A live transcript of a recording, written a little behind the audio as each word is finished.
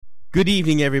Good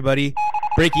evening, everybody.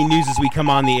 Breaking news as we come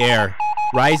on the air.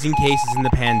 Rising cases in the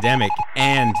pandemic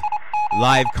and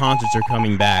live concerts are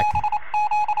coming back.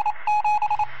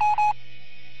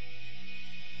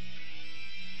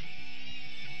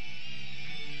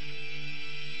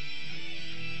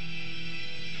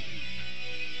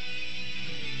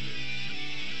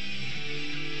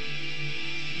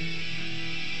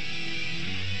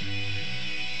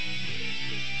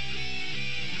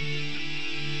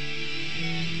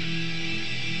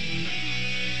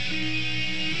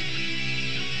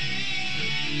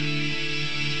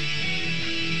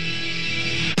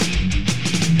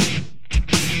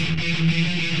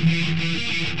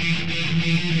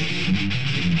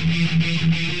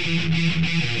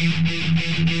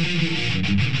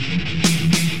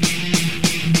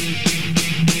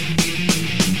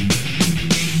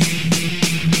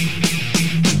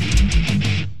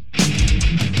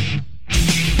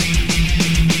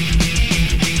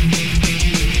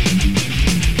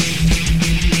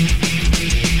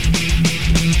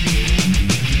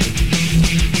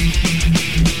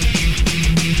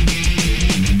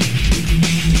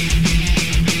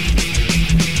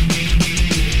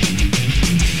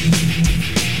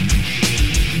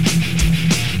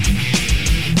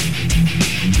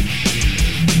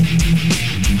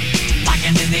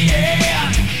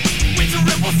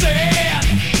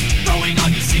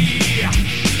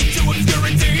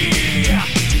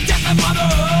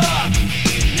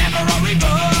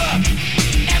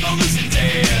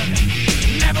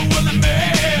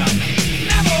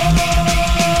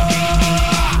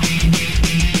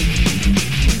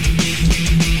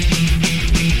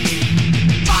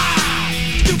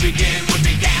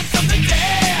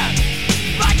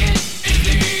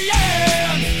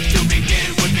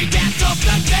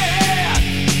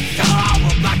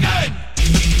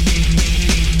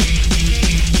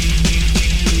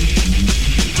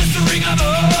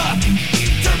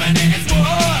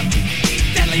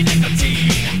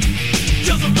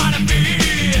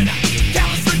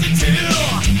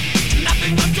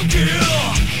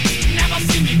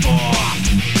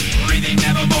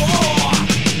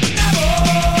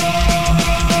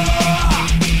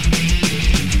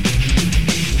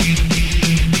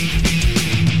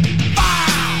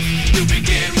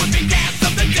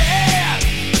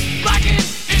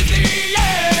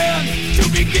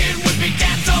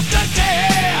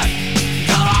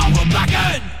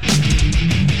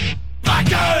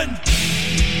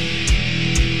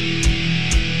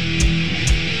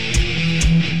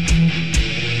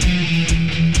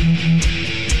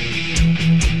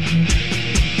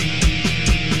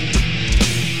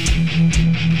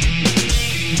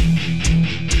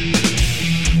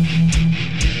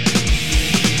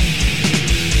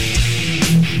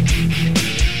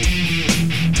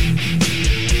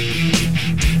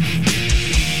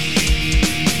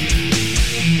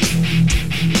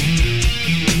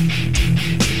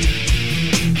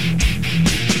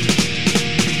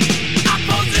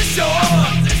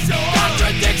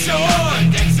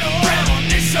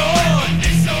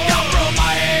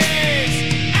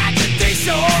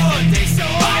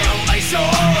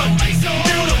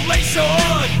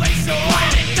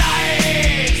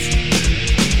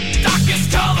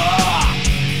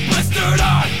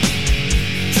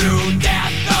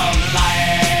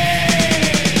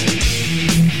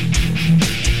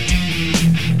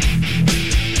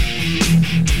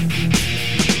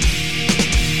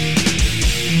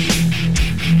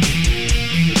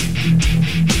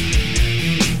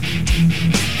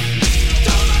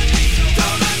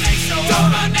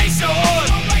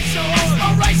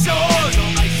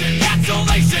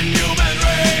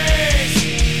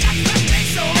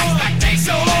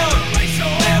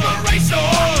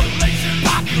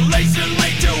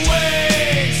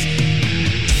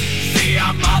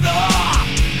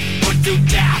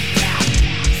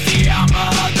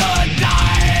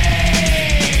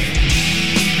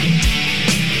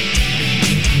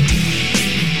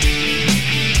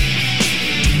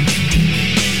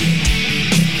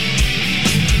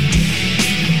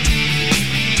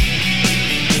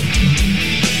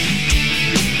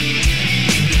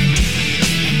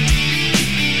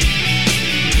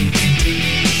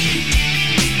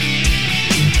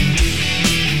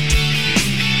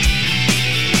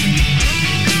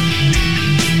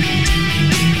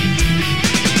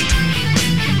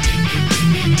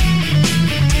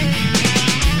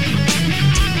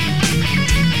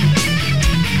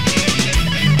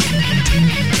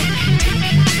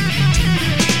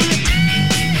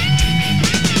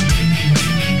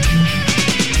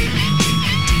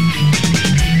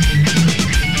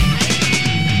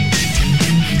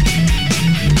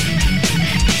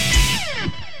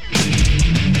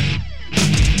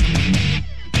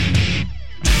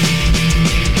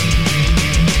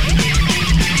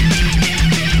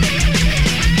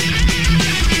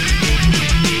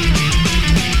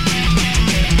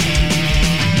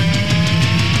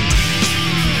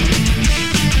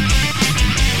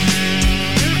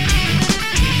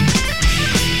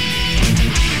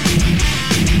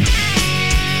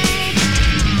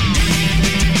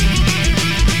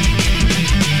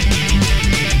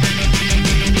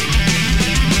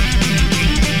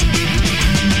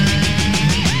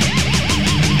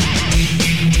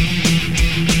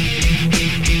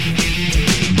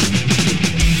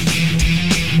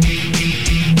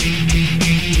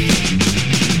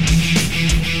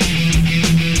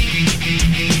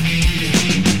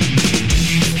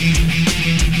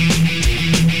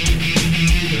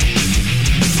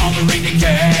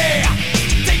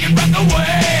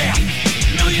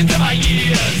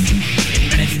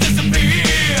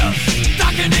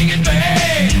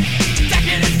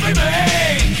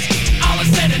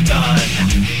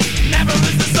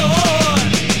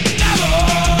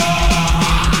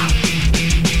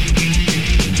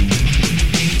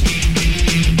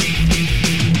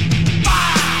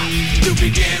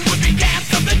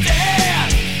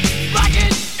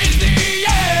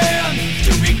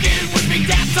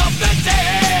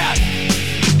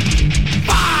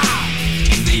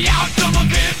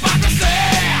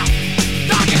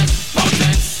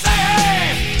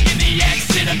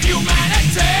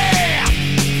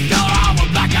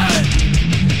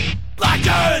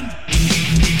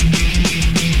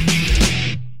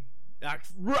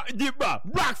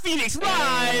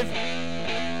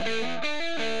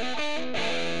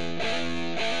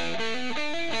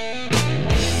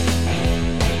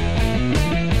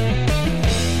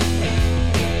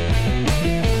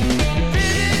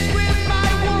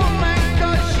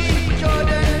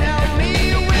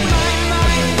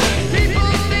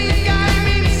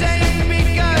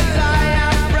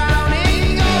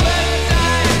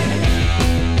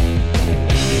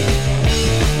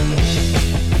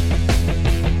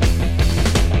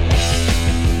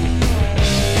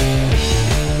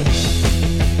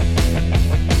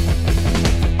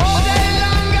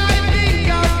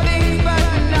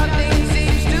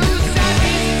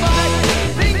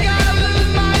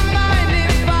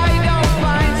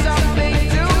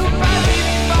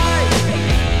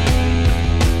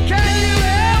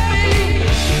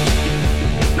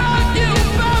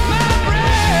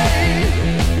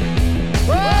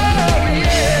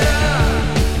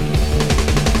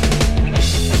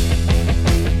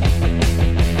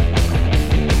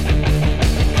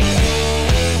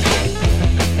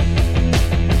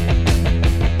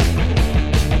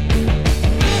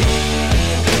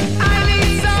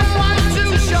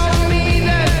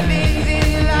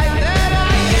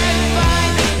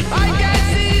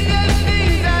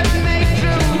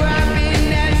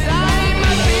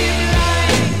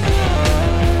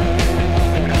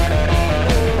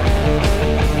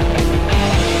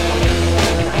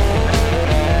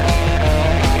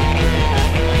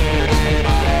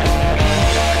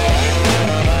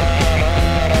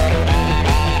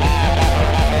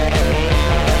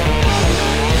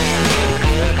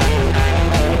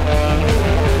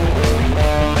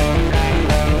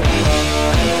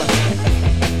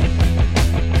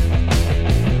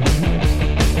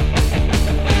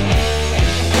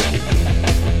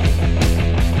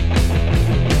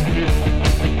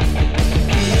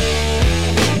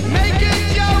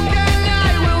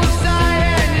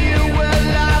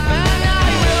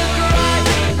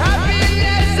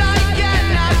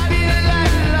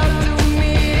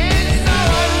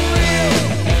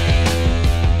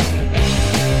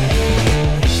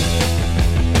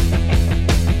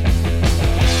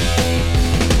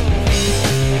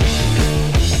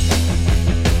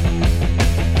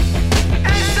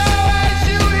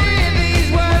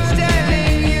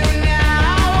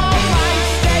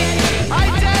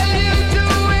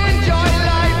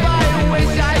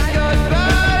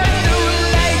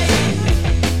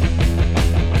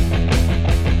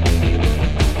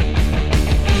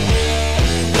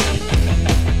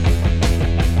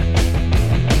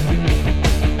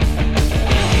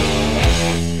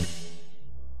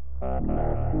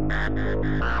 All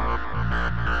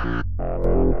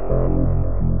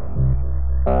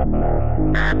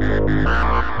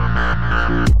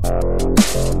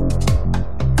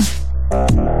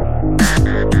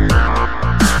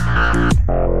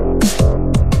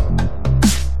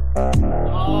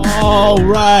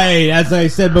right, as I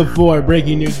said before,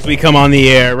 breaking news as we come on the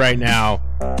air right now.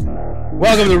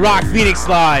 Welcome to Rock Phoenix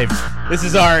Live. This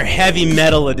is our heavy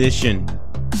metal edition,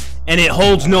 and it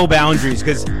holds no boundaries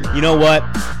because you know what?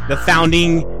 The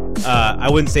founding, I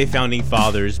wouldn't say founding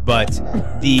fathers, but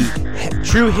the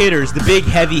true hitters, the big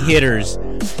heavy hitters,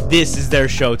 this is their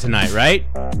show tonight, right?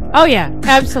 Oh yeah,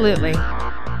 absolutely.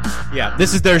 Yeah,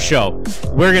 this is their show.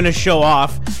 We're going to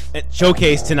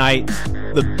showcase tonight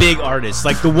the big artists,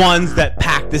 like the ones that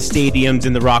pack the stadiums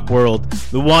in the rock world,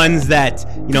 the ones that,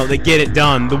 you know, that get it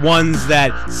done, the ones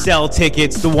that sell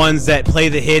tickets, the ones that play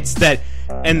the hits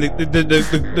and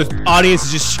the audience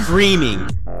is just screaming.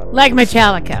 Like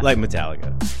Metallica. Like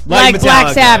Metallica. Like Metallica.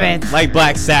 Black Sabbath. Like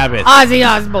Black Sabbath. Ozzy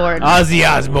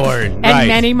Osbourne. And right.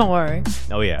 Many more.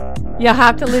 Oh, yeah. You'll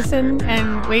have to listen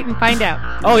and wait and find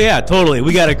out. Oh, yeah, totally.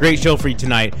 We got a great show for you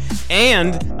tonight.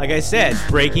 And, like I said,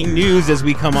 breaking news as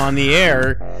we come on the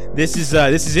air. This is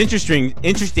interesting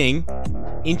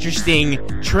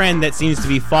trend that seems to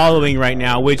be following right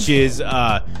now, which is,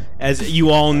 as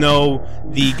you all know,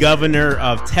 the governor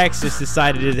of Texas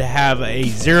decided to have a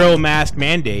zero mask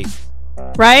mandate.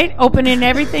 Right? Opening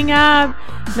everything up.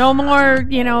 No more,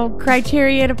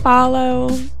 criteria to follow.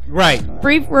 Right.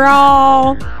 Free for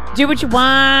all. Do what you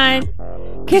want.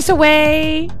 Kiss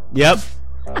away. Yep.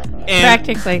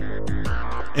 Practically.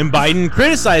 And Biden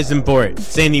criticized him for it,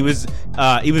 saying he was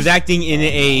acting in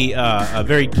a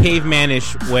very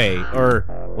cavemanish way, or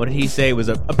what did he say? It was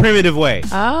a primitive way.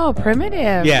 Oh,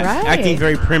 primitive. Yeah, right. Acting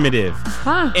very primitive.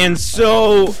 Huh. And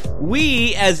so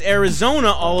we, as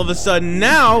Arizona, all of a sudden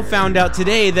now found out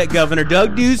today that Governor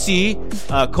Doug Ducey,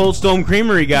 Cold Stone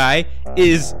Creamery guy,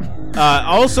 is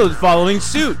also following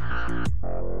suit.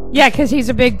 Yeah, because he's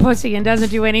a big pussy and doesn't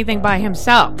do anything by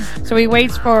himself. So he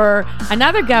waits for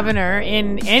another governor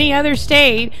in any other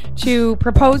state to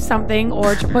propose something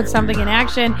or to put something in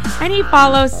action, and he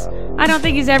follows. I don't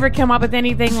think he's ever come up with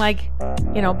anything like,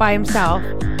 by himself.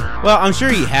 Well, I'm sure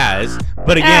he has,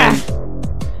 but again...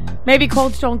 maybe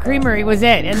Cold Stone Creamery was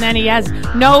it, and then he has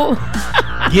no...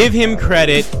 Give him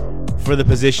credit for the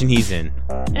position he's in.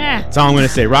 That's all I'm going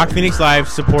to say. Rock Phoenix Live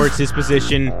supports his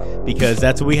position because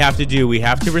that's what we have to do. We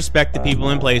have to respect the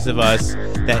people in place of us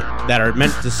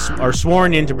that are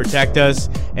sworn in to protect us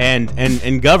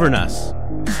and govern us.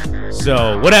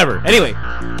 So whatever. Anyway,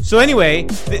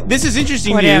 this is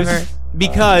interesting news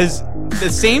because the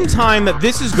same time that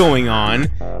this is going on,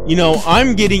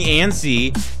 I'm getting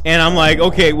antsy and I'm like,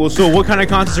 okay, well, so what kind of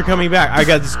concerts are coming back? I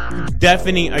got this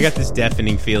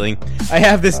deafening feeling. I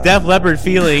have this Def Leppard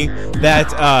feeling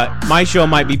that my show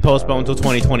might be postponed until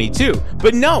 2022.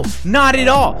 But no, not at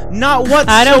all. Not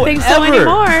whatsoever. I don't think so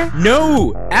anymore.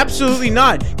 No, absolutely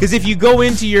not. Because if you go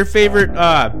into your favorite,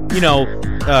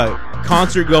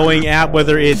 concert going app,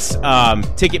 whether it's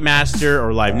Ticketmaster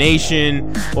or Live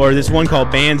Nation or this one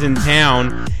called Bands in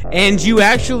Town, and you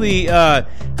actually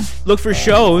look for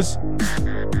shows,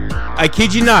 I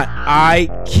kid you not,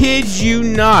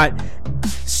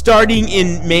 starting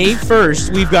in May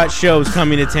 1st, we've got shows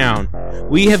coming to town.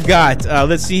 We have got,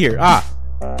 let's see here,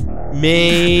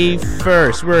 May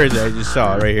 1st, where is it? I just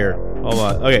saw it right here. Hold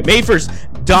on. Okay, May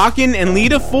 1st, Dokken and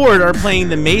Lita Ford are playing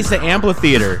the Mesa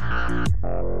Amphitheater.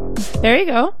 There you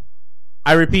go.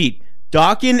 I repeat,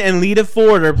 Dokken and Lita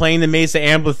Ford are playing the Mesa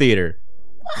Amphitheater.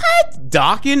 What?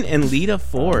 Dokken and Lita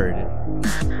Ford?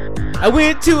 I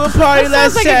went to a party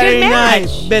last Saturday night,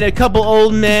 met a couple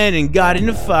old men and got in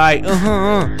a fight.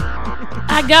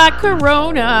 I got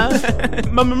corona.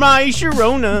 My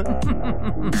Sharona.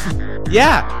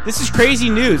 Yeah, this is crazy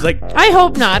news. I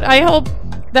hope not. I hope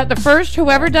that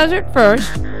whoever does it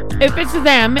first, if it's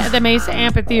them at the Mesa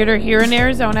Amphitheater here in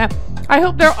Arizona, I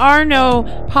hope there are no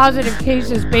positive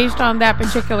cases based on that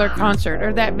particular concert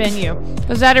or that venue.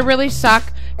 Because that'd really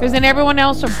suck. Because then everyone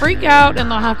else will freak out and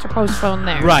they'll have to postpone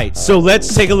theirs. Right. So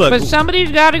let's take a look. But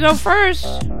somebody's got to go first.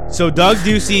 So Doug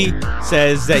Ducey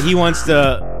says that he wants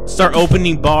to start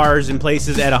opening bars and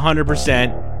places at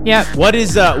 100%. Yep. What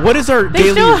is our daily...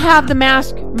 They still have the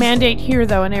mask mandate here,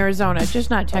 though, in Arizona, just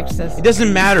not Texas. It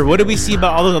doesn't matter. What did we see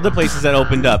about all those other places that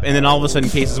opened up, and then all of a sudden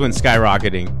cases went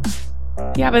skyrocketing?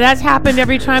 Yeah, but that's happened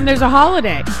every time there's a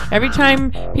holiday. Every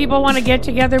time people want to get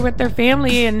together with their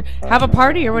family and have a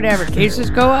party or whatever, cases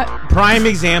go up. Prime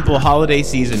example, holiday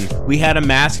season. We had a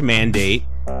mask mandate,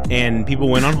 and people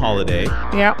went on holiday.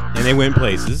 Yep. And they went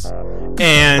places.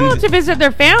 And to visit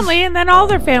their family, and then all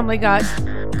their family got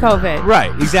COVID.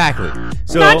 Right, exactly.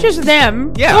 So Not just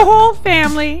them. Yeah. The whole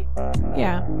family.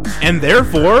 Yeah. And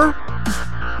therefore,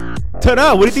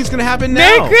 ta-da, what do you think's going to happen now?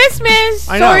 Merry Christmas.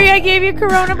 I know. Sorry I gave you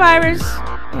coronavirus.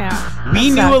 Yeah. We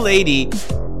that knew a sucks. lady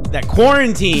that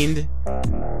quarantined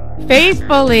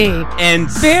Faithfully. and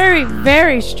Very,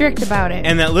 very strict about it.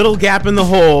 and that little gap in the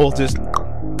hole just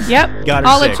Yep. got her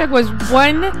All sick. it took was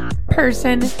one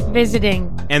person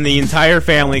visiting. and the entire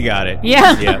family got it.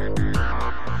 Yeah. Yep.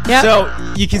 Yep. So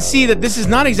you can see that this is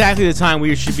not exactly the time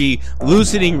we should be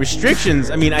loosening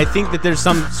restrictions. I mean, I think that there's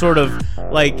some sort of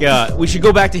we should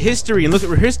go back to history and look at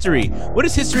history. What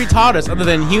has history taught us other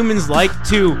than humans like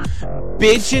to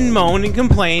bitch and moan and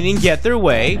complain and get their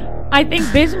way? I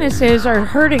think businesses are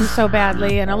hurting so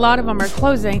badly, and a lot of them are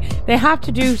closing. They have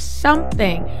to do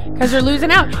something because they're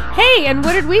losing out. Hey, and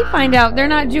what did we find out? They're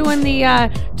not doing the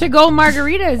to-go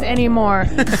margaritas anymore.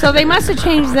 So they must have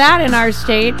changed that in our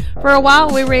state. For a while,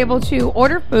 we were able to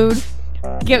order food,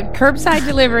 get curbside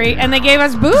delivery, and they gave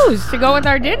us booze to go with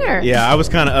our dinner. Yeah, I was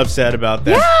kind of upset about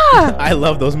that. Yeah. I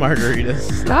love those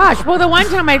margaritas. Gosh. Well, the one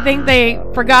time I think they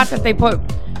forgot that they put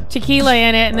tequila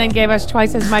in it and then gave us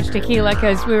twice as much tequila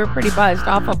because we were pretty buzzed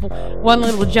off of one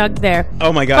little jug there.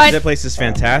 Oh my gosh, But- that place is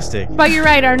fantastic. But you're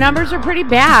right, our numbers are pretty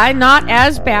bad. Not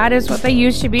as bad as what they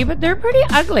used to be, but they're pretty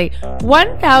ugly.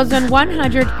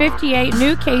 1,158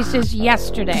 new cases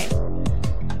yesterday.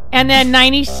 And then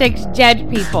 96 dead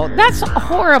people. That's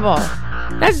horrible.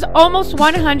 That's almost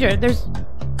 100.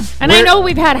 I Where- know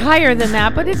we've had higher than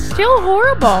that, but it's still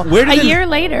horrible. Where did A the- year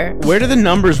later. Where do the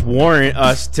numbers warrant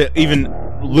us to even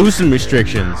loosen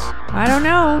restrictions? I don't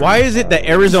know. Why is it that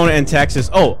Arizona and Texas?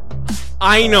 Oh,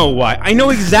 I know why. I know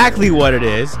exactly what it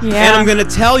is. Yeah. And I'm going to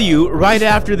tell you right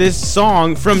after this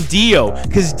song from Dio,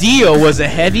 because Dio was a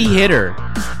heavy hitter.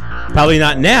 Probably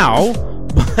not now,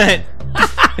 but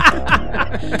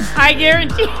I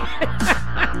guarantee.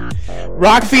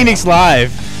 Rock Phoenix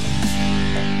Live.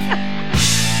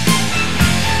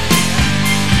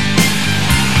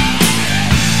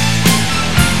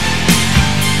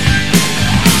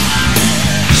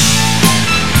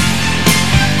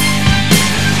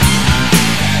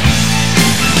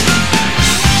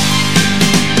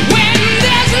 When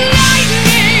there's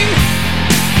lightning,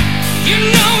 you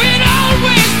know it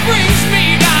always brings me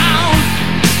down.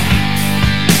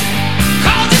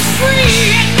 'Cause it's free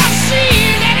and I see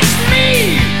that it's me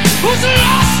who's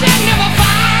lost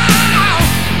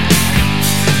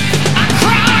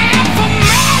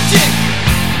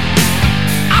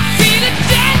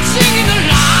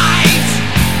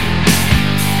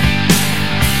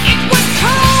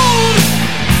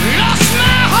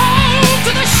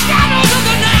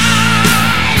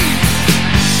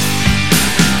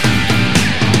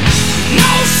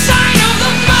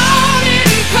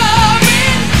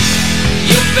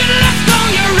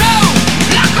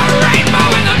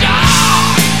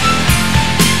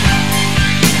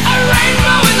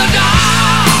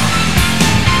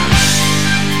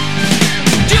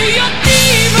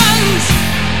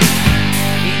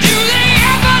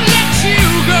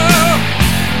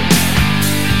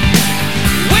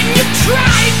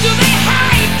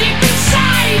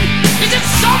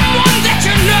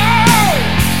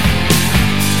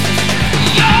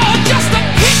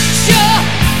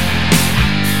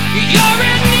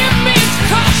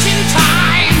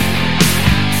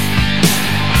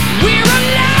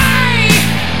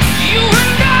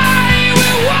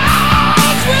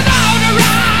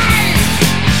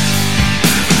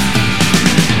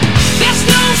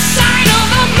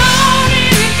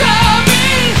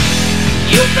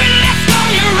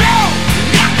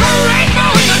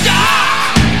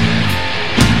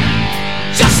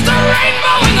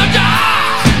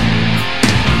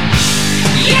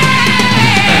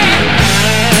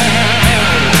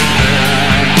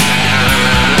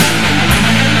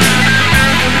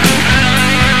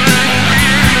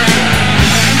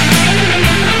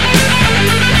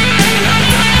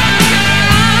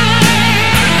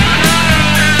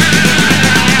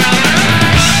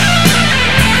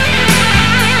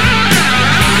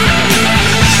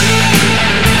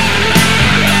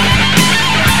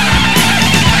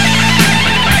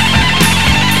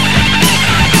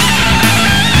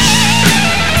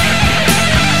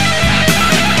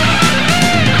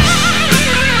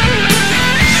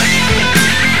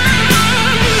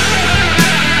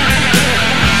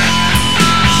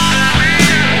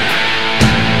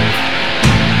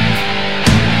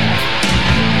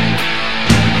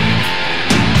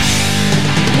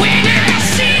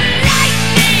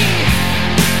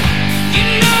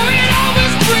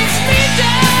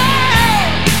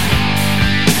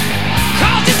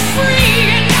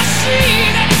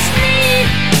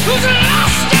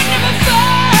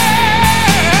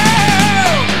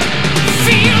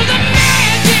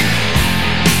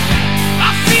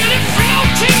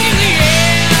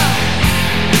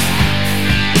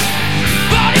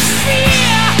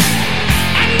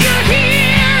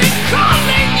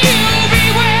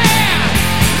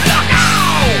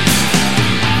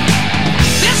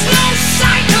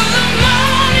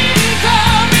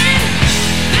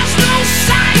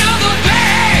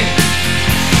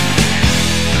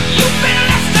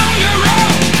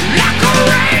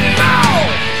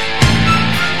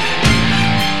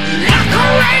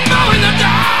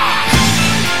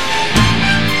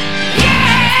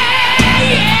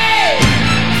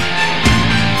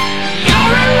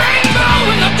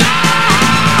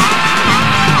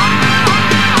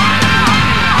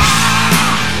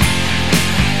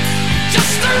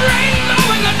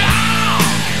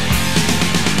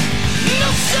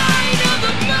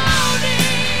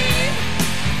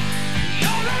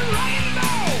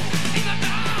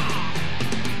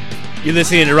You're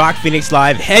listening to Rock Phoenix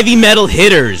Live Heavy Metal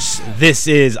Hitters. This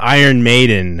is Iron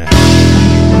Maiden.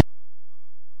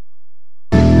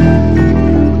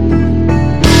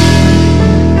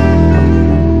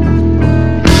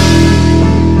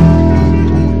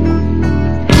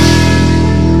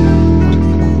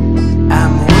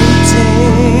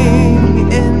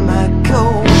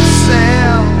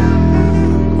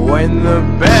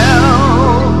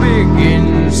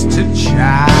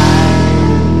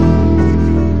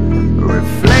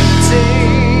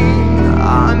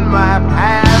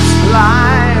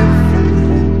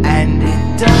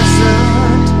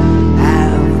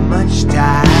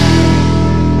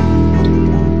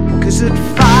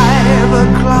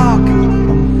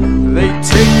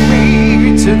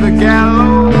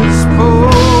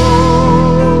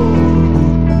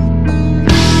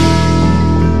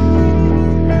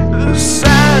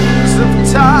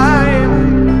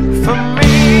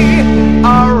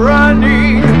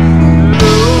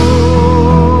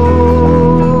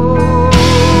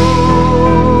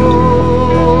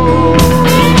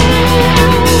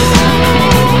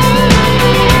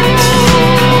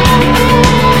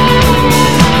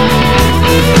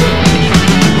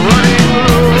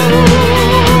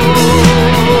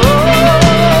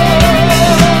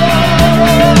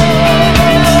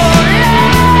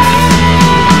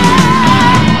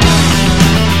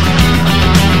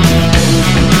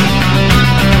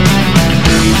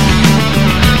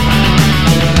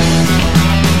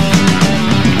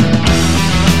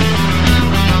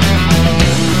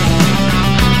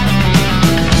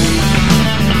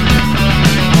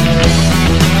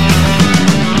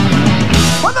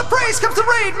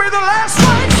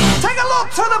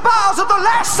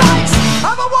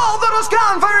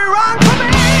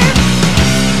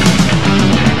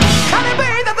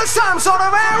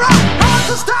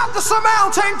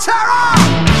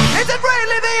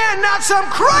 Some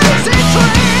crazy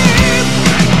dream.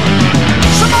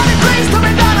 Somebody please tell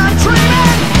me that I'm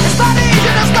dreaming. It's not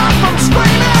easy to stop from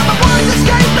screaming. My words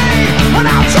escape me when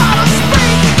I try to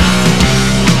speak.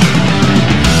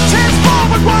 Tears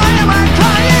forward, why am I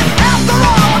crying? After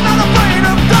all, I'm not afraid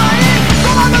of dying.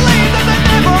 But I believe that there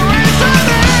never is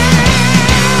an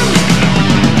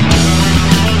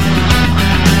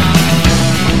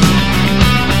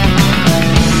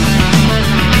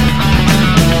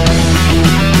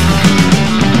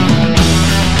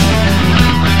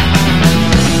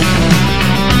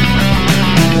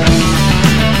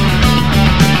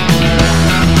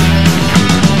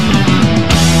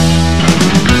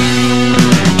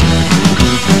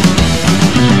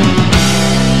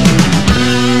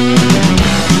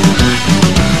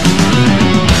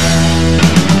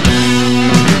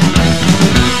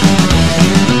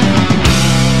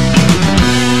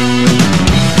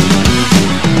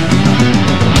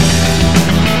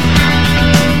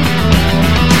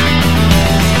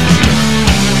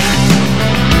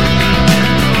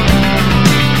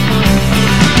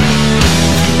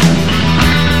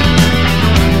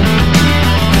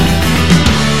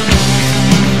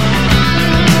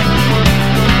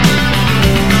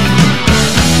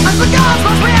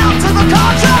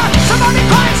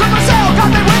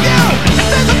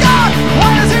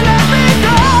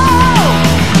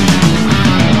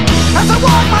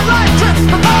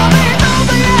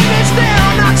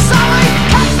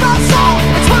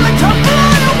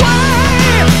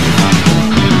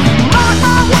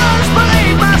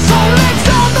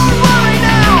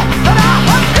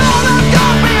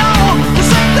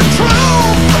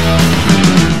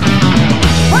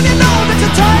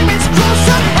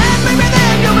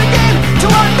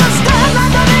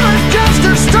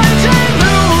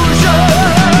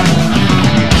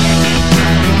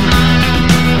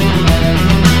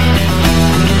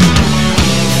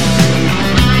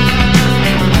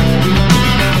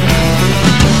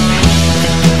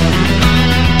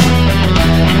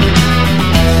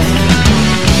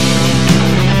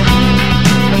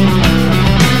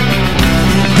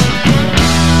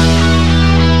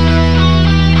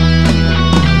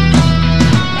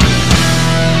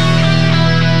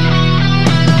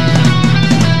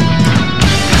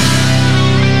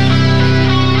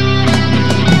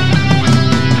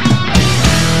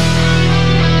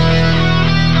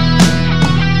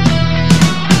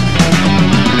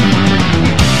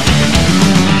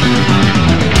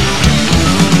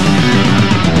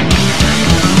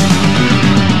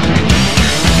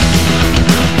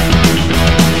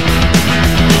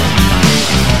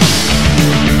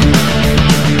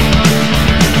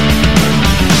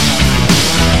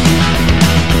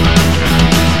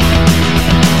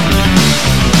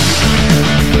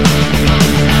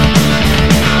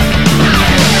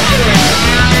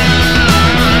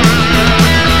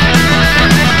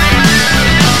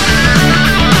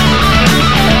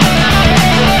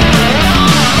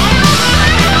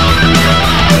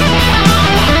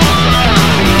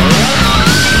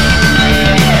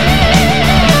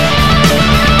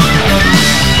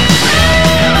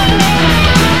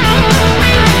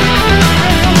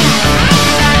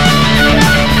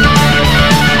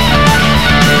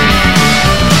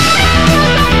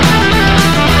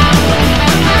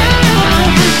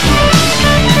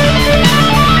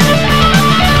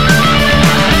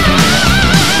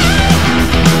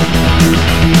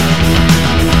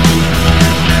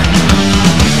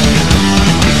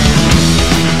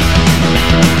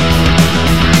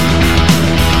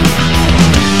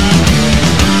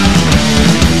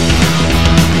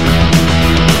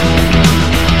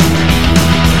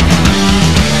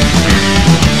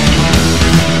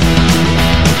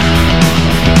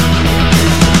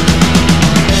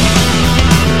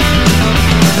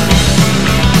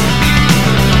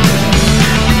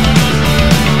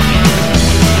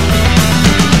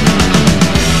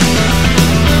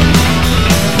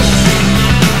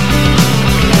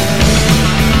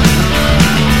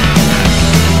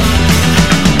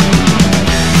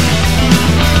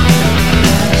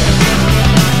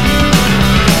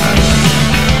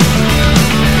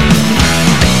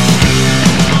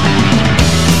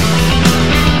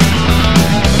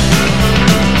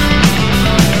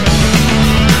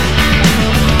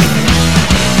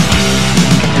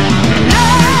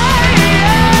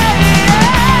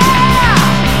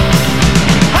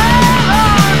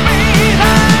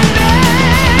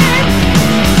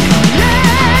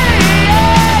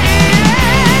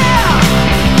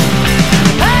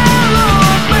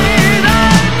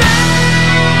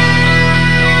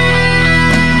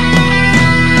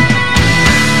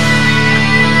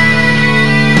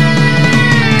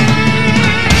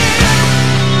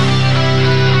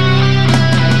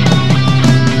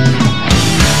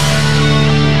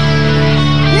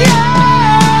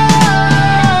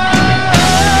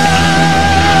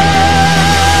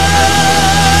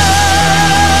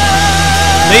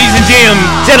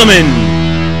gentlemen,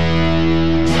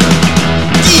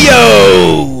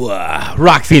 yo,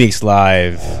 Rock Phoenix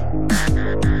Live.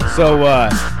 So,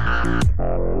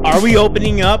 are we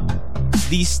opening up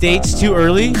these states too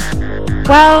early?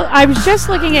 Well, I was just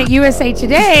looking at USA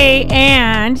Today,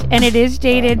 and it is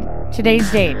dated today's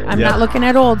date. I'm not looking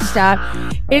at old stuff.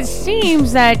 It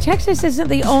seems that Texas isn't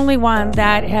the only one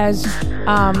that has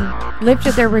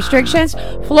lifted their restrictions.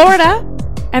 Florida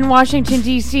and Washington,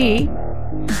 D.C.,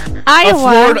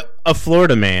 Iowa. A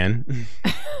Florida man.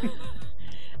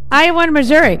 Iowa and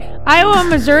Missouri. Iowa and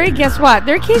Missouri, guess what?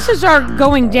 Their cases are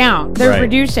going down. They're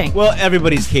reducing. Well,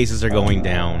 everybody's cases are going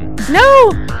down.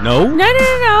 No. No?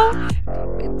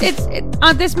 It's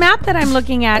on this map that I'm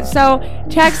looking at. So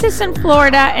Texas and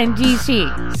Florida and D.C.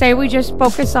 Say we just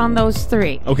focus on those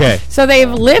three. Okay. So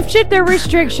they've lifted their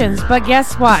restrictions, but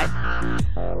guess what?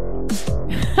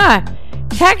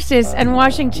 Texas and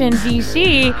Washington,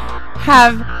 D.C.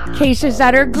 have cases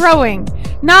that are growing.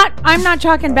 I'm not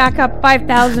talking back up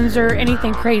 5,000s or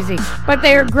anything crazy, but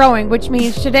they are growing, which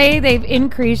means today they've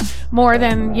increased more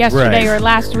than yesterday or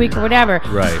last week or whatever.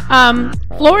 Right.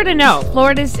 Florida, no.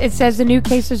 Florida, it says the new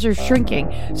cases are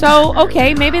shrinking. So,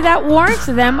 okay, maybe that warrants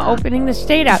them opening the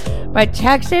state up. But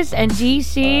Texas and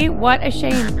D.C., what a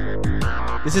shame.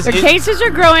 Their cases are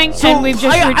growing, so and we've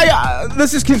just...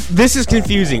 this is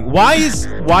confusing. Why is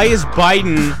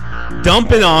Biden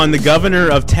dumping on the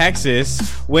governor of Texas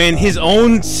when his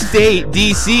own state,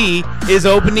 D.C., is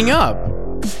opening up?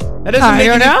 That doesn't make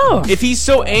any sense. If he's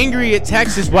so angry at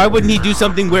Texas, why wouldn't he do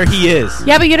something where he is?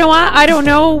 Yeah, but you know what? I don't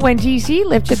know when D.C.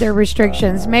 lifted their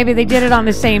restrictions. Maybe they did it on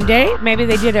the same day. Maybe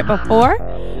they did it before.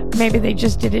 Maybe they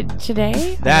just did it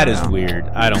today. That is weird.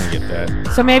 I don't get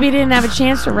that. So maybe he didn't have a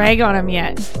chance to rag on him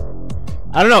yet.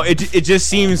 I don't know. It just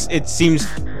seems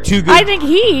too good. I think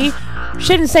he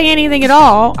shouldn't say anything at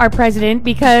all, our president,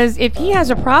 because if he has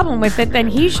a problem with it, then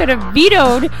he should have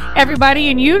vetoed everybody,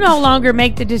 and you no longer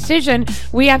make the decision.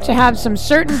 We have to have some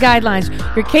certain guidelines.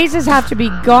 Your cases have to be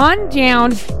gone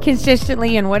down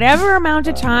consistently in whatever amount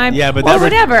of time. Yeah, but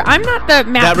whatever. I'm not the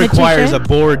mathematician. That requires a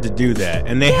board to do that,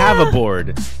 and they have a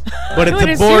board, but it's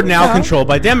a board now controlled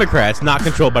by Democrats, not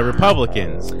controlled by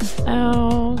Republicans.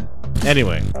 Oh.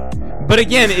 Anyway, but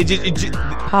again,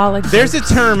 politics. There's a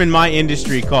term in my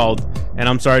industry called, and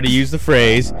I'm sorry to use the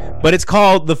phrase, but it's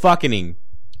called the fucking.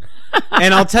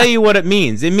 And I'll tell you what it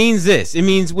means. It means this. It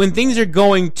means when things are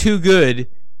going too good,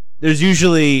 there's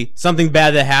usually something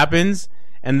bad that happens,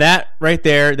 and that right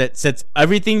there that sets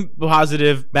everything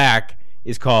positive back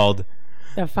is called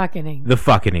the fucking. The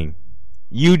fucking.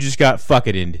 You just got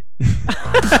fucking.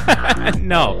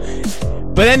 No.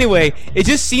 But anyway, it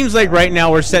just seems like right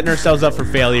now we're setting ourselves up for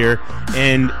failure,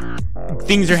 and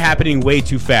things are happening way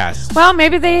too fast. Well,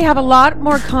 maybe they have a lot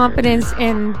more confidence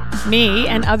in me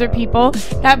and other people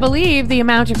that believe the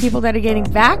amount of people that are getting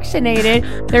vaccinated,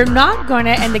 they're not going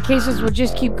to, and the cases will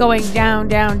just keep going down,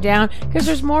 down, down, because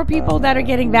there's more people that are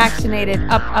getting vaccinated,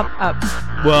 up, up, up.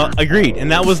 Well, agreed,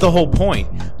 and that was the whole point.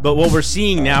 But what we're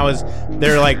seeing now is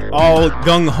they're like all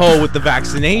gung-ho with the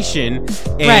vaccination,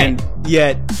 and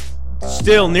yet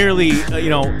still nearly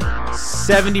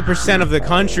 70% of the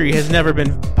country has never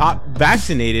been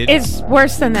vaccinated. It's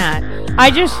worse than that.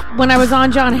 When I was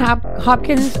on John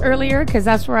Hopkins earlier, because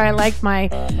that's where I like my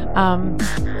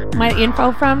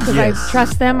info from, because I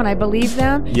trust them and I believe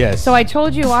them. Yes. So I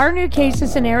told you our new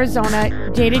cases in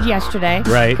Arizona dated yesterday.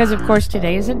 Right. Because of course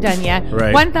today isn't done yet.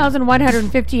 Right.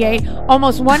 1,158,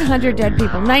 almost 100 dead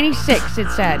people. 96 it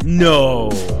said.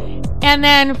 No. And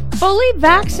then fully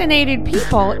vaccinated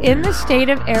people in the state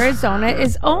of Arizona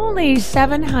is only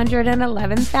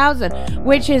 711,000,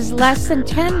 which is less than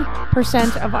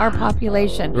 10% of our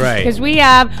population. Right. Because we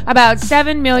have about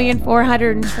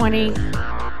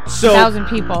 7,420,000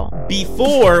 people.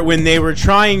 Before, when they were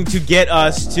trying to get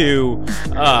us to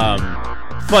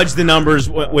fudge the numbers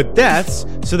with deaths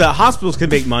so that hospitals could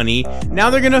make money,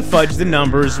 now they're going to fudge the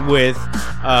numbers with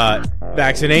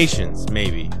vaccinations,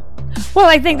 maybe. Well,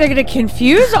 I think they're going to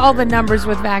confuse all the numbers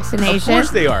with vaccination. Of course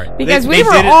they are. Because we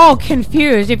were all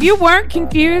confused. If you weren't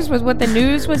confused with what the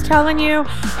news was telling you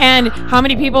and how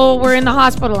many people were in the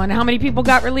hospital and how many people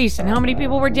got released and how many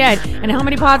people were dead and how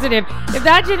many positive, if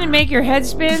that didn't make your head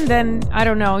spin, then I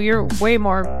don't know. You're way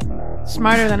more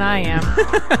smarter than I am.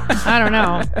 I don't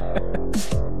know.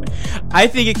 I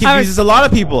think it confuses a lot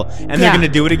of people, and they're going to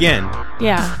do it again.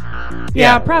 Yeah.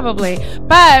 Yeah, probably.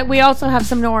 But we also have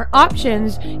some more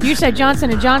options. You said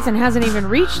Johnson & Johnson hasn't even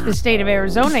reached the state of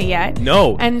Arizona yet.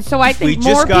 No. And so I think we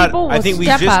more just got, people will I think we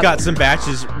step just up. got some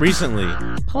batches recently.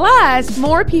 Plus,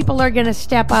 more people are going to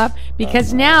step up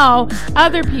because now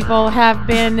other people have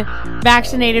been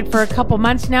vaccinated for a couple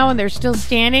months now and they're still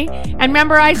standing. And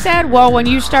remember I said, well, when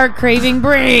you start craving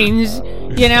brains,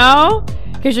 you know,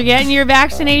 because you're getting your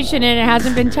vaccination and it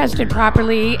hasn't been tested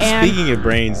properly. And Speaking of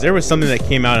brains, there was something that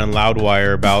came out in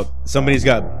Loudwire about somebody's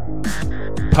got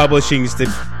publishings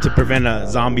to prevent a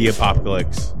zombie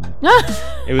apocalypse.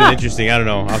 It was interesting. I don't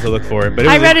know. I'll have to look for it. But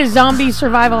I read a zombie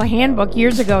survival handbook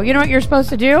years ago. You know what you're supposed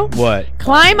to do? What?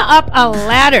 Climb up a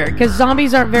ladder because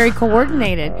zombies aren't very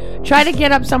coordinated. Try to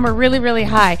get up somewhere really, really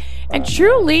high. And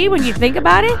truly, when you think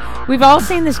about it, we've all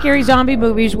seen the scary zombie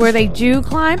movies where they do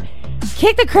climb.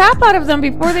 Kick the crap out of them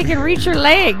before they can reach your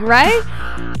leg, right?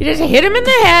 You just hit them in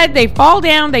the head. They fall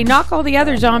down. They knock all the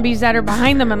other zombies that are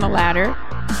behind them on the ladder.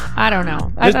 I don't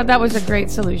know. I thought that was a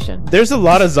great solution. There's a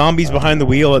lot of zombies behind the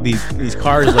wheel of these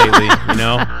cars lately, you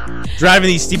know? Driving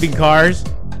these stupid cars.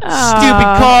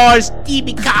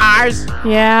 Stupid cars.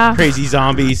 Yeah. Crazy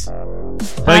zombies.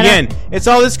 But again, it's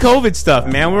all this COVID stuff,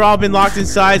 man. We're all been locked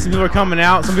inside. Some people are coming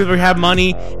out. Some people have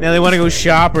money. Now they want to go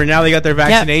shop, or now they got their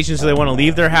vaccination, so they want to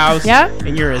leave their house. Yep.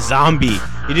 And you're a zombie.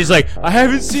 You're just like, I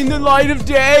haven't seen the light of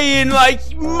day in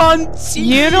like months.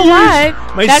 You know what?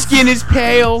 My skin is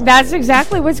pale. That's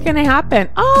exactly what's going to happen.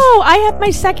 Oh, I have my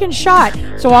second shot.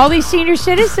 So all these senior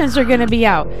citizens are going to be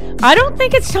out. I don't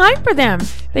think it's time for them.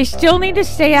 They still need to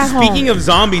stay at home. Speaking of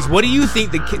zombies, what do you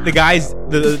think the guys,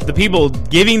 the people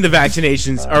giving the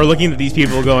vaccinations are looking at these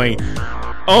people going,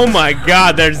 oh my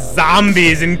God, there's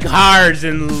zombies in cars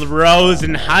in rows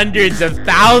and hundreds of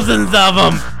thousands of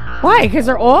them. Why? Because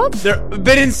they're old? They're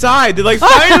been inside. They're like,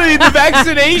 finally, the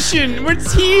vaccination.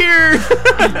 It's here.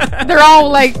 They're all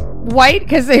like white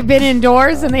because they've been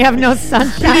indoors and they have no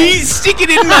sunshine. Please stick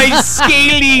it in my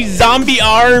scaly zombie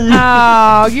arm.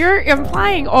 Oh, you're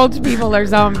implying old people are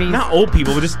zombies. Not old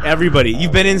people, but just everybody.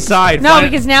 You've been inside. No,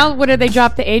 because now, what did they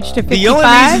drop the age to 55? The only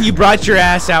reason you brought your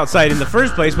ass outside in the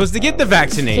first place was to get the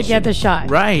vaccination. To get the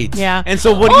shot. Right. Yeah. And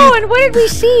so what and what did we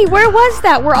see? Where was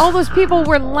that? Where all those people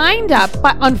were lined up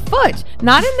but on foot,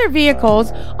 not in their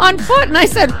vehicles, on foot. And I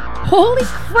said, holy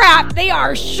crap, they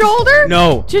are shoulder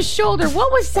to shoulder.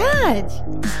 What was that?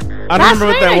 I don't remember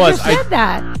what that was. I just said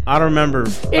that. I don't remember.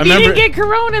 If you didn't get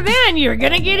corona then, you're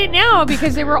gonna get it now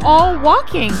because they were all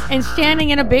walking and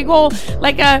standing in a big old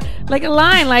like a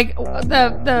line, like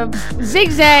the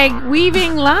zigzag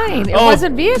weaving line. It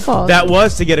wasn't vehicles. That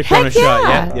was to get a corona shot.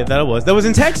 Yeah. Yeah, that was. That was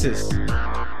in Texas.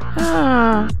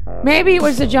 Maybe it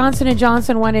was the Johnson &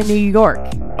 Johnson one in New York.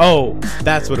 Oh,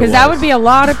 that's what it was. Because that would be a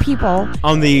lot of people.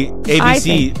 On the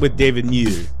ABC with David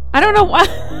Muir. I don't know why.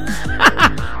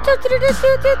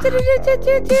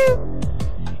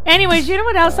 Anyways, you know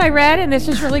what else I read? And this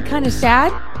is really kind of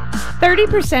sad.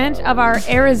 30% of our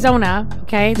Arizona,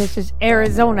 okay, this is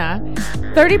Arizona,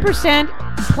 30%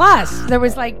 plus, there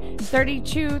was like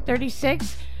 32,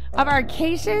 36 of our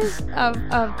cases of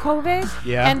COVID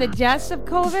and the deaths of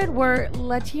COVID were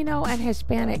Latino and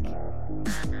Hispanic.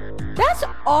 That's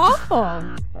awful.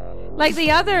 Like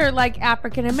the other, like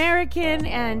African American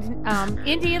and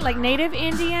Indian, like Native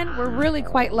Indian, were really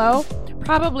quite low,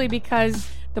 probably because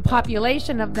the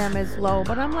population of them is low.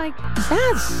 But I'm like,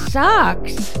 that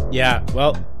sucks. Yeah,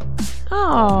 well.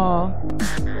 Oh.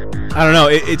 I don't know.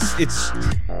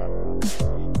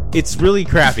 It's really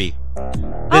crappy.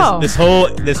 This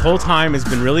whole time has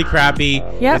been really crappy.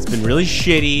 Yep. It's been really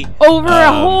shitty. Over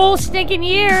a whole stinking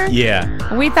year.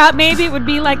 Yeah. We thought maybe it would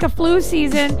be like a flu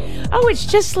season. Oh, it's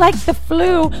just like the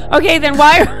flu. Okay, then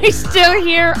why are we still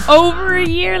here over a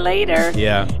year later?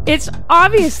 Yeah. It's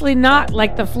obviously not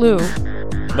like the flu.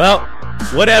 Well,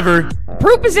 whatever.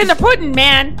 Proof is in the pudding,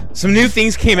 man. Some new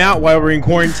things came out while we were in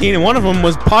quarantine, and one of them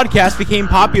was podcasts became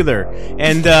popular.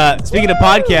 And speaking of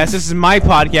podcasts, this is my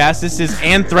podcast. This is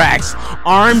Anthrax,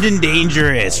 Armed and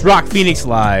Dangerous, Rock Phoenix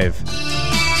Live.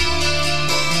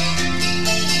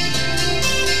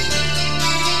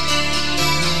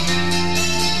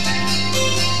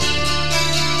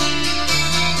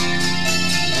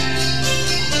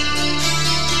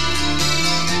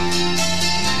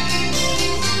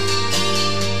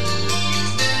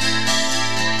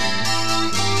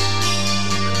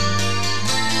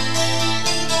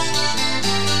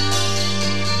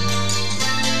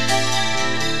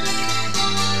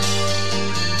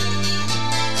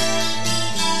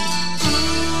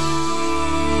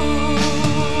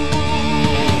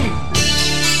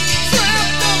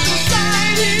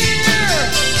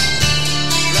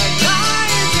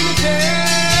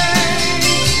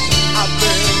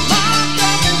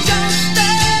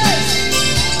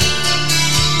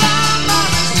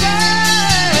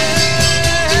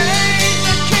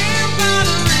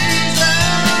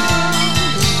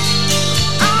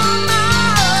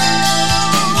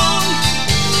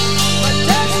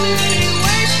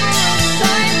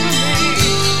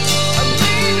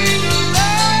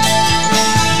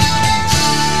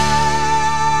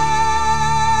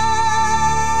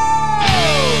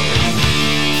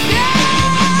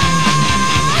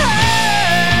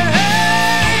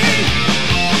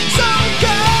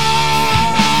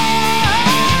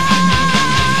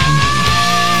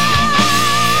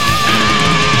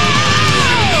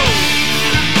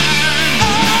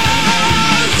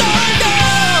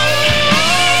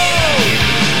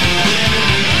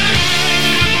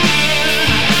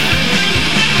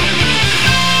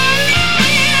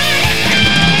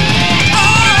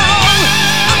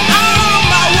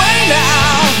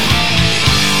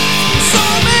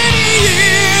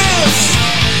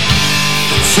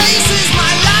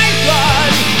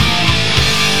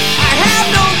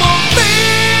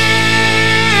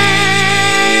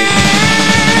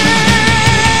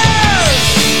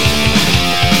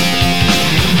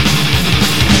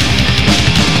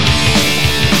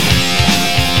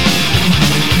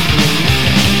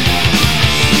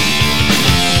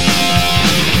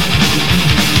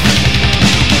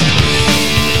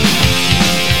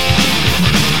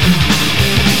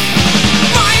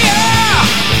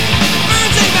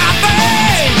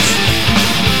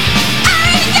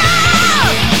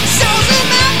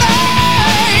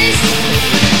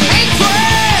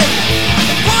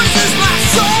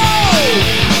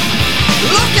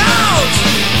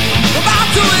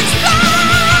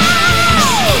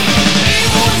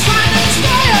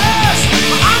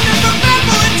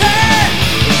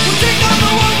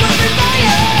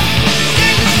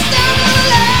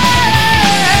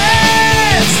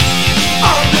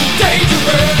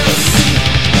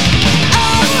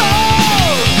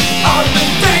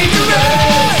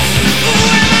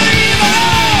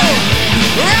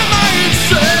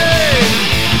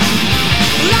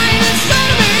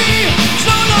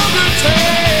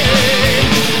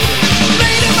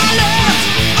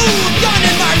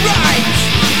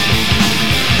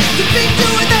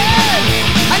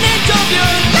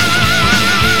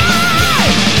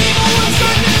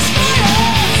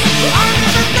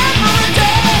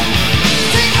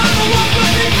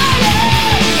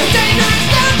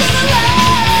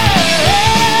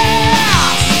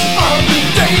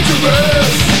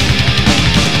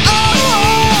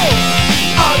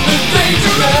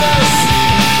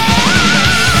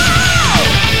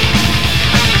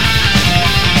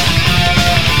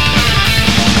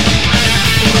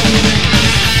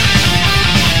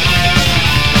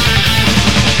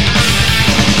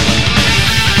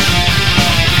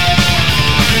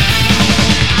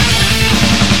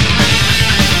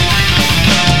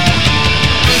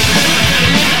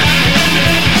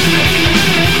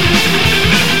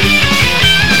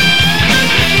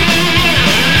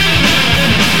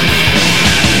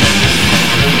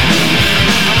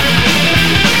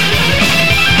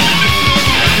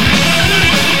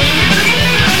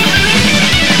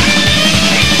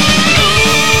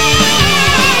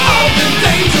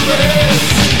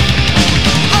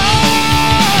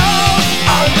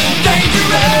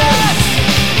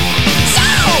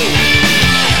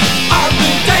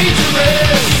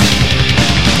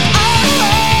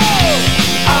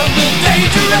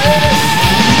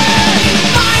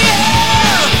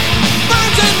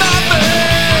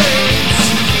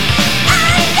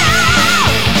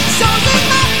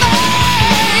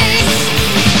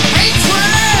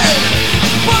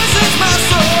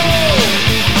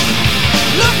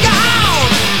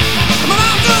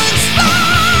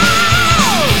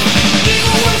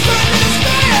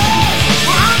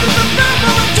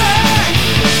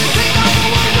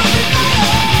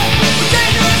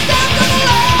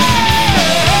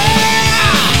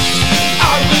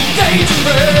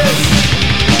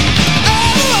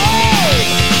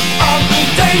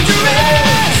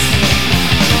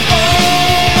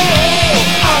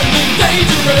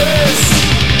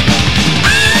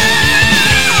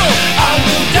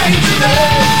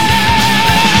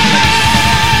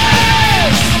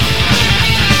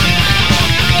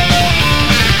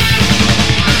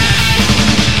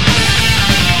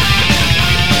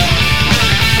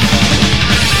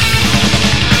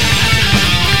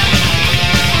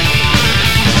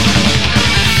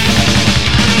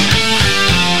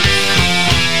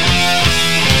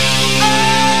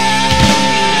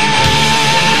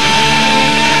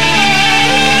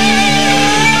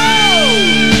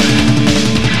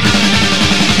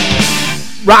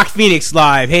 Rock Phoenix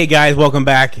Live. Hey guys, welcome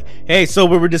back. Hey, so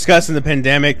we were discussing the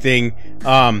pandemic thing,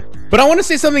 but I want to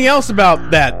say something else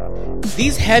about that.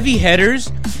 These heavy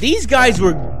hitters, these guys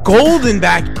were golden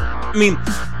back. I mean,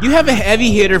 you have a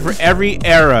heavy hitter for every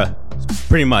era,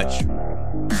 pretty much.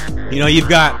 You know, you've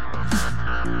got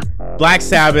Black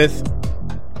Sabbath,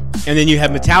 and then you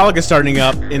had Metallica starting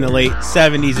up in the late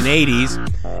 70s and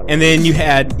 80s, and then you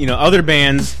had, you know, other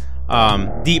bands,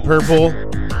 Deep Purple,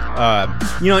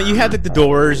 you know, you had like the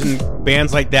Doors and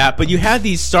bands like that, but you had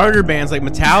these starter bands like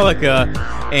Metallica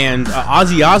and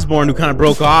Ozzy Osbourne, who kind of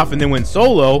broke off and then went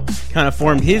solo, kind of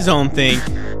formed his own thing.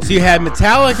 So you had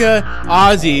Metallica,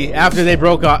 Ozzy, after they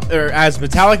broke off, or as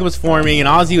Metallica was forming and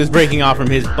Ozzy was breaking off from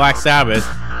his Black Sabbath,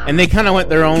 and they kind of went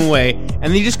their own way,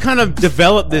 and they just kind of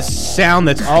developed this sound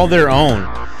that's all their own.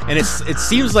 And it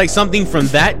seems like something from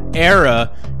that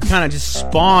era kind of just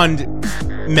spawned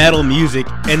metal music,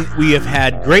 and we have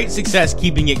had great success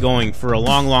keeping it going for a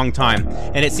long, long time.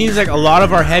 And it seems like a lot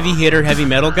of our heavy hitter, heavy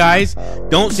metal guys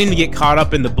don't seem to get caught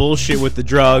up in the bullshit with the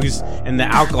drugs and the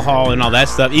alcohol and all that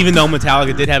stuff, even though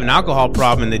Metallica did have an alcohol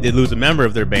problem and they did lose a member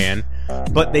of their band,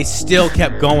 but they still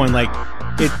kept going. Like,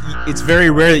 it's very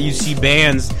rare that you see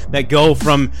bands that go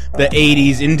from the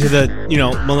 80s into the, you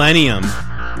know, millennium.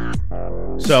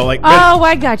 So like, oh,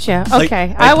 I gotcha.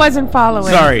 Okay, I wasn't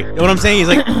following. Sorry, what I'm saying is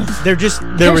like they're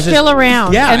still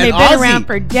around, yeah, and they've been Ozzy, around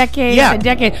for decades and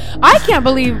decades. I can't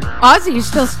believe Ozzy is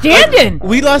still standing. Like,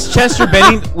 we lost Chester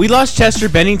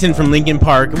Bennington from Linkin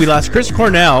Park. We lost Chris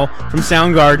Cornell from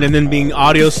Soundgarden, and then being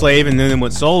Audio Slave, and then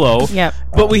went solo. Yep.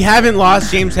 But we haven't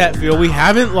lost James Hetfield. We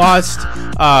haven't lost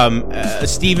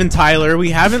Steven Tyler.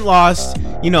 We haven't lost,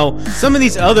 you know, some of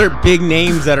these other big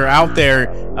names that are out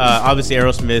there. Obviously,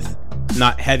 Aerosmith.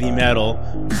 Not heavy metal,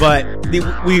 but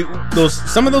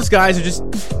some of those guys are just.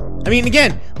 I mean,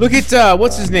 again, look at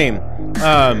what's his name,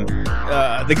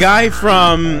 the guy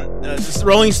from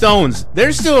Rolling Stones.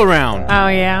 They're still around. Oh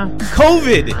yeah.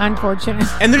 COVID. Unfortunate.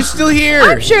 And they're still here.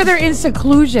 I'm sure they're in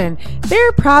seclusion.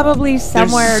 They're probably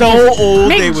somewhere. They're so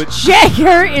old. Mick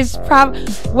Jagger is probably.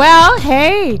 Well,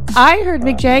 hey, I heard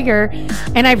Mick Jagger,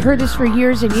 and I've heard this for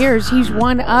years and years. He's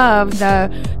one of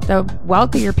the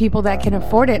wealthier people that can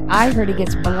afford it. I heard he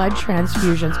gets blood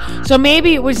transfusions. So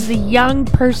maybe it was the young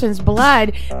person's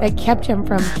blood that kept him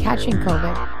from catching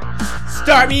COVID.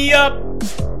 Start me up.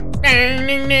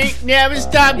 Never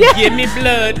stop. Give me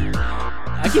blood.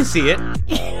 I can see it.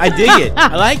 I dig it.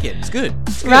 I like it. It's good.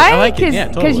 It's good. Right? I like it. Yeah,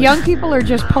 Because totally. young people are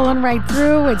just pulling right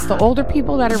through. It's the older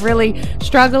people that are really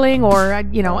struggling or,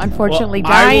 you know, unfortunately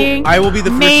dying. I will be the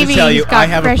first Maybe to tell you he's got I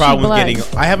have a freshy problem blood.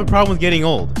 with getting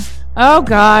old. Oh,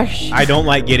 gosh. I don't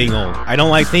like getting old. I don't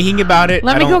like thinking about it.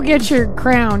 Let me go get your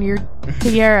crown, your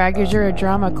tiara, because you're a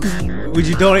drama queen. Would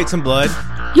you donate some blood?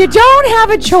 You don't have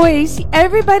a choice.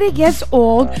 Everybody gets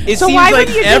old. It so seems why like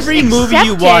would you every just movie accept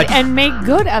you watch- it and make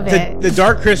good of it? The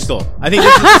Dark Crystal. I think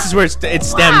this is where it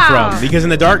stemmed Wow. from. Because in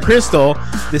the Dark Crystal,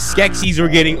 the Skeksis were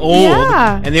getting old,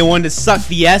 Yeah. and they wanted to suck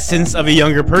the essence of a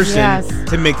younger person Yes.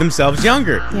 to make themselves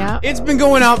younger. Yeah. It's been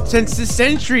going out since the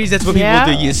centuries. That's what Yeah.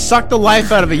 people do. You suck the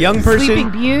life out of a young person. Sleeping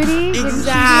Beauty? Didn't she do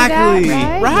Exactly.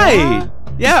 that, Right.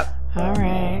 Yeah. All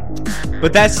right.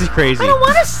 But that's just crazy. I don't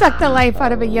want to suck the life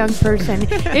out of a young person.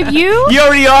 If you... You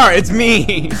already are. It's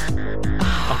me.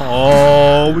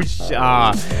 I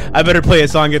better play a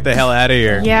song. Get the hell out of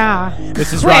here. Yeah.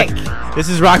 This is Quick. Rock. This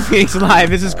is Rock Phoenix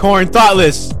Live. This is Korn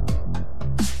Thoughtless.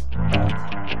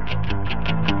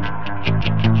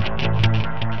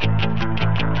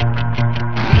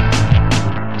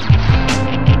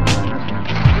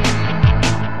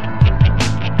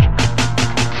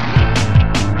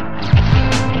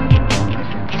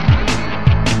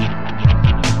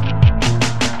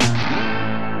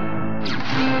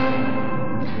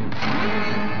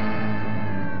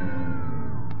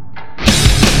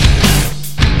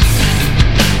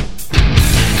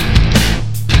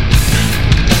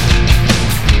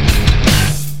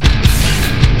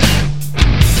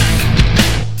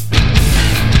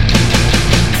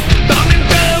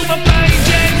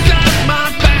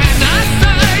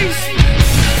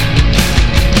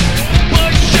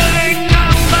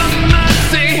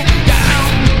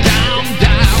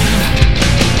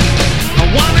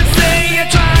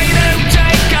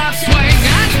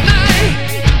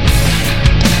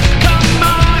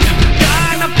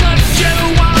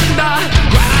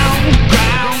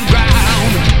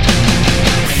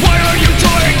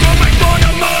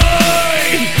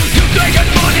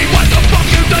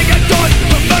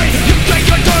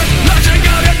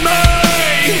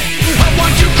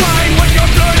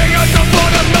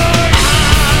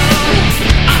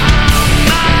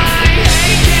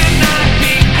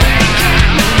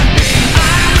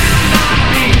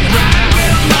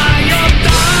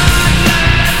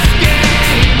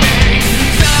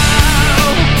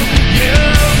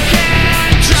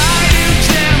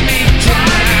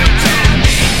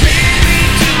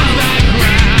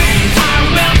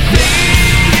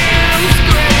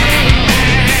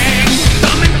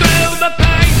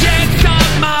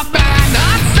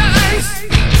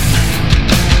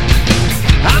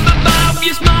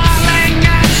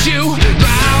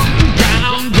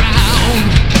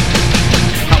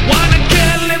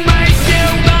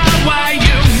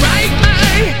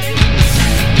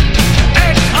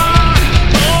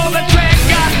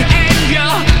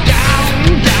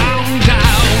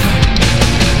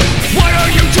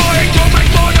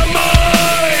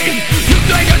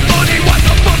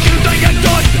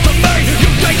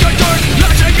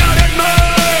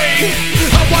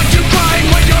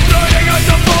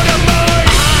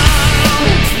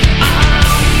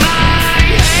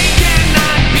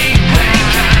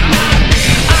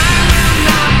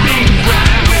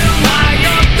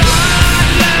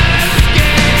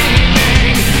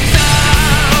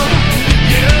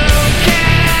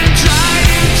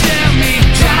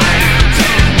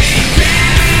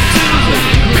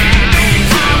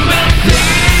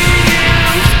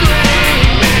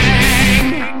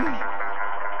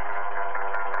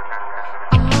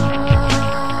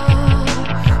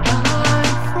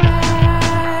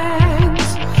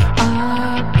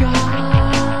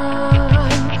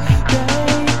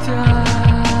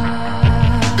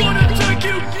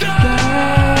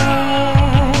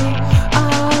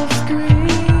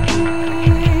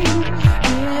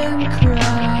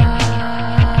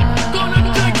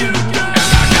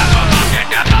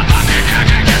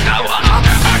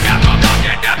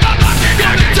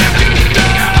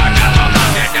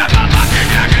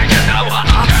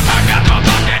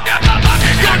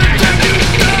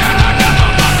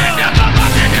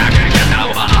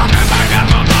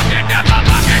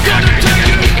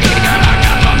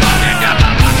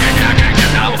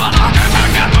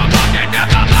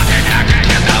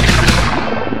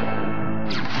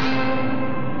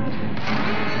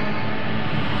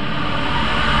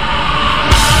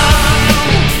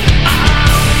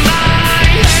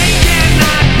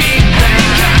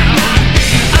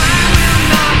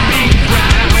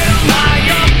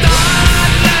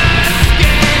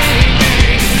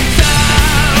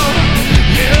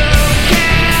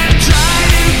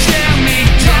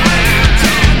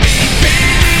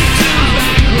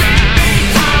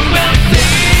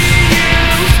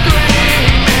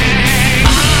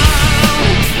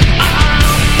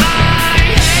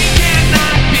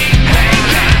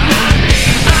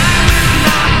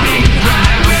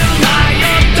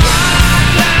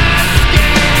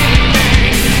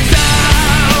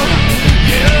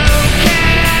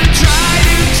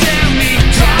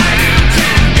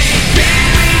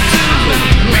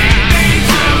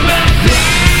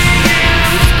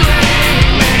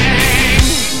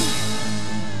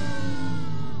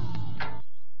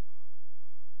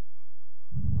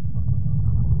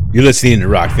 You're listening to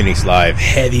Rock Phoenix Live,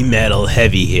 heavy metal,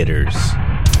 heavy hitters.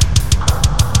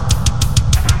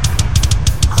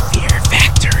 Fear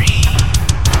Factory.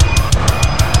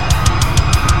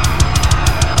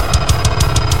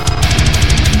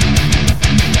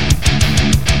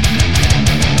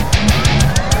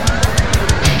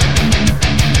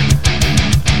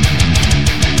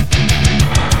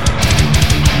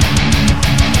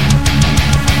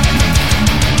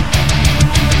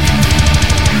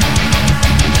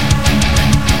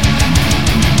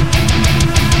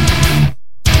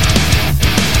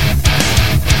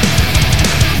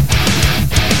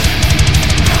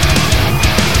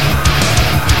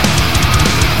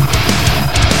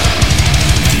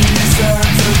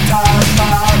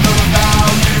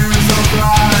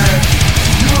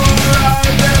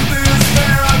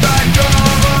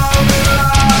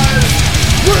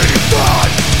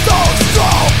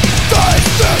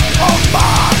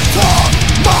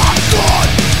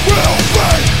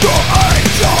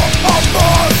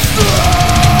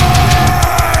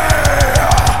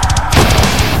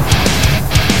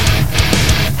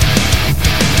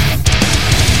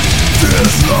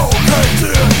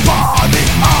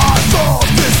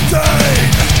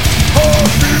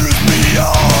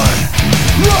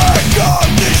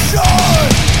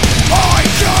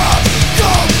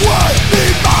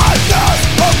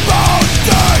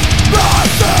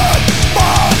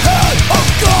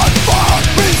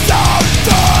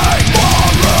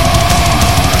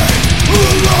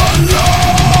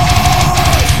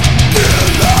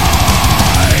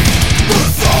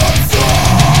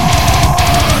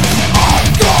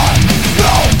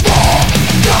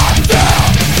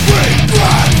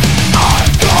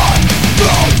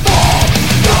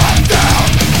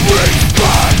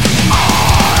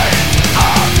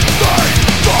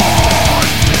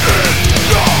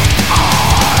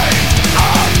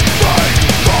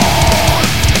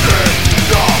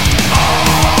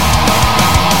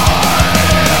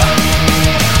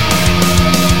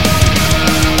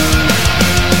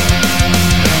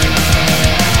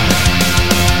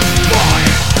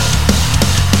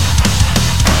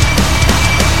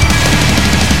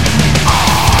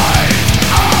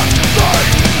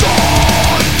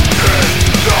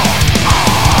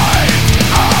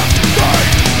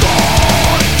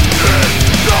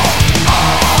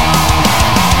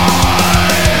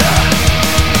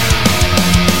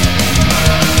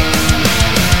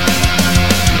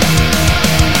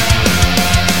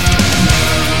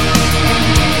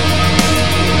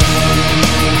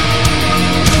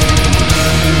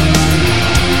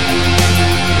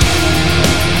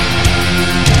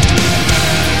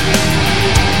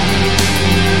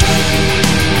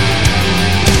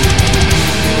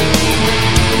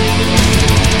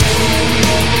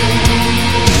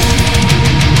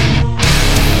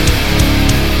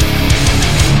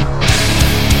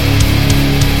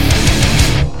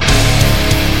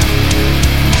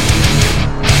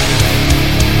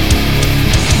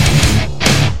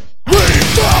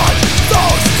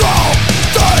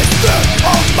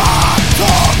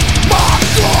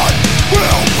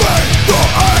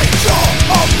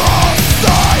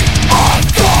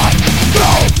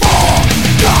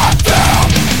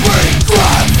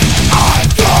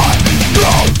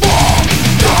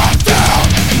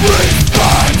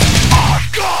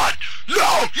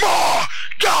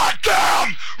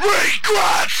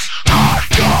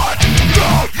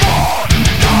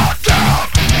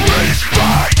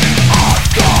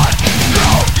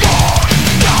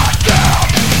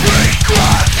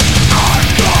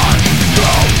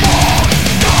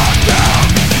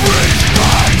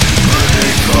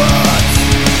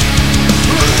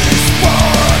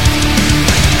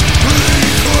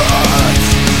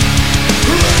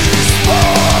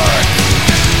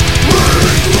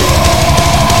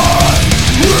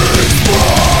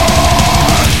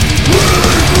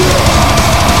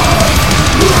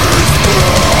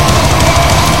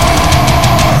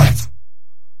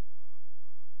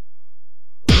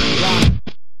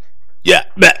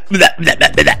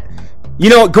 You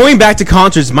know, going back to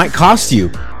concerts might cost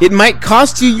you. It might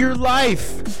cost you your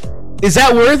life. Is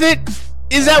that worth it?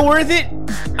 Is that worth it?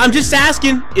 I'm just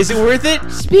asking. Is it worth it?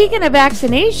 Speaking of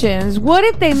vaccinations, what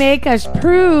if they make us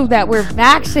prove that we're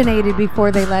vaccinated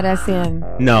before they let us in?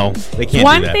 No, they can't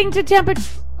One do that. thing to temper...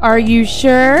 Are you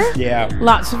sure? Yeah.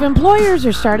 Lots of employers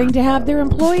are starting to have their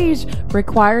employees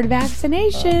required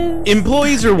vaccinations.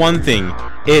 Employees are one thing.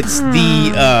 It's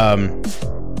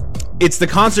the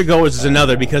concert goers is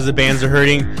another, because the bands are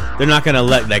hurting. They're not going to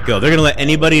let that go. They're going to let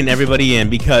anybody and everybody in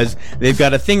because they've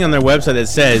got a thing on their website that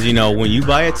says, you know, when you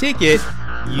buy a ticket,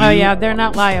 Oh yeah, they're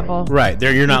not liable. Right,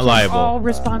 you're not liable. All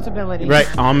responsibility. Right,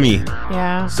 on me.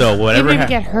 Yeah. So whatever. You didn't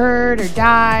get hurt or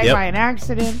die Yep. by an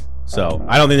accident. So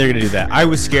I don't think they're gonna do that. I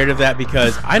was scared of that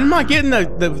because I'm not getting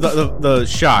the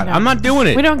shot. No. I'm not doing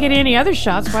it. We don't get any other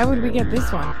shots. Why would we get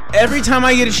this one? Every time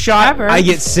I get a shot, Ever. I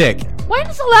get sick.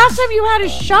 When's the last time you had a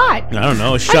shot? I don't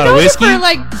know, a I shot know of you whiskey.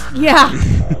 for yeah.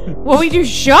 Well, we do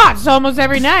shots almost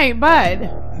every night,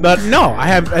 but But no, I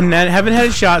haven't had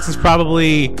a shot since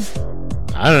probably,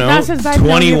 I don't know, not since I've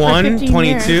known you for 21, 15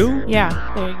 22. years.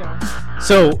 Yeah, there you go.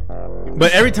 So,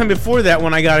 but every time before that,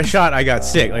 when I got a shot, I got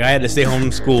sick. Like I had to stay home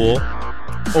from school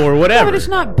or Yeah, whatever. but it's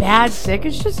not bad sick.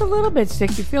 It's just a little bit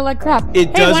sick. You feel like crap. It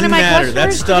Hey, doesn't one of my matter. That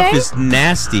customers stuff today- is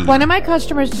nasty. One of my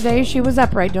customers today, she was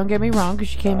upright, don't get me wrong, because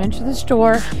she came into the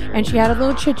store and she had a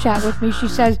little chit chat with me. She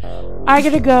says, I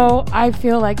gotta go, I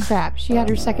feel like crap. She had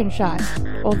her second shot,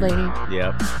 old lady.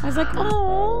 Yep. I was like,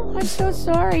 oh, I'm so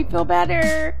sorry, feel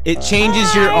better. It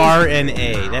changes your Bye.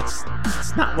 RNA. That's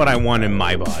not what I want in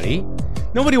my body.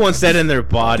 Nobody wants that in their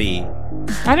body.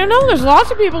 I don't know, there's lots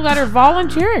of people that are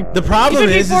volunteering. The problem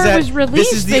Even is before it that was released,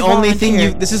 this is the they only thing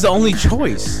volunteered. this is the only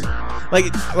choice.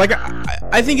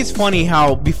 I think it's funny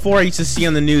how before I used to see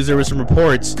on the news there were some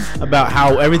reports about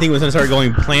how everything was going to start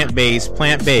going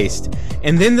plant-based,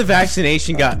 and then the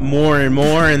vaccination got more and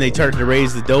more, and they started to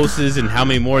raise the doses and how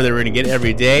many more they were going to get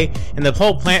every day, and the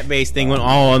whole plant-based thing went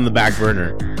all on the back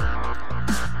burner.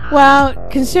 Well,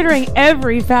 considering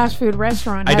every fast food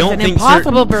restaurant I has don't an think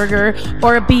Impossible Burger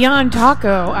or a Beyond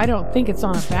Taco, I don't think it's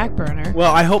on a back burner.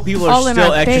 Well, I hope people All are in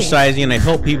still our face. exercising, and I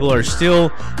hope people are still.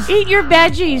 Eat your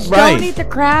veggies. Right. Don't eat the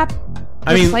crap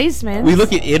I mean, replacements. we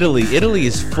look at Italy. Italy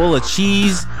is full of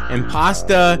cheese and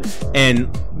pasta and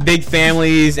big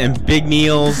families and big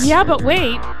meals. Yeah, but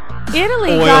wait.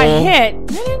 Italy Oil. got hit.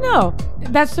 No.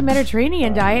 That's the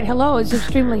Mediterranean diet. Hello, it's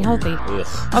extremely healthy. Ugh.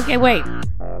 Okay, wait.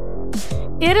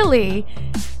 Italy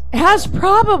has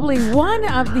probably one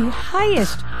of the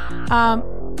highest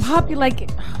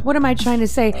what am I trying to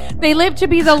say? They live to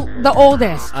be the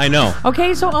oldest. I know.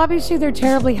 Okay, so obviously they're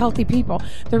terribly healthy people.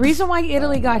 The reason why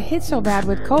Italy got hit so bad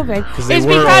with COVID 'Cause they is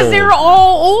were because old. they're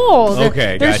all old.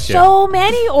 Okay, There's gotcha. so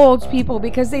many old people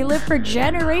because they live for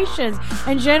generations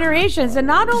and generations. And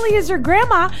not only is there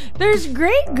grandma, there's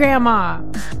great grandma,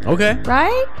 Okay.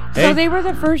 right? Hey. So they were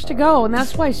the first to go, and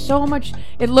that's why so much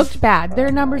it looked bad.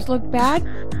 Their numbers looked bad,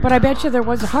 but I bet you there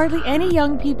was hardly any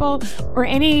young people or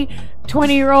any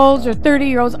 20-year-olds or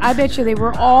 30-year-olds. I bet you they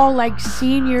were all like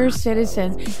senior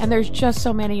citizens, and there's just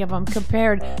so many of them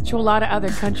compared to a lot of other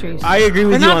countries. I agree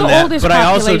with They're you not on the that, oldest but I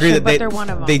also agree population, that but they're one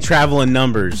of them. they travel in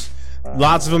numbers.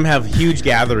 Lots of them have huge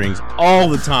gatherings all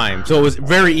the time. So it was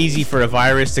very easy for a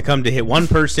virus to come to hit one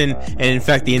person and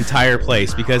infect the entire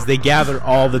place because they gather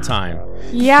all the time.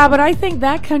 Yeah, but I think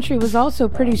that country was also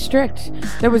pretty strict.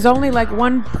 There was only like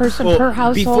one person Well, per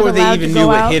household before they allowed even to knew go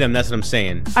what out. hit them, that's what I'm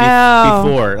saying. Oh.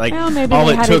 Before, like, Well, maybe all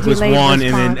they it had a took was delayed one,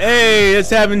 and then, response. hey, let's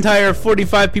have entire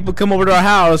 45 people come over to our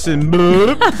house, and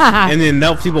bloop, and then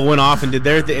those people went off and did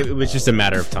their thing. It was just a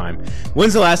matter of time.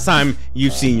 When's the last time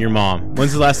you've seen your mom?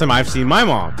 When's the last time I've seen my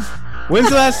mom? When's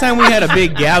the last time we had a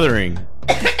big gathering?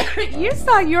 You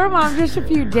saw your mom just a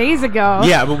few days ago.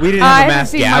 Yeah, but we didn't I have a haven't mass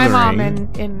seen gathering. my mom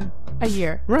in a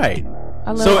year. Right.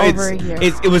 A little So over a year.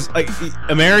 it was like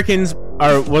Americans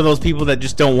are one of those people that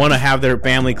just don't want to have their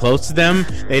family close to them.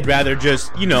 They'd rather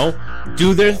just,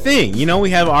 do their thing. We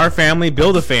have our family,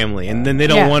 build a family, and then they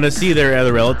don't Yeah. want to see their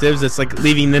other relatives. It's like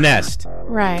leaving the nest.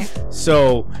 Right.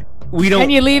 So we don't.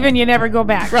 And you leave and you never go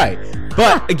back. Right.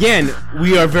 But again,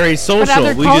 we are very social.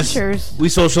 other we cultures we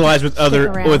socialize with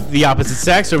around. with the opposite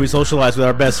sex, or we socialize with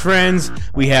our best friends.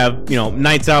 We have,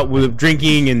 nights out with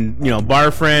drinking and,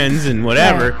 bar friends and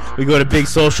whatever. We go to big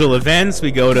social events,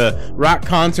 we go to rock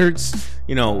concerts,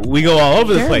 we go all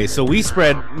over the Sure. place. So we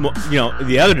spread,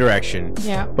 the other direction.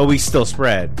 Yeah. But we still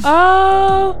spread.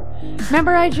 Oh,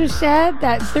 remember I just said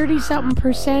that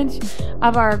 30-something%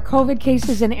 of our COVID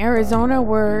cases in Arizona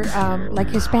were like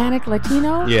Hispanic,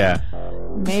 Latino? Yeah.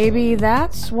 Maybe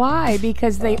that's why,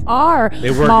 because they are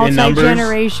They work in numbers.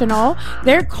 multi-generational.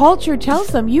 Their culture tells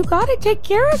them, you got to take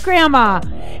care of grandma.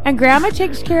 And grandma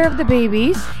takes care of the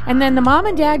babies, and then the mom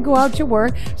and dad go out to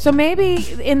work. So maybe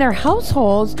in their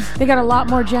households, they got a lot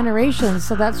more generations.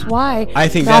 So that's why I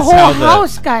think the that's whole how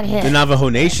house got hit. the Navajo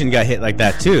Nation got hit like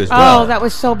that too as well. Oh, that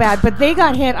was so bad. But they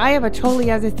got hit. I have a totally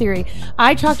other theory.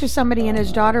 I talked to somebody and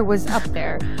his daughter was up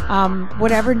there.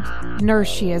 Whatever nurse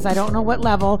she is, I don't know what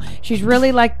level. She's really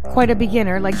really like quite a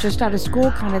beginner, like just out of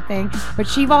school kind of thing. But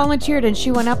she volunteered and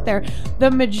she went up there.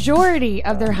 The majority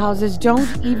of their houses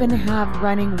don't even have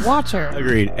running water.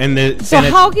 Agreed. And So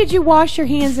how could you wash your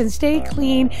hands and stay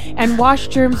clean and wash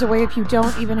germs away if you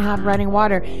don't even have running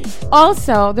water?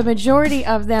 Also, the majority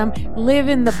of them live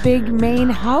in the big main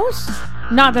house.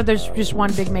 Not that there's just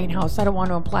one big main house. I don't want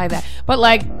to imply that. But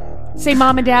like, say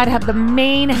mom and dad have the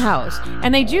main house.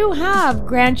 And they do have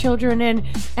grandchildren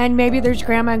and maybe there's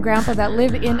grandma and grandpa that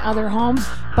live in other homes.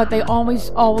 But they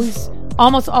almost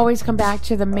always come back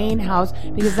to the main house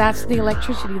because that's the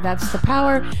electricity, that's the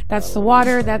power, that's the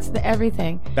water, that's the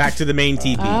everything. back to the main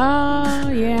teepee. Oh,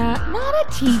 yeah. Not a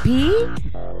teepee.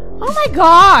 Oh, my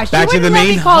gosh. Back to you the wouldn't let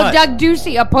main me call hut. Doug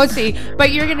Ducey a pussy,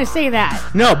 but you're going to say that.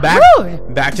 No, back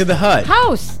Rude. back to the hut.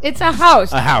 House. It's a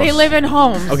house. A house. They live in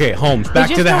homes. Okay, homes. They Back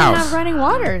just to the don't house. have running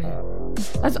water.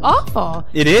 That's awful.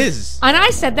 It is. And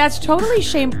I said that's totally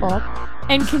shameful.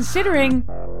 And considering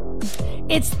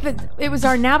it was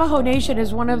our Navajo Nation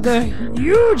is one of the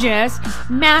hugest,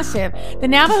 massive. The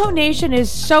Navajo Nation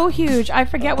is so huge. I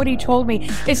forget what he told me.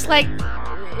 It's like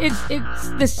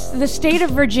the state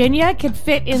of Virginia could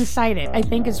fit inside it, I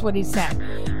think is what he said.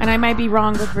 And I might be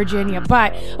wrong with Virginia,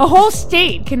 but a whole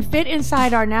state can fit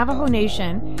inside our Navajo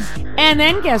Nation. And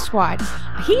then guess what?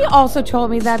 He also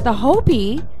told me that the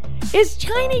Hopi is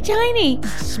tiny,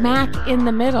 smack in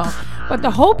the middle. But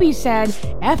the Hopi said,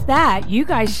 F that, you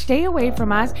guys stay away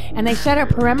from us. And they set up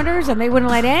perimeters and they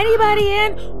wouldn't let anybody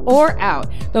in or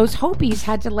out. Those Hopis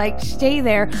had to stay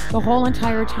there the whole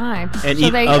entire time. And so eat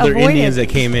they other avoided- Indians that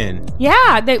came in.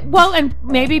 Yeah, and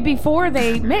maybe before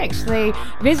they mixed, they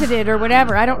visited or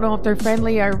whatever. I don't know if they're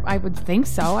friendly, or I would think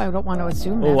so. I don't want to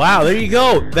assume that. Oh, wow, there you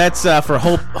go. That's for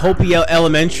Hopi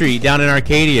Elementary down in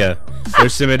Arcadia.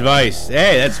 There's some advice.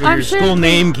 Hey, that's where I'm your sure school they-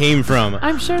 name came from.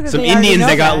 I'm sure that some they already Indians know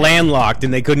that got that. landlocked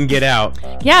and they couldn't get out.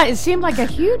 Yeah, it seemed like a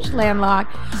huge landlock.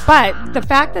 But the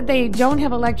fact that they don't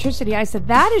have electricity, I said,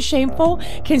 that is shameful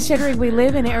considering we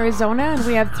live in Arizona and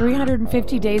we have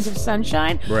 350 days of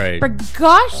sunshine. Right. For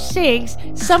gosh sakes,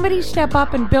 somebody step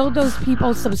up and build those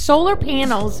people some solar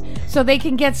panels so they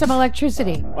can get some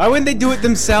electricity. Why wouldn't they do it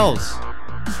themselves?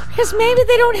 Because maybe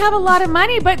they don't have a lot of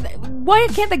money, but why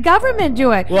can't the government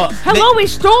do it? Well, hello, we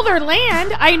stole their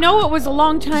land. I know it was a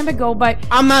long time ago, but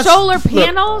I'm not- solar look,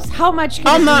 panels? How much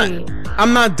can it be?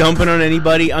 I'm not dumping on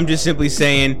anybody. I'm just simply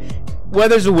saying, where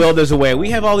there's a will, there's a way. We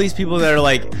have all these people that are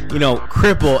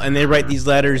cripple, and they write these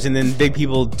letters, and then big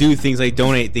people do things like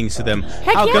donate things to them.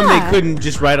 Heck How come yeah. they couldn't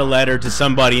just write a letter to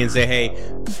somebody and say, hey,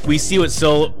 we see what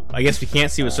solar... I guess we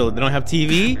can't see what solar... They don't have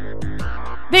TV?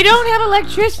 They don't have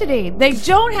electricity. They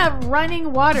don't have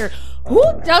running water. Who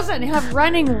doesn't have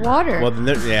running water? Well,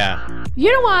 then yeah.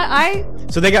 You know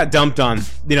what? So they got dumped on,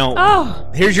 Oh,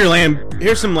 here's your land,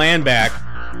 here's some land back,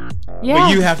 yeah.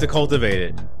 but you have to cultivate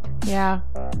it. Yeah.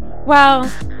 Well,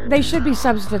 they should be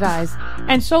subsidized.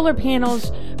 And solar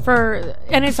panels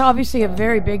and it's obviously a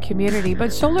very big community,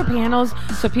 but solar panels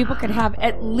so people could have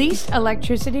at least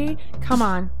electricity. Come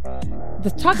on.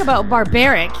 Talk about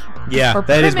barbaric. Yeah, or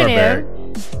that is primitive.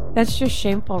 barbaric. That's just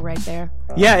shameful right there.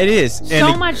 Yeah, it is.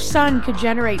 So much sun could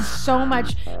generate so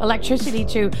much electricity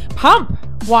to pump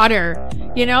water.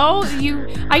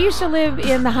 I used to live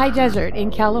in the high desert in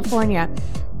California.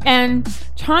 And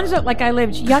tons of, I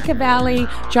lived Yucca Valley,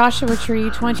 Joshua Tree,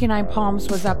 29 Palms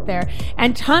was up there.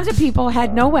 And tons of people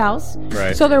had no wells.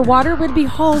 Right. So their water would be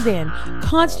hauled in.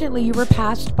 Constantly you were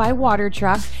passed by water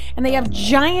trucks. And they have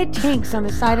giant tanks on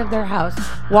the side of their house.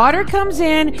 Water comes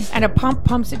in and a pump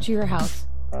pumps it to your house.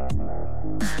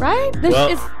 Right? If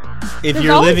there's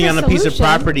you're always living a on a piece of solution.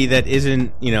 property that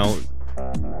isn't,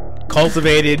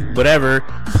 cultivated, whatever,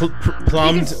 You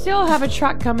plumbed. can still have a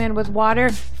truck come in with water,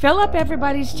 fill up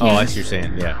everybody's tanks. Oh, I see what you're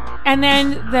saying, yeah. And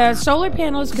then the solar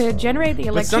panels could generate the But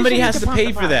electricity. somebody has to pump pay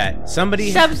the for pump. that.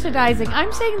 Subsidizing.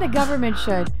 I'm saying the government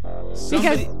should.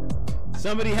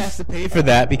 Somebody has to pay for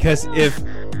that, because if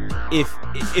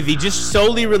you just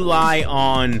solely rely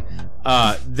on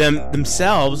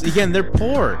themselves, again, they're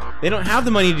poor. They don't have the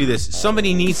money to do this.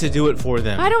 Somebody needs to do it for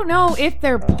them. I don't know if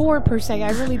they're poor per se. I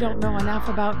really don't know enough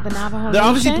about the Navajo They're Nation.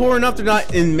 obviously poor enough.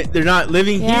 They're not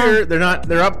living Yeah. here.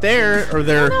 They're up there, or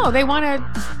they're. No, they want to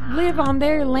live on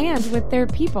their land with their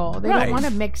people. They Right. don't want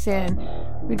to mix in.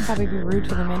 We'd probably be rude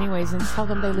to them anyways and tell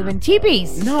them they live in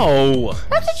teepees. No.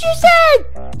 That's what you said.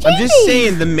 I'm just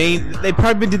Teepees. saying they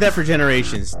probably did that for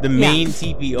generations. The main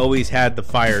teepee always had the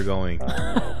fire going.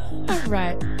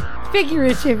 Right.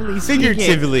 Figuratively speaking.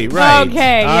 Figuratively, right.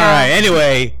 Okay, All yeah. right.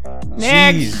 Anyway.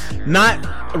 Next. Jeez. Not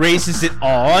racist at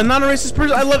all. I'm not a racist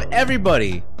person. I love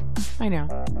everybody. I know.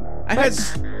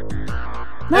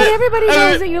 Not everybody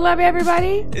knows that you love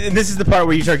everybody. And this is the part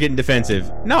where you start getting defensive.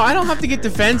 No, I don't have to get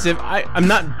defensive. I'm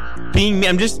not being.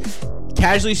 I'm just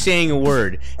casually saying a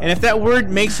word. And if that word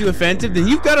makes you offensive, then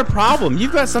you've got a problem.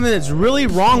 You've got something that's really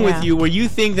wrong with you, where you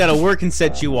think that a word can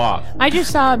set you off. I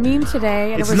just saw a meme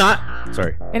today, and it's not.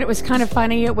 Sorry. And it was kind of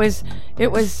funny. It was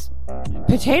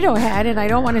Potato Head, and I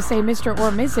don't want to say Mr.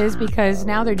 or Mrs. because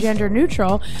now they're gender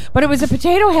neutral, but it was a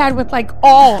potato head with like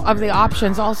all of the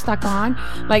options all stuck on,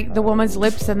 like the woman's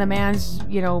lips and the man's,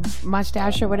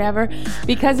 mustache or whatever,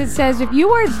 because it says if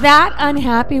you are that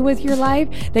unhappy with your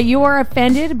life that you are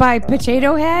offended by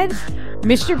Potato Head,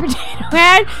 Mr. Potato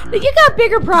Head, that you got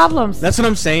bigger problems. That's what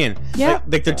I'm saying. Yeah.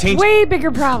 Like they're changing way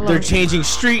bigger problems. They're changing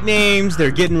street names.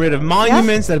 They're getting rid of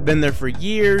monuments that have been there for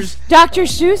years. Dr.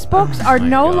 Seuss books are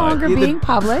no longer being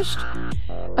published.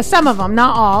 Some of them,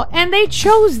 not all, and they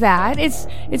chose that. It's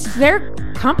their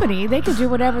company. They can do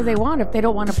whatever they want if they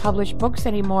don't want to publish books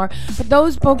anymore. But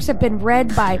those books have been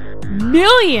read by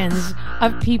millions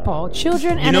of people,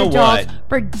 children and adults,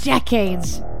 for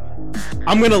decades.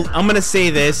 I'm gonna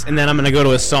say this, and then I'm gonna go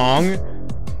to a song.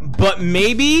 But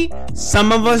maybe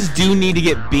some of us do need to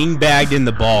get beanbagged in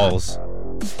the balls.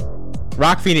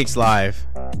 Rock Phoenix Live.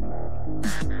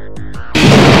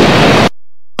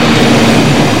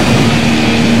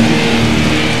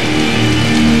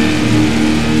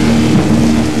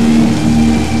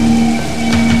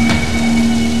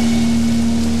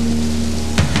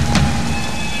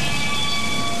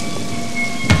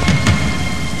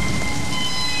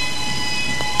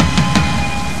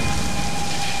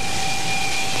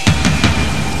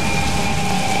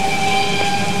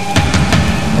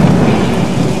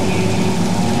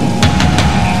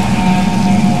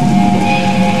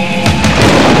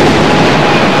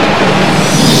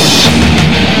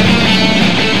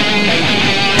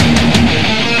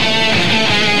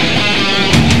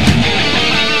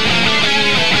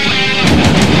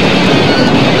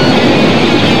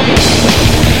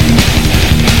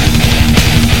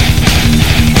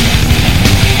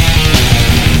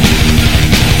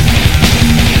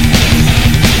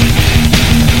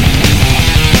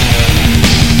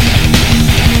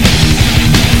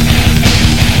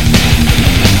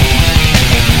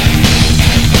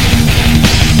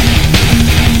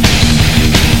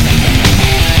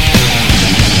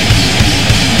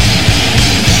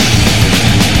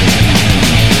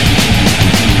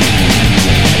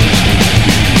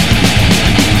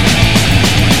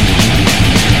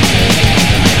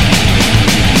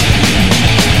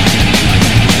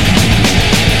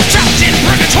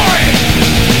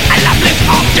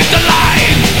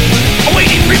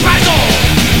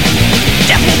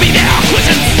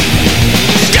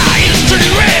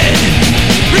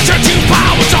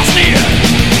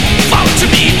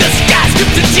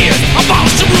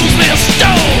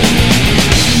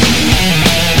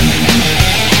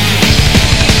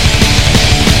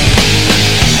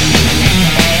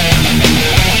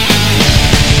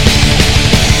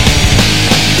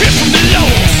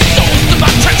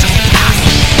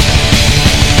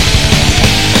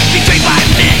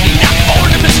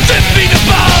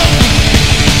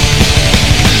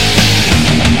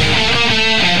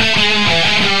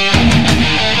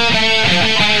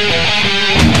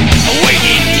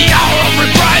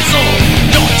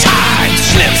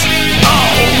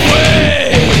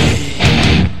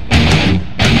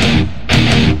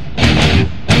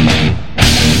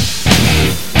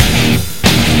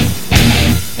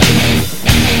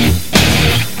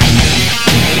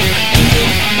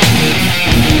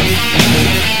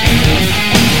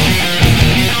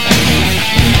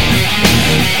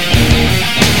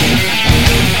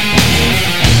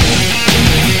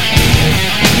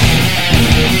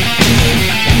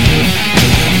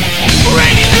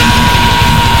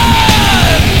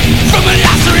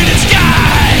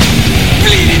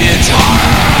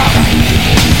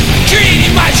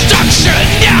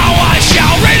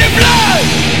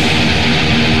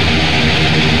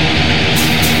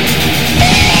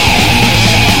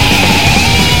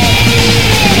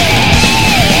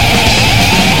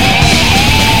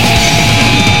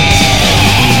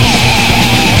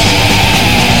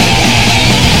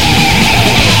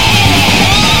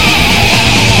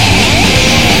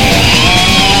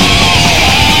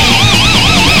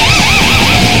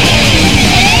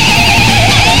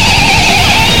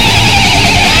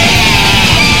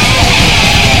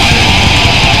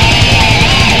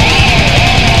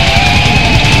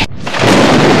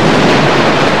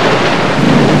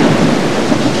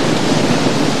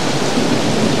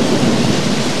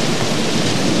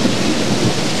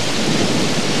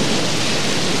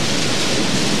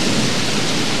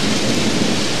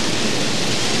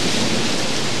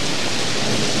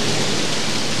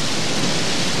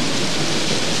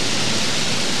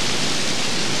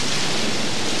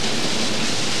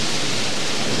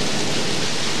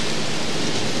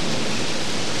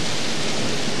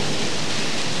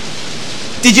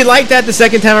 Did you like that the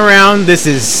second time around? This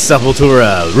is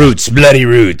Sepultura, Roots, Bloody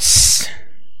Roots.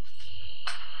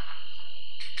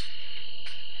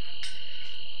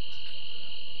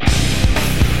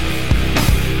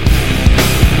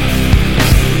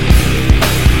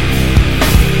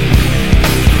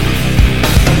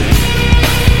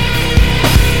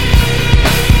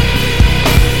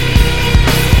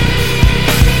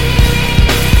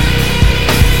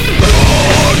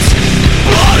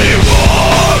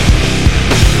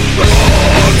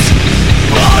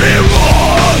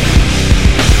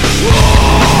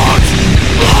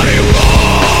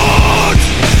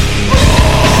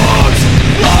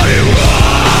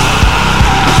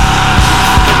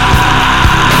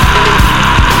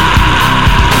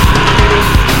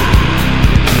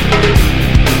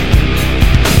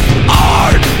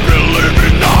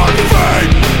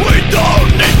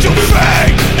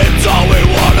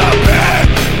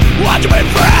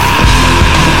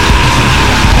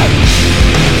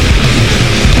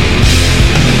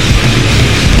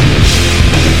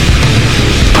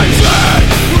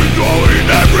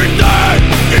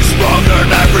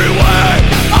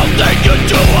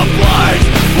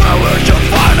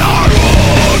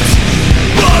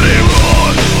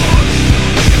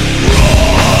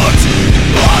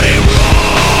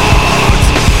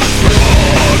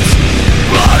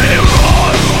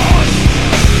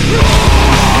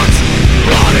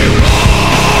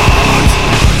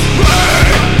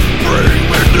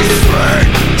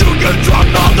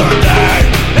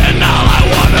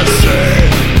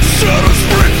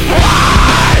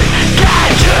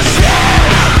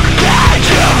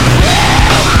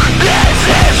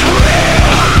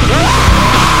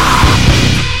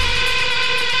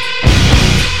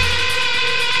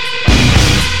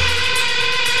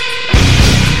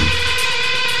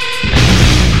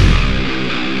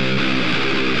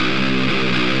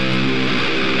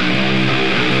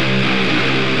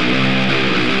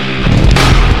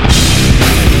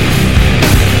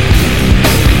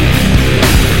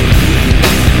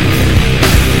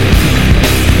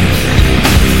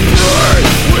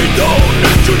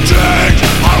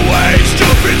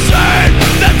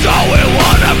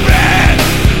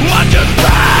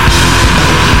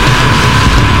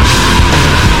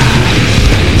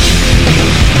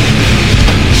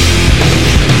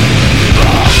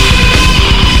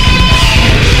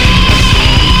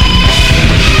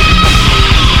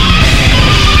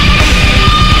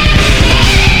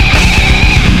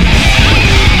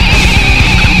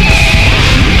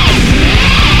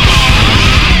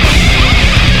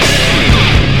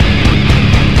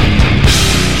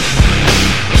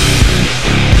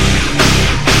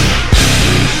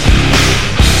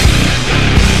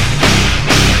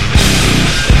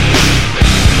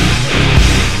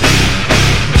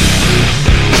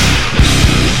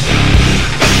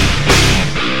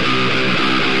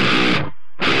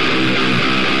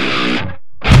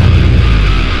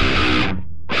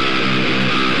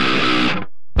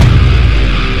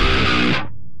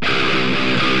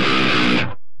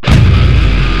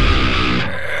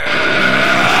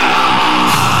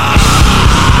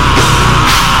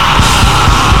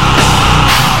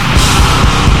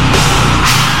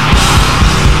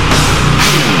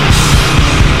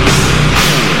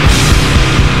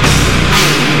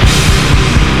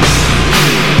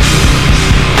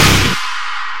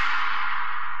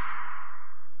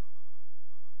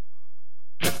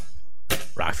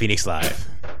 Phoenix Live.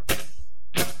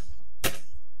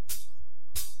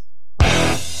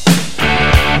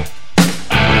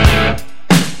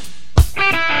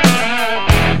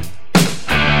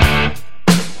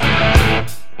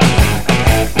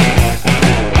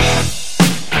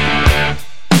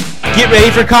 Get ready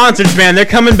for concerts, man. They're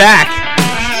coming back.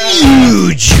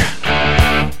 Huge.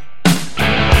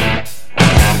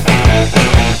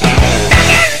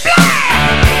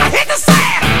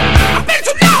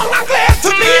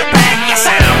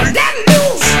 Yes,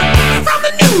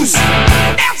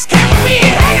 I'm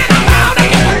ready.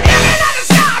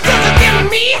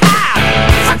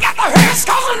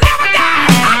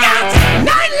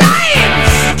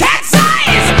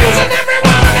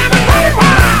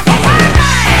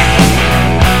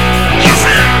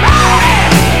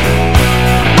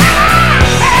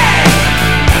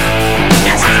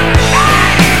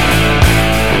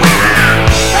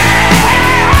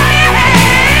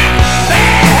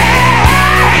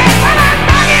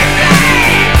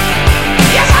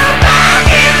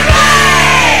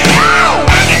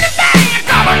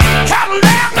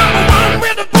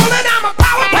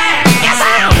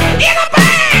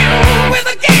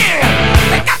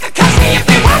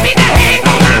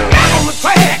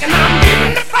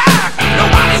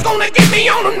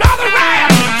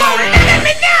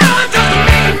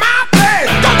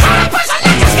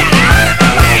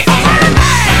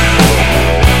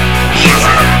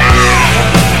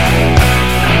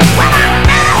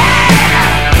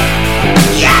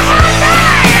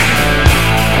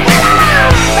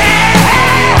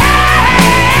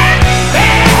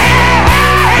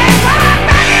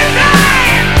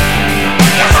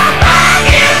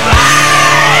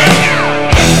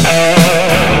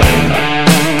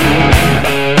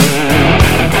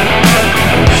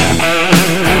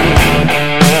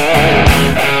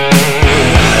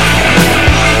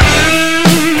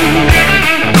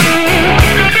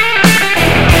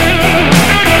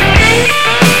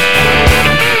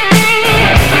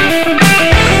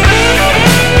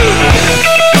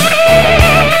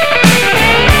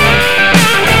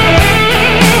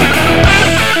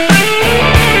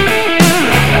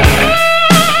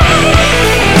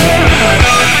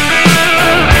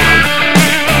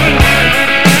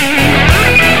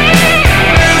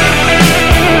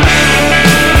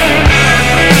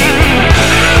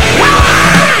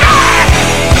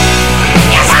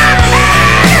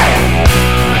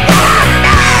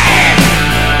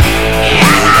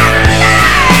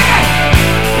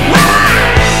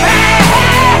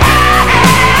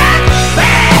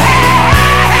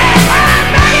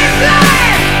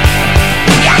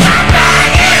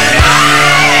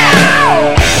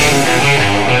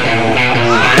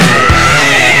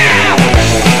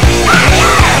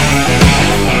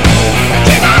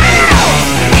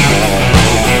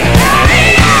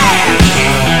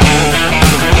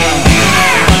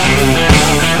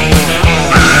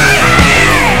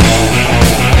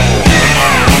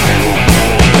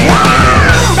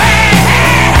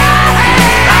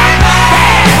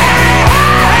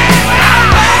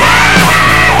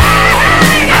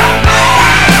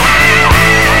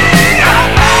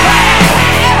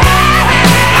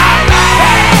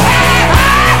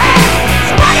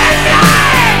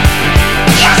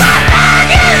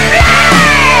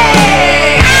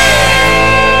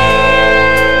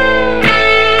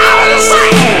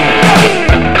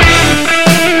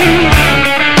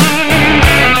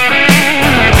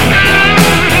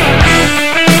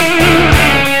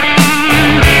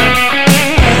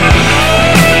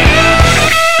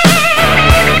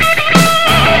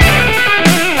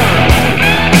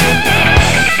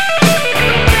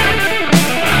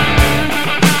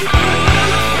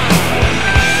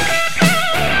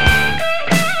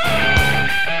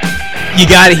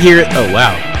 gotta hear. Oh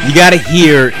wow, you gotta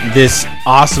hear this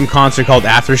awesome concert called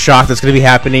Aftershock that's gonna be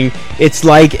happening. It's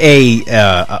like a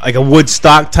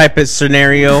Woodstock type of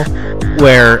scenario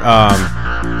where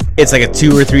it's like a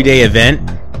 2 or 3 day event.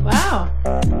 Wow.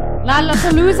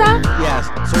 Lollapalooza? Yes,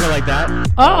 sort of like that.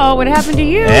 Uh-oh, what happened to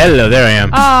you? Hello, there I am.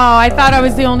 Oh, I thought I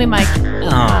was the only mic.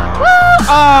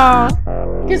 Oh,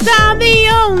 because I'm the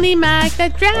only mic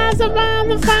that drives around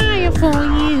the fire for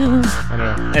you. I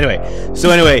don't know. Anyway,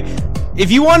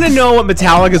 if you want to know what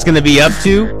Metallica's going to be up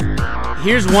to,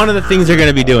 here's one of the things they're going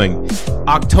to be doing.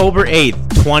 October 8th,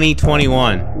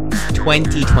 2021.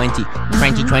 2020.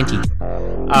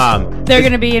 They're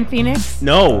going to be in Phoenix?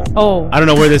 No. Oh. I don't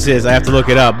know where this is. I have to look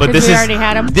it up. But this we is already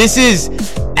had 'em? This is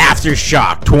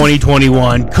Aftershock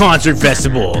 2021 Concert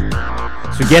Festival.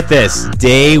 So get this,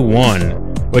 day 1,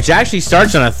 which actually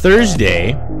starts on a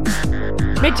Thursday.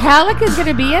 Metallica's going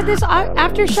to be at this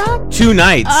Aftershock? 2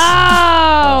 nights.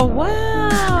 Oh,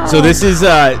 wow. So this is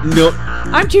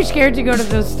I'm too scared to go to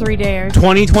those 3 days.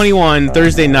 2021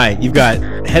 Thursday night. You've got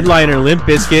headliner Limp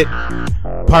Bizkit,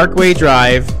 Parkway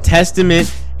Drive, Testament,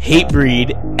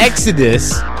 Hatebreed,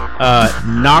 Exodus,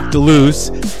 Knocked Loose,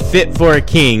 Fit for a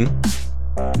King.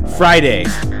 Friday,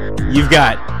 you've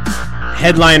got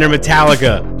headliner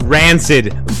Metallica,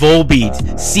 Rancid, Volbeat,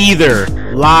 Seether,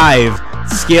 Live,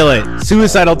 Skillet,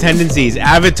 Suicidal Tendencies,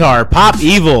 Avatar, Pop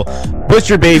Evil,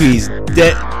 Butcher Babies,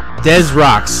 Des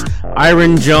Rocks,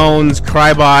 Iron Jones,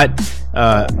 Crybot,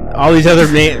 all these other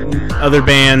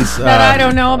bands that I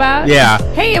don't know about? Yeah.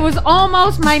 Hey, it was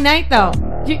almost my night, though.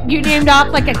 You named off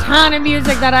like a ton of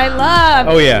music that I love.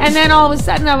 Oh, yeah. And then all of a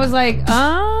sudden I was like,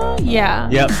 oh, yeah.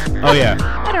 Yep. Oh, yeah.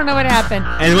 I don't know what happened.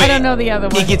 And wait, I don't know the other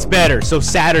one. It gets better. So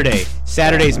Saturday's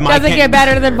My Doesn't get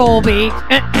better than Volbeat.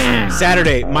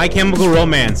 Saturday, My Chemical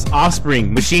Romance,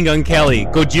 Offspring, Machine Gun Kelly,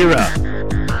 Gojira,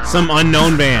 some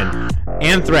unknown band,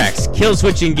 Anthrax,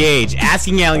 Killswitch Engage,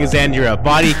 Asking Alexandria,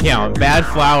 Body Count, Bad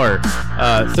Flower,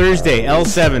 Thursday,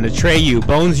 L7, Atreyu,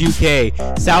 Bones UK,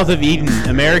 South of Eden,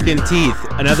 American Teeth,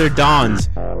 Another Dawns.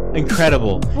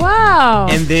 Incredible. Wow.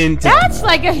 And then that's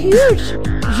like a huge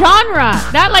genre.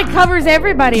 That like covers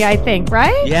everybody, I think,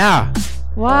 right? Yeah.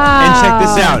 Wow. And check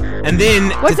this out. And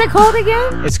then what's it called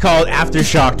again? It's called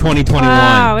Aftershock 2021.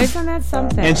 Wow, isn't that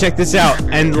something? And check this out.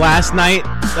 And last night,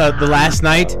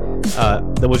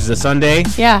 which is a Sunday.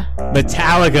 Yeah.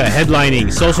 Metallica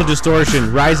headlining Social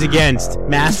Distortion, Rise Against,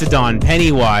 Mastodon,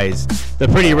 Pennywise, The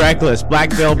Pretty Reckless,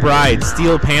 Black Veil Bride,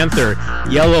 Steel Panther,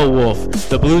 Yellow Wolf,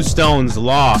 The Blue Stones,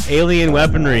 Law, Alien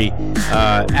Weaponry,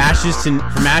 From Ashes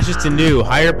to New,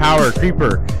 Higher Power,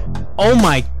 Creeper. Oh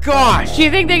my gosh! Do you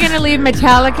think they're gonna leave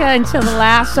Metallica until the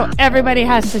last, so everybody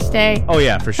has to stay? Oh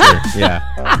yeah, for sure. Yeah.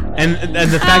 And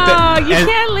the fact that you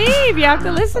can't leave. You have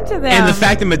to listen to them. And the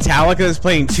fact that Metallica is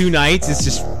playing 2 nights is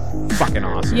just fucking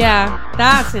awesome. Yeah,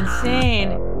 that's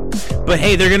insane. But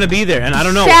hey, they're gonna be there, and I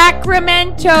don't know.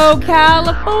 Sacramento,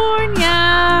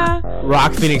 California.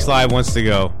 Rock Phoenix Live wants to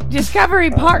go. Discovery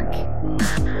Park.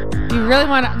 You really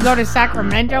want to go to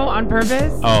Sacramento on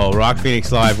purpose? Oh, Rock Phoenix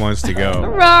Live wants to go.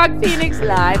 Rock Phoenix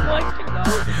Live wants to go.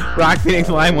 Rock Phoenix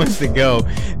Live wants to go.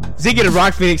 Speaking of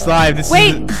Rock Phoenix Live,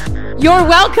 you're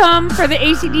welcome for the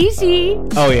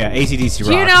AC/DC. Oh yeah, AC/DC rocks.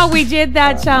 Do you know we did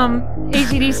that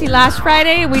AC/DC last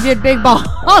Friday? We did Big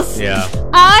Balls. Yeah.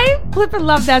 I flippin'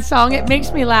 love that song. It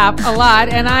makes me laugh a lot,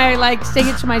 and I like sing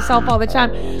it to myself all the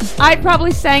time. I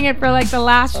probably sang it for like the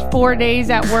last 4 days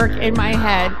at work in my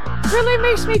head. Really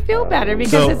makes me feel better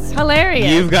because it's hilarious.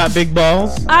 You've got big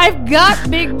balls? I've got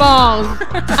big balls.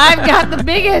 I've got the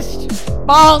biggest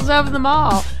balls of them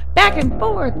all. Back and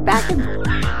forth, back and forth.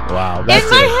 Wow. In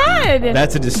my head.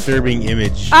 That's a disturbing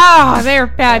image. Oh, they're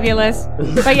fabulous.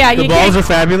 But yeah, the balls are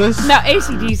fabulous? No,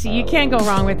 AC/DC. You can't go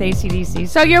wrong with AC/DC.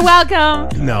 So you're welcome.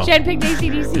 No. Jen picked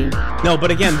AC/DC. No,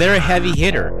 but again, they're a heavy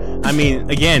hitter. I mean,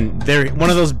 again, they're one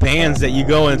of those bands that you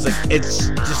go and it's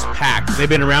just packed. They've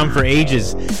been around for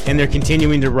ages, and they're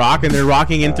continuing to rock, and they're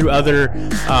rocking in through other,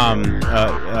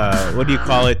 what do you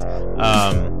call it?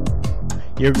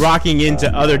 You're rocking into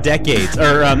other decades,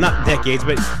 or not decades,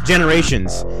 but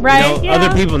generations. Right, you know, yeah.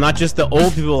 Other people, not just the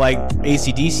old people like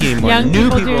AC/DC anymore. Young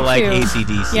New people do like too.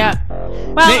 AC/DC. Yeah.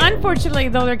 Well, unfortunately,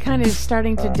 though, they're kind of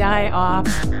starting to die off.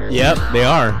 Yep, they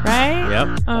are. Right?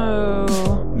 Yep. Oh.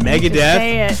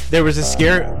 Megadeth. There was a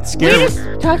scare. We just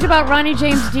talked about Ronnie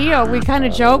James Dio. We kind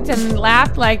of joked and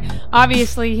laughed, like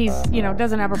obviously he's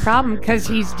doesn't have a problem because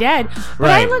he's dead. But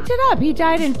right. I looked it up. He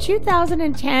died in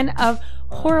 2010 of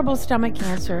horrible stomach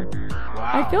cancer. Wow.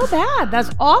 I feel bad. That's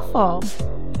awful.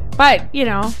 But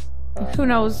who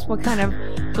knows what kind of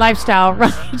lifestyle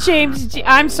Ronnie James.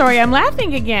 I'm sorry, I'm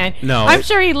laughing again. No, I'm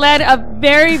sure he led a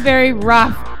very, very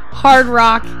rough hard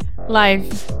rock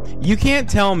life. You can't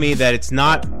tell me that it's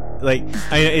not like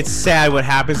it's sad what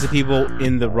happens to people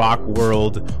in the rock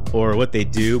world or what they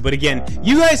do. But again,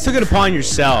 you guys took it upon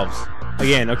yourselves.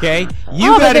 Again, okay?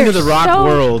 You got into the rock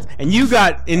world, and you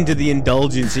got into the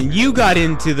indulgence, and you got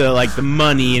into the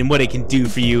money and what it can do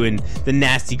for you and the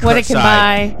nasty crap What it can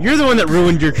side. buy. You're the one that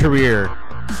ruined your career.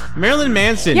 Marilyn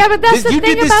Manson. Yeah, but that's the you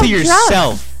thing did this about to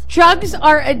yourself. Drugs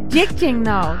are addicting,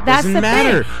 though. That's Doesn't the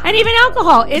matter. thing. And even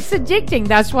alcohol, it's addicting.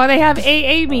 That's why they have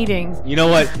AA meetings. You know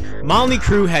what? Motley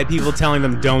Crue had people telling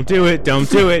them, don't do it, don't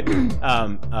do it.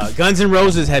 Guns N'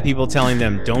 Roses had people telling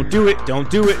them, don't do it, don't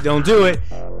do it, don't do it.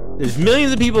 There's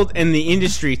millions of people in the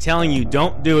industry telling you,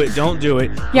 don't do it, don't do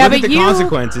it. Yeah, Look but at the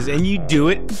consequences, and you do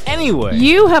it anyway.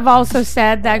 You have also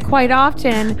said that quite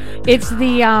often it's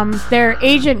the their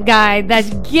agent guy that's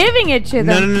giving it to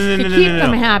them to keep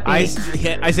them happy.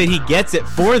 I said he gets it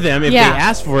for them if Yeah. they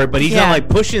ask for it, but he's not like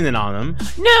pushing it on them.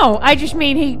 No, I just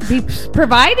mean he's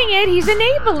providing it. He's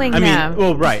enabling them. I mean,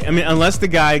 well, right. I mean, unless the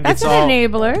guy gets That's an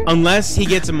enabler. Unless he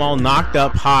gets them all knocked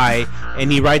up high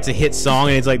and he writes a hit song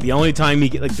and it's like the only time he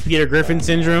get like the Peter Griffin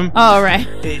syndrome. Oh, right.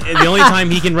 The only time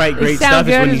he can write great stuff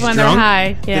is when he's when drunk. They're high.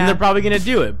 Yeah. Then they're probably gonna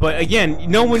do it. But again,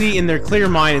 nobody in their clear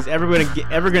mind is ever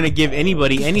gonna give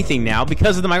anybody anything now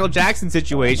because of the Michael Jackson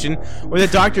situation where the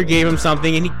doctor gave him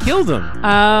something and he killed him.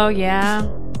 Oh, yeah.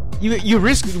 You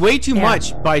risk way too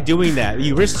much by doing that.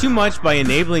 You risk too much by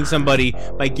enabling somebody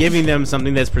by giving them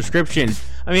something that's prescription.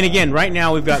 I mean, again, right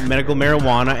now we've got medical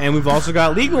marijuana and we've also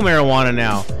got legal marijuana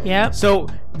now. Yep. So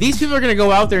these people are going to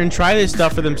go out there and try this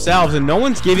stuff for themselves, and no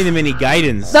one's giving them any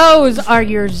guidance. Those are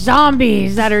your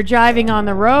zombies that are driving on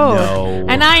the road. No.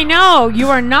 And I know you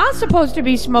are not supposed to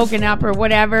be smoking up or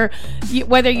whatever,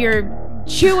 whether you're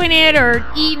chewing it or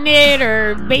eating it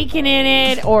or baking in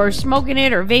it or smoking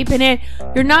it or vaping it.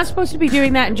 You're not supposed to be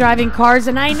doing that and driving cars,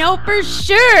 and I know for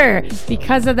sure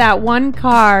because of that one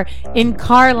car in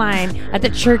Carline at the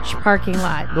church parking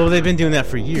lot. Well, they've been doing that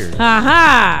for years.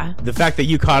 Aha! The fact that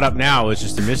you caught up now is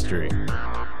just a mystery.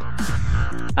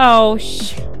 Oh,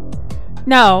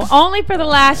 no, only for the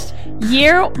last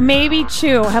year, maybe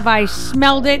two, have I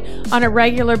smelled it on a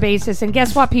regular basis. And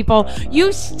guess what, people?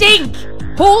 You stink!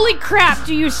 Holy crap,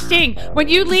 do you stink? When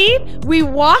you leave, we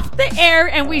waft the air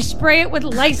and we spray it with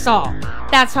Lysol.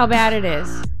 That's how bad it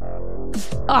is.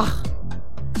 Ugh.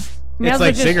 It's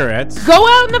like cigarettes. Go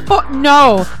out in the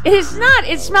No, it is not.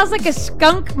 It smells like a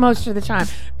skunk most of the time.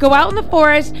 Go out in the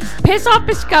forest, piss off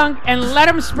a skunk, and let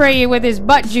him spray you with his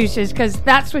butt juices, because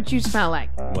that's what you smell like.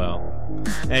 Well,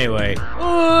 anyway.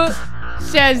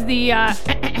 Says the...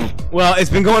 Well,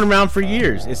 it's been going around for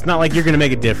years. It's not like you're going to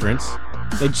make a difference.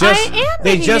 They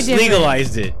just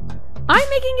legalized it. I'm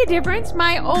making a difference,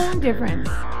 my own difference.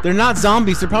 They're not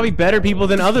zombies. They're probably better people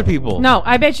than other people. No,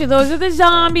 I bet you those are the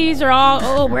zombies. Are all,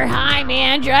 oh, we're high,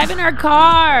 man, driving our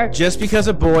car. Just because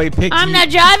a boy picked I'm not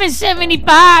driving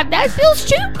 75. That feels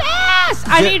too fast.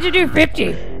 I need to do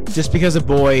 50. Just because a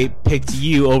boy picked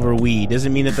you over weed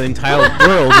doesn't mean that the entire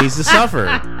world needs to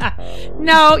suffer.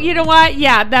 No, you know what?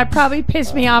 Yeah, that probably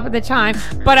pissed me off at the time,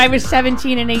 but I was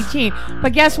 17 and 18.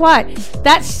 But guess what?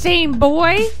 That same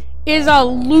boy is a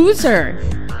loser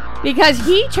because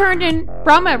he turned in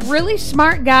from a really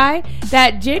smart guy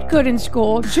that did good in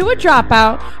school to a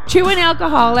dropout, to an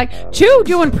alcoholic, to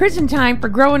doing prison time for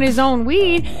growing his own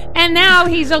weed, and now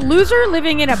he's a loser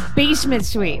living in a basement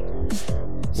suite.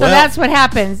 So that's what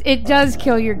happens. It does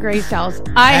kill your gray cells.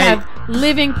 I have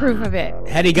living proof of it.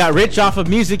 Had he got rich off of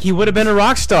music, he would have been a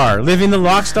rock star, living the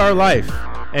rock star life.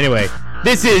 Anyway,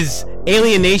 this is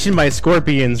Alienation by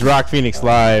Scorpions, Rock Phoenix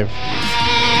Live.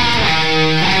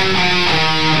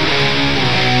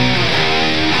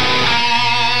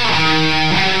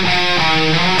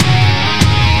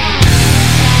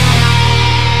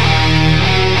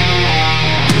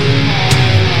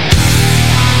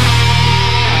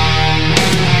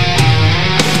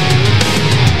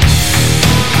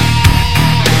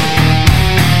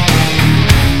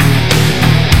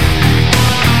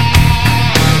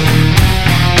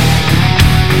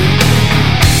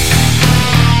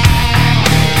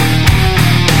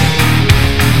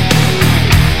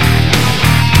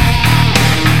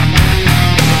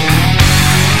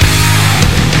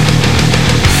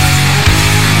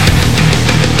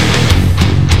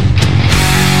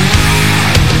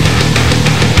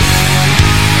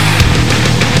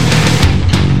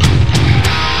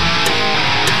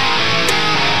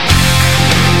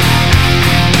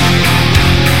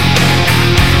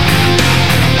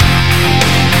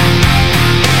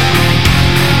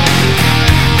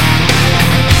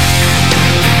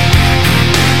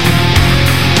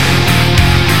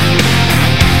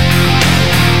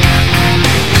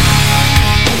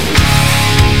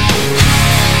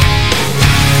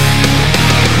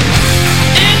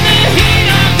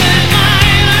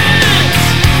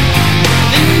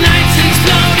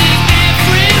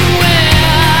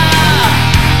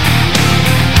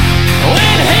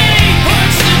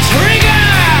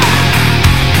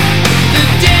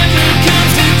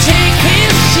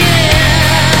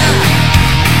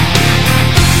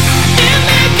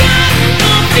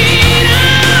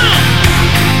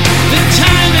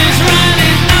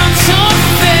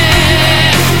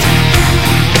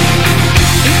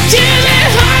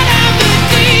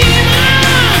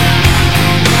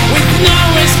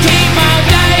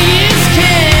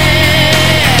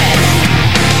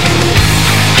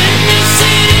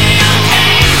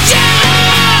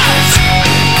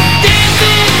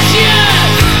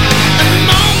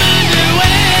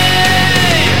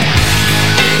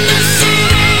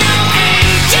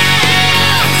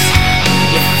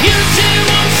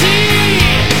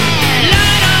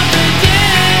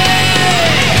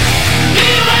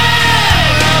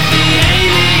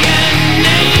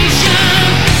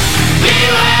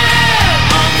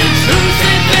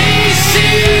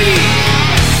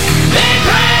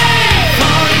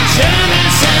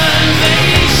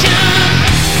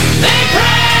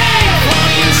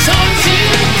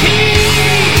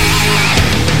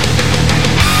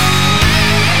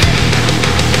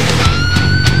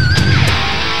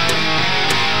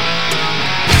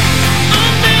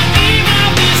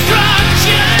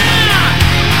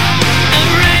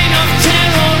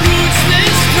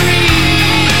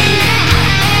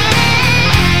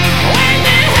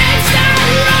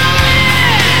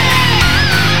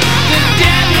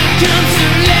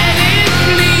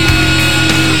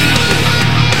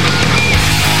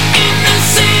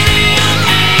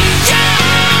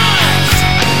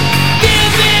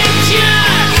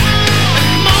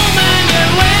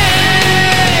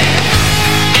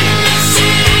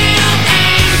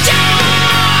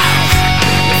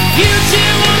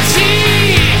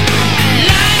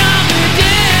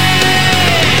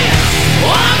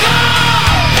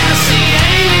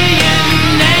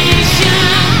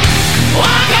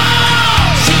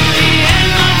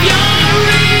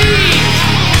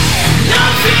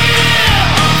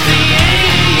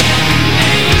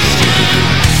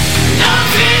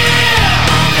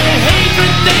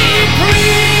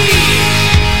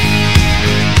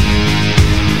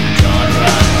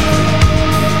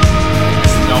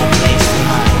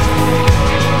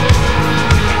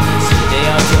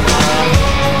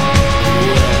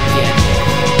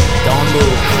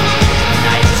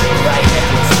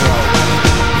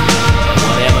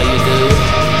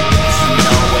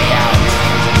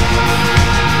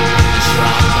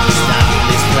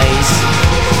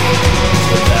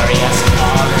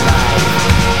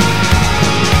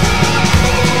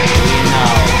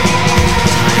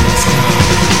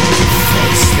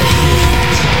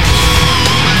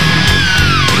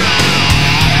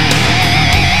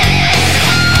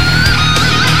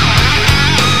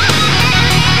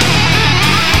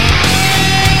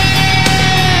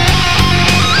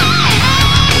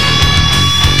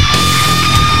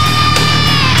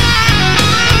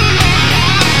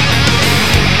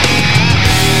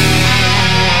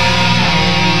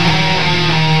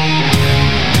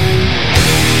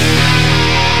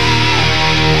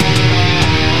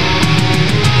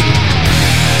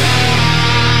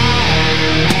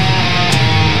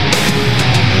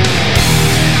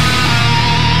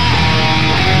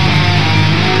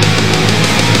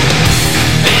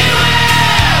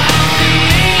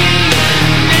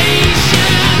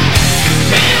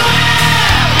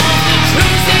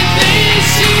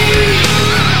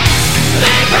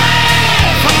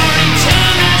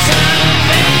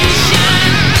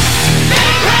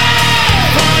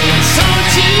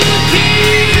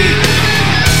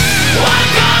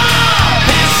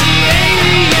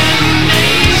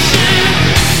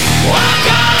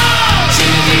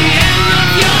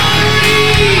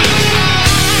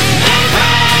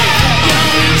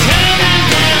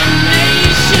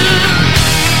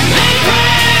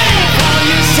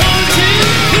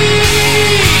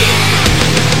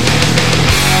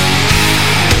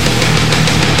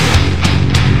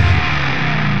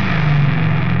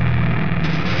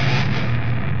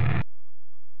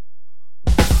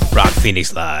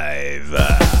 Phoenix Live.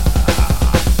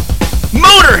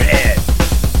 Motorhead.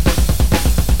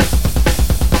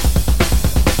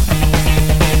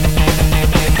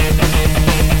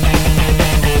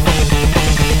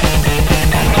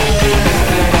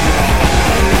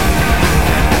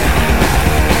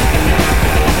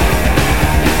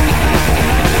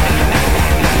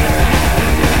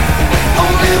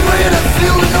 Only way to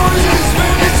feel the noise is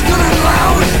when it's good and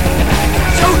loud.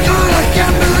 So good I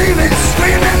can't believe it,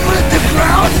 screaming with the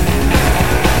crowd.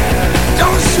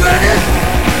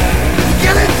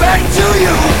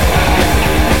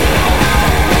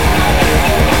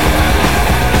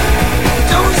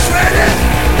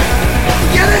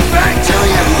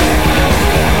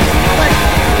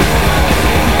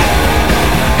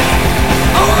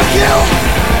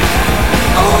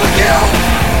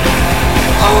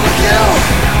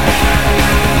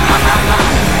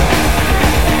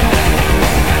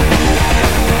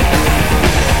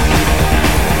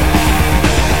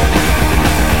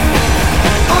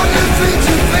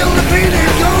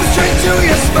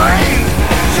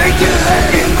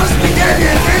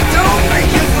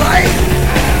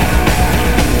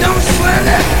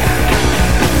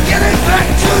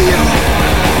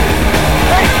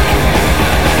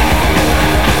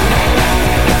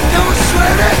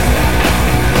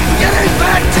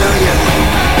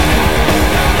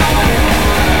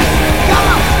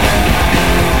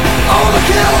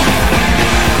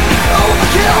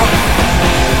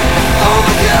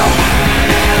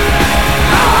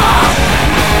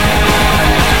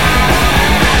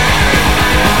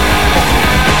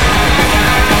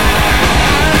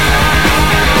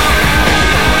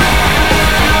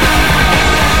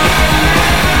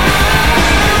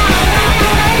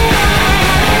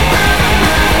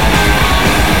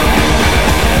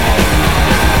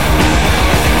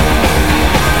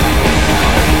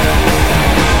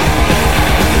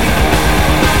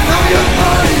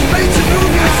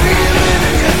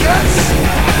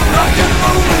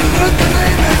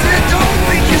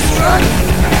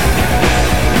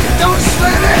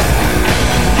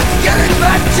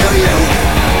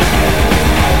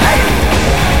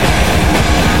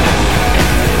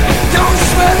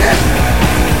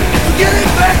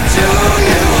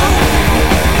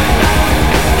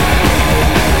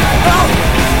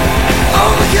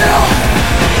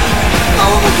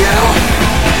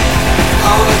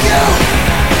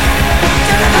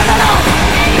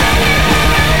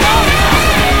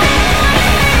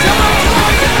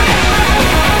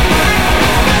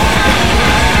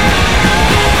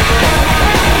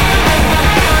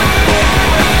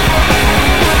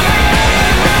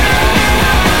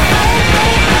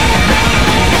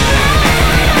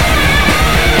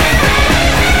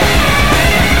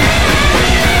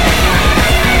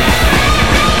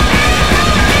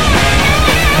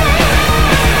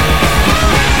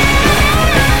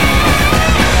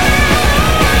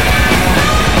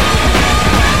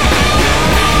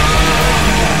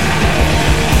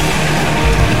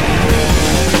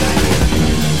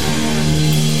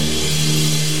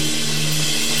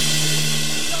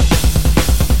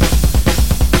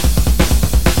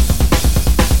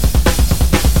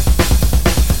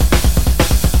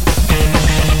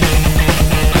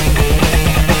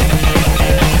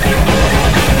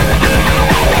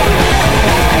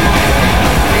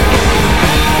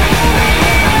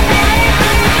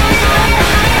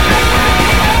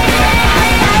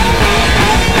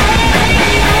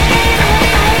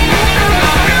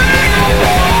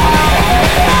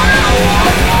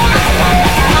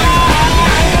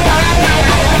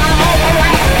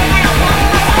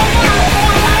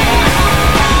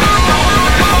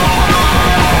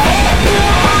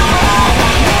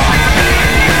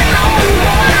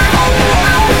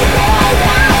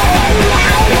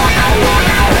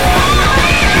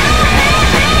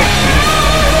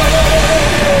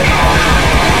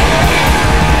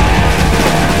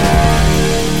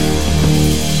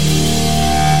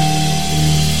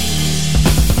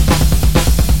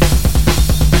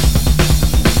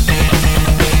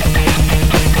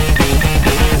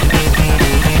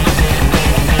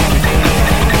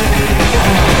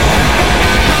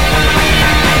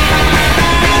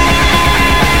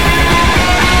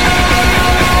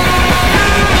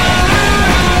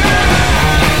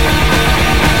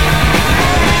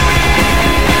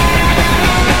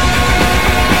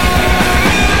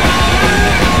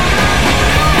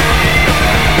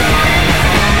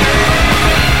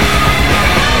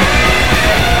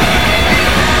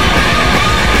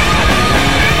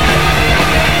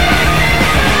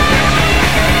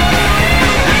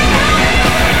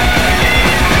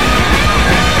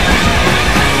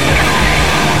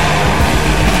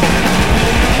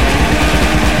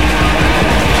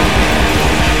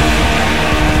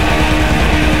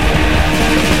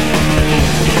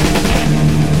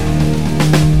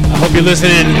 hope you're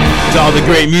listening to all the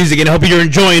great music, and I hope you're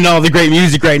enjoying all the great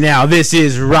music right now. This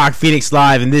is Rock Phoenix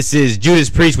Live, and this is Judas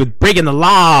Priest with Breaking the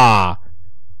Law.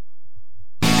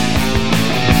 There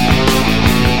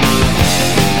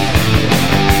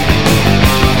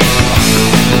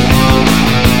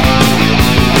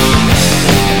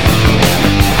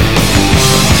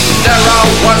I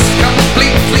was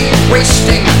completely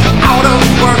wasting, out of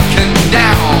work and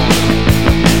down.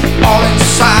 All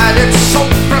inside, it's so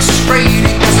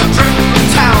frustrating as I drift from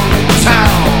town to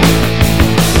town.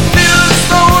 Feel as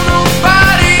though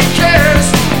nobody cares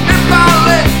if I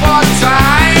let one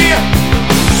die.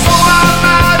 So I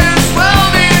might as well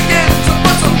begin to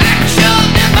put some action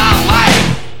in my life.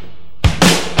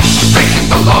 Breaking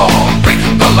the law,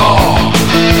 breaking the law,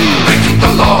 breaking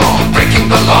the law, breaking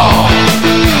the law.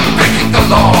 Breaking the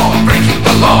law, breaking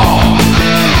the law,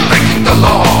 breaking the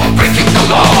law, breaking the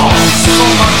law. So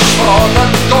much for the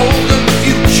golden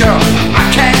future, I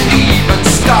can't even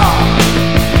start.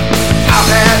 I've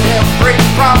had every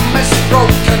promise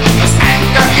broken, there's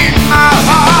anger in my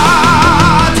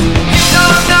heart. You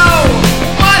don't know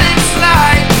what it's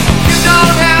like, you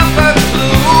don't have a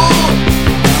clue.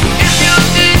 If you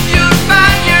did, you'd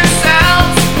find yourself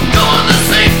doing the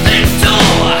same thing too.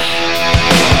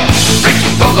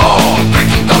 Breaking the law,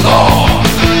 breaking the law,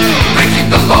 breaking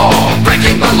the law,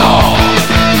 breaking the law,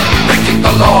 breaking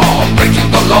the law,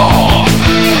 breaking the law,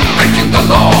 breaking the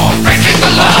law, breaking the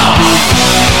law.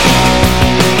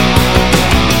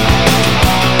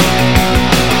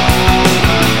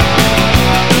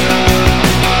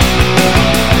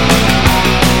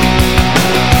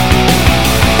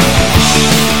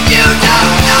 You don't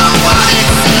know what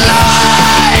it's like.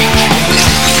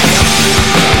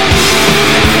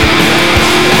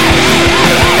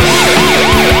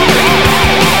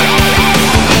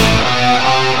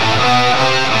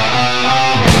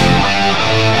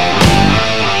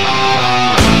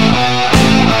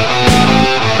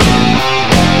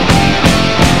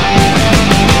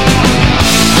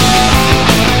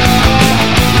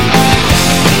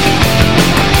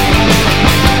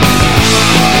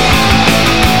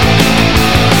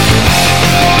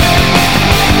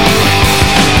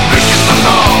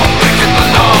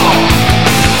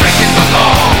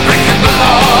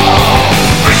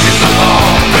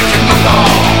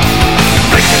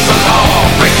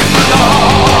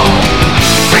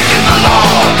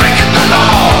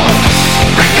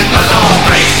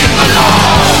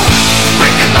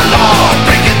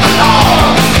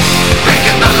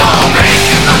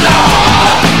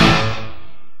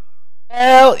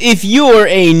 Well, if you're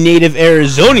a native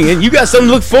Arizonian, you got something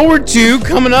to look forward to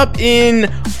coming up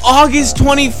in August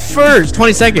 21st,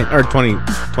 22nd, or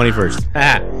 21st.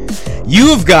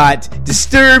 You've got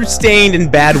Disturbed, Stained,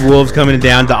 and Bad Wolves coming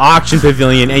down to Auction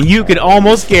Pavilion, and you could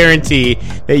almost guarantee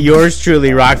that yours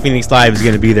truly, Rock Phoenix Live, is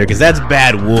going to be there, because that's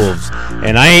Bad Wolves,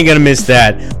 and I ain't going to miss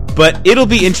that. But it'll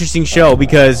be an interesting show,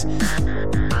 because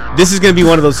this is going to be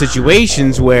one of those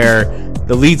situations where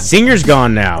the lead singer's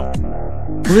gone now.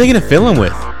 Who are they going to fill him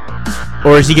with?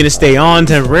 Or is he going to stay on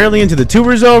temporarily until the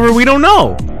tour's over? We don't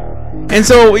know. And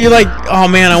so you're like, oh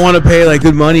man, I want to pay like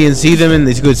good money and see them in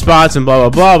these good spots and blah, blah,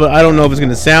 blah, but I don't know if it's going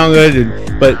to sound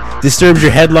good. But Disturbed's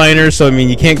your headliner, so I mean,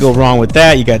 you can't go wrong with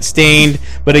that. You got Stained,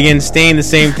 but again, Stained, the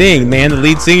same thing, man. The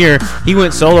lead singer, he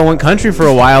went solo, went country for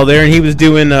a while there, and he was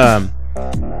doing I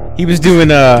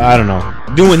don't know,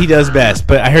 doing what he does best,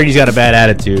 but I heard he's got a bad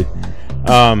attitude.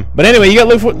 But anyway, you got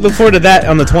to look forward to that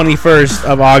on the 21st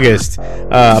of August.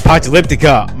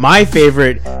 Apocalyptica, my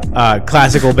favorite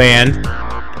classical band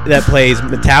that plays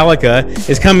Metallica,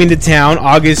 is coming to town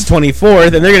August 24th,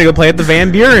 and they're going to go play at the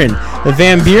Van Buren. The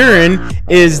Van Buren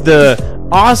is the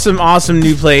awesome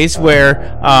new place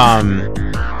where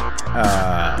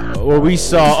we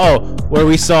saw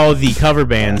the cover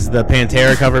bands, the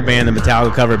Pantera cover band, the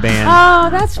Metallica cover band. Oh,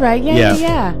 that's right.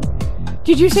 Yeah.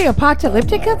 Did you say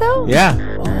Apocalyptica, though? Yeah.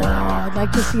 Oh, I'd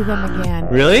like to see them again.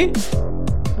 Really?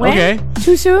 When? Okay.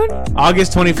 Too soon?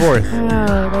 August 24th.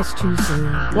 Oh, that's too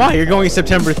soon. Why? You're going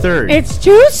September 3rd. It's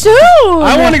too soon!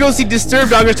 I want to go see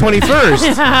Disturbed August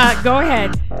 21st. Go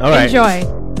ahead. All right. Enjoy.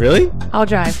 Really? I'll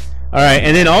drive. All right.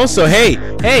 And then also, hey,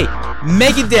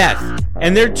 Megadeth.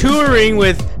 And they're touring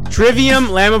with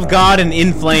Trivium, Lamb of God, and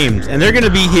In Flames. And they're going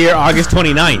to be here August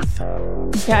 29th.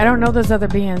 Yeah, I don't know those other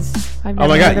bands. Oh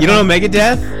my god, you don't know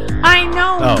Megadeth? I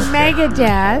know okay.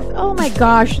 Megadeth. Oh my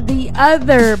gosh, the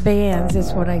other bands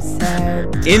is what I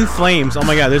said. In Flames. Oh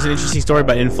my god, there's an interesting story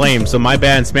about In Flames. So my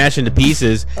band, Smash Into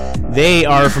Pieces, they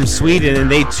are from Sweden, and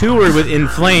they toured with In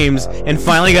Flames and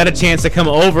finally got a chance to come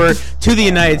over to the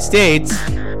United States,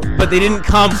 but they didn't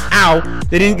come out.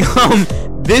 They didn't come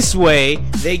this way.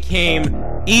 They came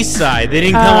East side. They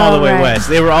didn't come all the way right. west.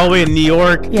 They were all the way in New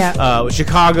York, Yeah.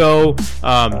 Chicago,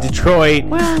 Detroit,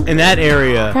 Well, in that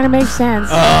area. kind of makes sense.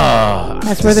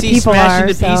 That's where the people Smash are,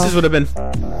 into so- Pieces would have been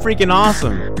freaking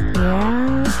awesome.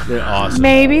 Yeah. They're awesome.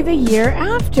 Maybe the year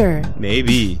after.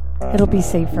 Maybe. It'll be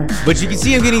safer. But you can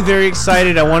see I'm getting very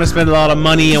excited. I want to spend a lot of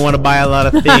money. I want to buy a lot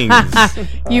of things.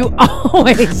 You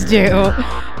always do.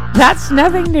 That's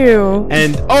nothing new.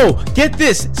 And, get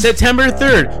this. September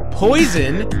 3rd.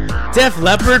 Poison, Def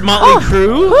Leppard, Motley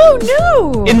Crue,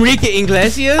 Who knew? Enrique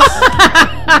Iglesias.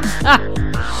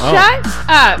 Shut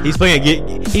up. He's playing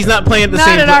he's not playing at the Not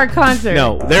same at our concert.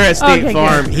 No, they're at State Okay,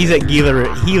 Farm. good. He's at Gila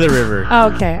River.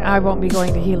 Okay, I won't be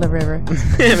going to Gila River.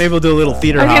 Maybe we'll do a little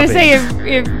theater I was hopping.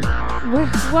 going to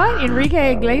say, what?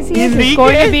 Enrique Iglesias Enrique? is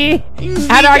going to be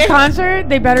at our concert?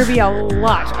 They better be a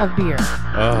lot of beer.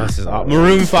 Oh, this is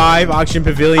Maroon 5, Auction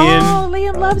Pavilion. Oh,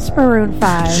 Liam loves Maroon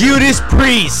 5. Judas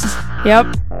Priest,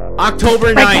 Yep.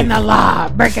 October Breaking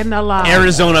 9th. breaking the law.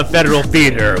 Arizona Federal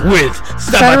Theater with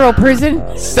Federal prison?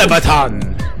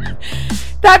 Sabaton.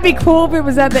 That'd be cool if it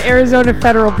was at the Arizona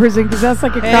Federal Prison, because that's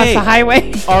like across Hey. the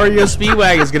highway. REO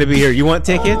Speedwagon is going to be here. You want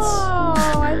tickets? Oh,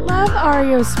 I love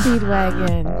REO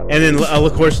Speedwagon. And then,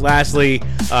 of course, lastly,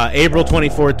 April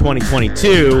 24th,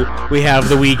 2022, we have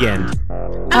The Weekend.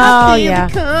 Oh, yeah.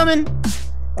 Coming.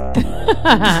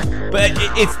 But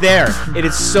it's there. It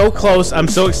is so close. I'm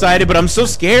so excited, but I'm so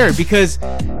scared because,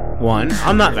 one,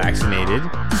 I'm not vaccinated,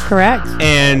 Correct.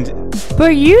 and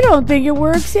But you don't think it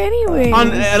works anyway.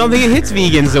 I don't think it hits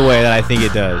vegans the way that I think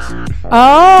it does.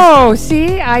 Oh,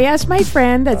 see, I asked my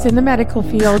friend that's in the medical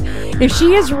field if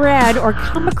she has read or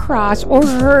come across or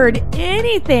heard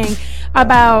anything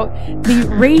about the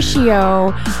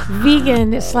ratio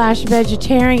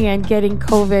vegan/vegetarian getting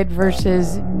COVID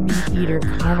versus meat eater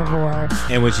carnivore.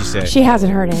 And what'd she say? She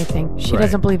hasn't heard anything. She Right.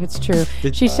 doesn't believe it's true.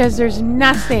 She says there's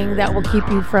nothing that will keep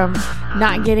you from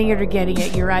not getting it or getting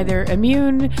it. You're either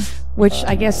immune, which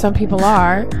I guess some people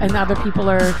are, and other people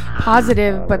are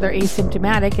positive, but they're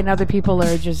asymptomatic, and other people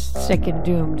are just sick and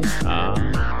doomed.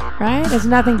 Right? It has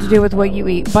nothing to do with what you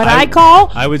eat. But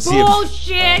I would see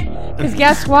bullshit. Because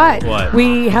guess what? What?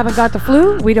 We haven't got the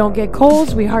flu. We don't get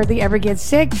colds. We hardly ever get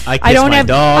sick. I kiss don't my have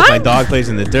dog. My I'm- dog plays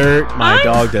in the dirt. My I'm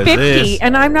dog does 50 this.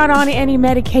 and I'm not on any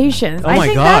medications. Oh I my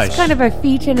think gosh. that's kind of a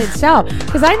feat in itself.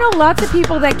 Because I know lots of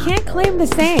people that can't claim the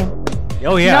same.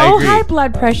 Oh yeah, I No agree. high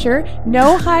blood pressure,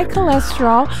 no high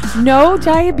cholesterol, no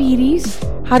diabetes.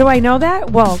 How do I know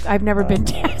that? Well, I've never been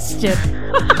tested.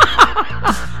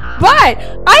 But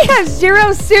I have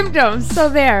zero symptoms, so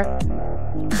there.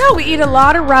 No, we eat a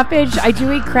lot of roughage. I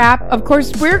do eat crap. Of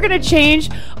course, we're going to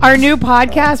change our new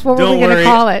podcast. What were Don't we going worry, to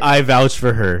call it? I vouch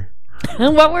for her.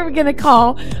 And what were we going to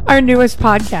call our newest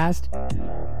podcast?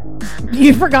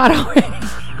 You forgot already.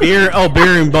 Beer and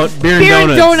Beer donuts.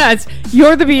 and donuts.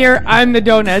 You're the beer, I'm the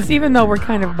donuts, even though we're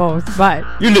kind of both. But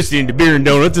You're listening to Beer and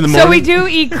Donuts in the morning. so we do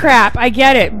eat crap. I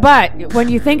get it. But when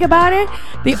you think about it,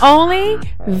 the only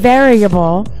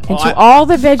variable, and Oh, to all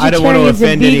the I don't want to vegetarians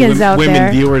and offend any vegans out women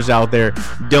there, viewers out there.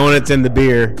 Donuts and the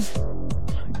beer.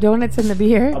 donuts and the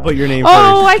beer. I'll put your name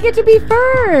Oh, first. I get to be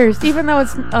first, even though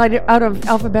it's out of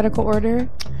alphabetical order.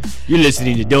 You're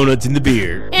listening to Donuts and the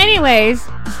beer. Anyways,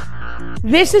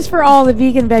 this is for all the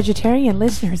vegan vegetarian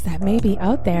listeners that may be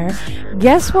out there.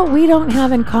 Guess what we don't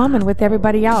have in common with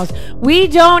everybody else? We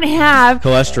don't have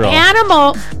Cholesterol.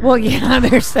 animal. Well, yeah,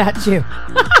 there's that too.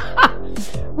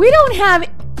 We don't have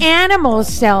animal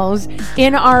cells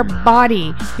in our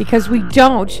body because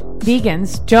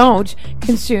vegans don't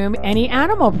consume any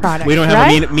animal products. We don't have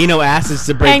right? amino acids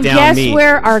to break And down guess meat.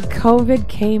 where our COVID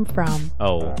came from?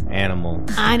 Oh, animal.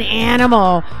 An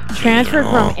animal. Transferred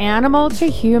from animal to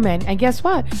human. And guess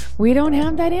what? We don't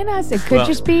have that in us. It could Well,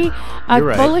 just be a you're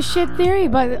right. full of shit theory,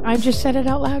 but I've just said it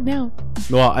out loud now.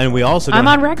 Well, and we also I'm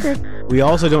don't on record. we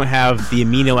also don't have the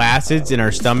amino acids in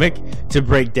our stomach to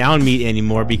break down meat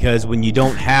anymore because when you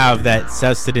don't have that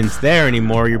sustenance there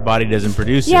anymore, your body doesn't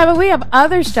produce Yeah, it. but we have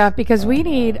other stuff because we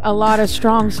need a lot of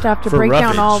strong stuff to For break down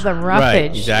roughage. all the roughage.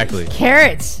 Right, exactly.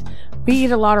 Carrots. We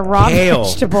eat a lot of raw Kale.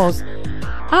 vegetables.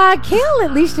 Kale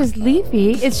at least is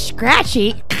leafy. It's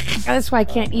scratchy. That's why I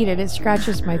can't eat it. It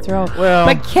scratches my throat. Well-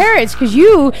 but carrots, because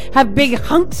you have big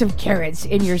hunks of carrots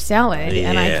in your salad,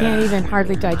 and I Yeah. can't even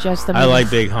hardly digest them. I like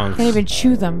big hunks. Can't even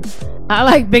chew them. I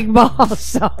like big balls.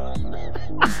 So,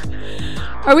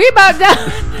 are we about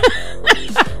done?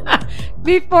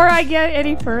 Before I get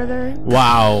any further,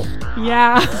 Wow.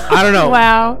 yeah. I don't know.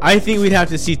 Wow. I think we'd have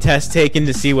to see tests taken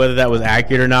to see whether that was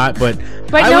accurate or not, but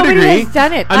But I would nobody agree. has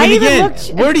done it. I mean, I even again, looked-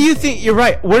 where do you think you're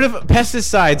right? Where do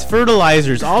pesticides,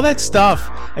 fertilizers, all that stuff?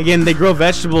 Again, they grow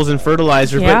vegetables and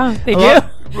fertilizer. Yeah, but they a do. lot-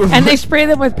 And they spray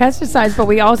them with pesticides, but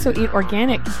we also eat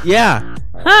organic. Yeah.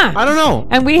 Huh. I don't know.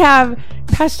 And we have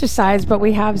pesticides, but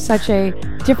we have such a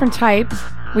different type.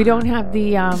 We don't have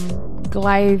the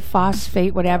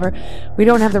glyphosate, whatever. We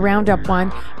don't have the Roundup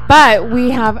one, but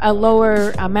we have a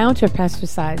lower amount of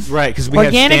pesticides. Right, because we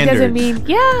organic have doesn't standards.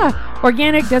 mean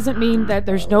organic doesn't mean that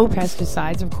there's no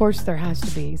pesticides. Of course there has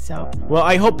to be. So Well,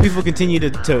 I hope people continue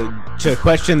to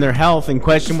question their health and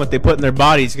question what they put in their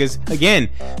bodies, because again,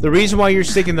 the reason why you're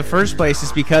sick in the first place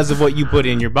is because of what you put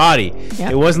in your body.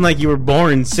 Yep. It wasn't like you were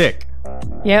born sick.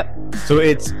 yep. So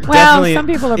it's Well, definitely some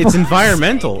people are it's born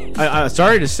environmental. I'm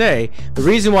sorry to say, the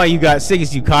reason why you got sick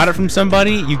is you caught it from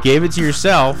somebody, you gave it to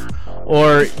yourself,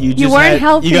 or you just weren't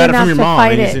healthy you got it enough from your to mom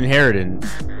fight and it's it. inherited.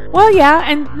 Well, yeah,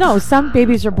 and no, some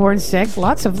babies are born sick.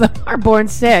 Lots of them are born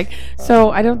sick.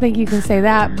 So I don't think you can say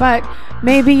that. But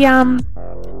maybe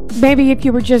if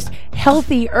you were just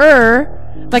healthier,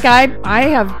 like I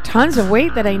have tons of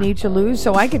weight that I need to lose,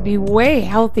 so I could be way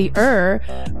healthier,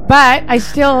 but I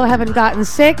still haven't gotten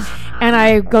sick, and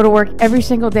I go to work every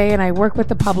single day, and I work with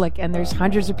the public, and there's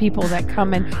hundreds of people that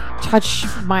come and touch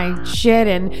my shit,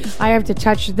 and I have to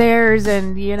touch theirs,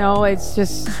 and it's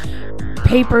just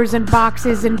papers and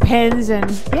boxes and pens, and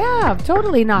yeah,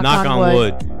 totally knock on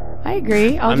wood. I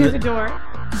agree. I'll do the door.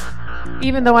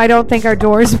 Even though I don't think our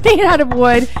door is made out of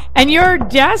wood. And your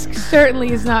desk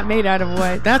certainly is not made out of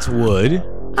wood. That's wood.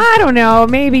 I don't know.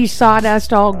 Maybe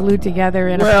sawdust all glued together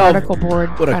in a particle board.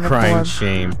 What a kind of crying form.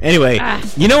 shame. Anyway, Ah.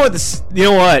 you know what?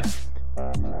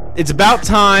 It's about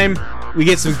time we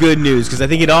get some good news, because I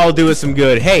think it'd all do us some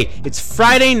good. Hey, it's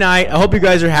Friday night. I hope you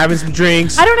guys are having some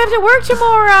drinks. I don't have to work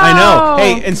tomorrow. I know.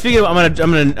 Hey, and speaking of, I'm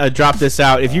gonna drop this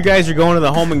out. If you guys are going to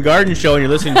the Home and Garden Show and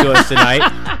you're listening to us tonight,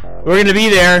 we're gonna be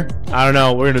there. I don't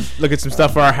know. We're gonna look at some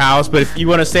stuff for our house. But if you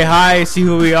want to say hi, see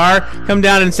who we are, come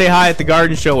down and say hi at the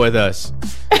Garden Show with us.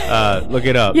 Look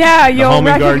it up. Yeah, The you'll Home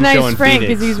and Garden Show recognize in Frank Phoenix.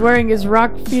 because he's wearing his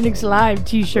Rock Phoenix Live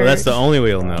t-shirt. Well, that's the only way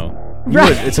you'll know.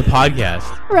 Right. It's a podcast.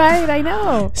 Right, I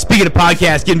know. Speaking of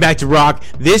podcasts, getting back to rock,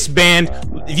 this band,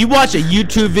 if you watch a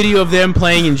YouTube video of them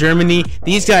playing in Germany,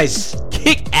 these guys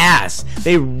kick ass.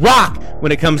 They rock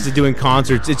when it comes to doing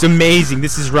concerts. It's amazing.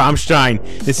 This is Rammstein.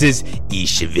 This is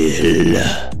Ich will.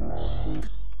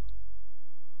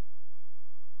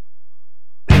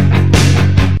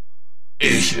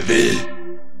 Ich will.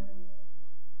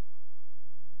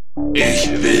 Ich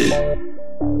will.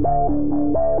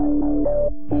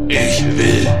 Ich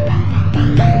will.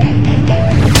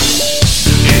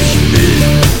 Ich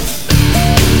will.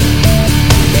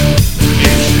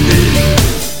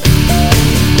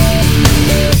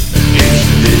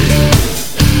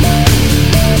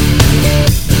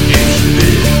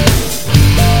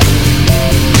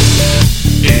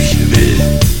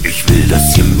 Ich will,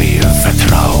 dass ihr mir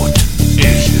vertraut.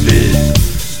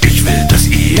 Ich will, dass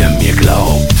ihr mir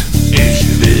glaubt.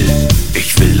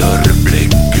 Ich will eure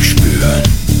Blicke spüren.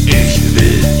 Ich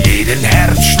will jeden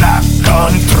Herzschlag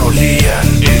kontrollieren.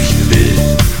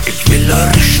 Ich will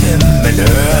eure Stimmen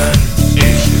hören.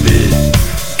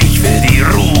 Ich will die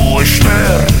Ruhe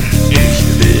stören.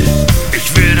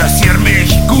 Ich will, dass ihr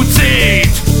mich gut seht.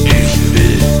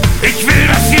 Ich will,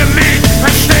 dass ihr mich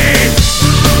versteht.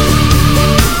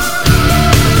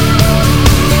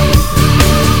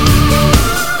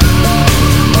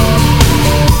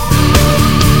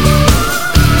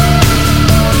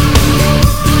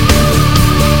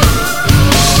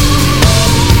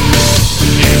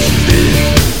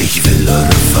 Ich will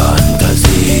eure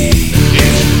Fantasie.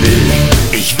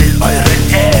 Ich will eure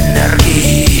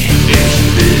Energie.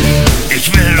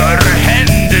 Ich will eure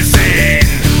Hände sehen.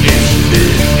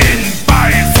 In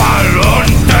Beifall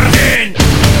untergehen.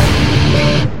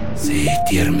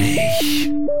 Seht ihr mich?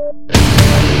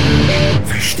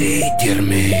 Versteht ihr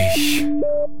mich?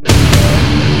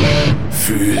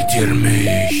 Fühlt ihr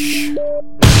mich?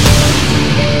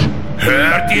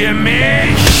 Hört ihr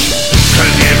mich?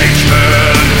 Könnt ihr mich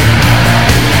hören?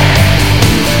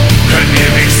 Könnt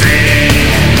ihr mich sehen?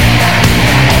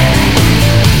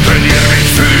 Könnt ihr mich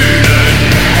fühlen?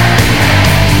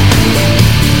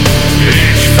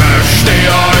 Ich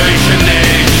verstehe euch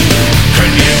nicht.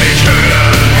 Könnt ihr mich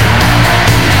hören?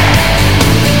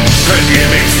 Könnt ihr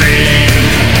mich sehen?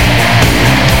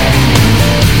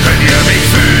 Könnt ihr mich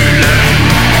fühlen?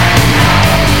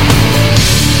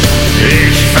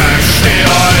 Ich verstehe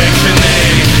euch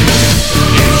nicht.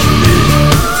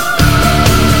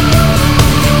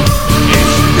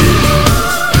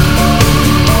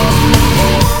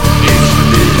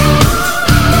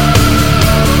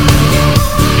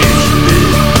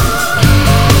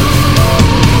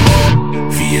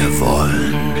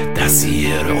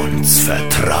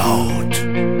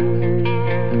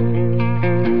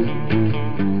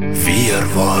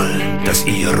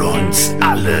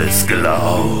 es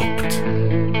glaubt.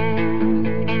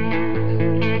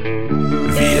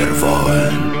 Wir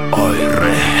wollen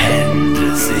eure Hände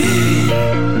sehen.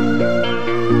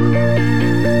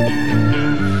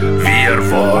 Wir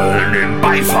wollen im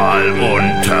Beifall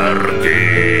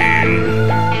untergehen.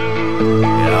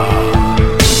 Ja.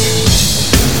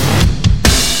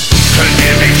 Könnt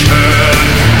ihr mich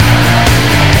hören?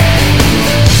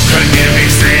 Könnt ihr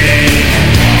mich sehen?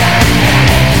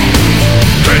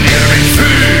 Könnt ihr mich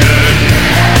fühlen?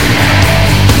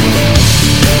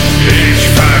 Ich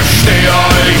verstehe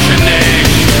euch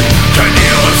nicht. Könnt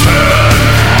ihr uns hören?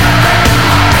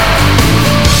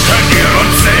 Könnt ihr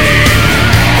uns sehen?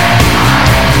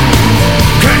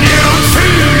 Könnt ihr uns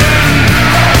fühlen?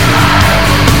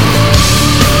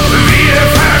 Wir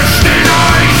verstehen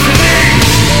euch nicht.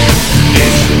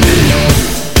 Ich will.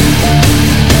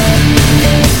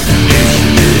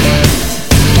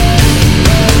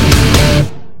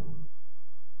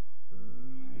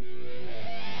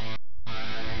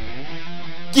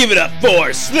 Give it up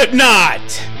for Slipknot!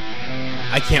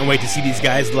 I can't wait to see these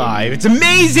guys live. It's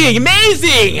amazing!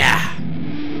 Amazing!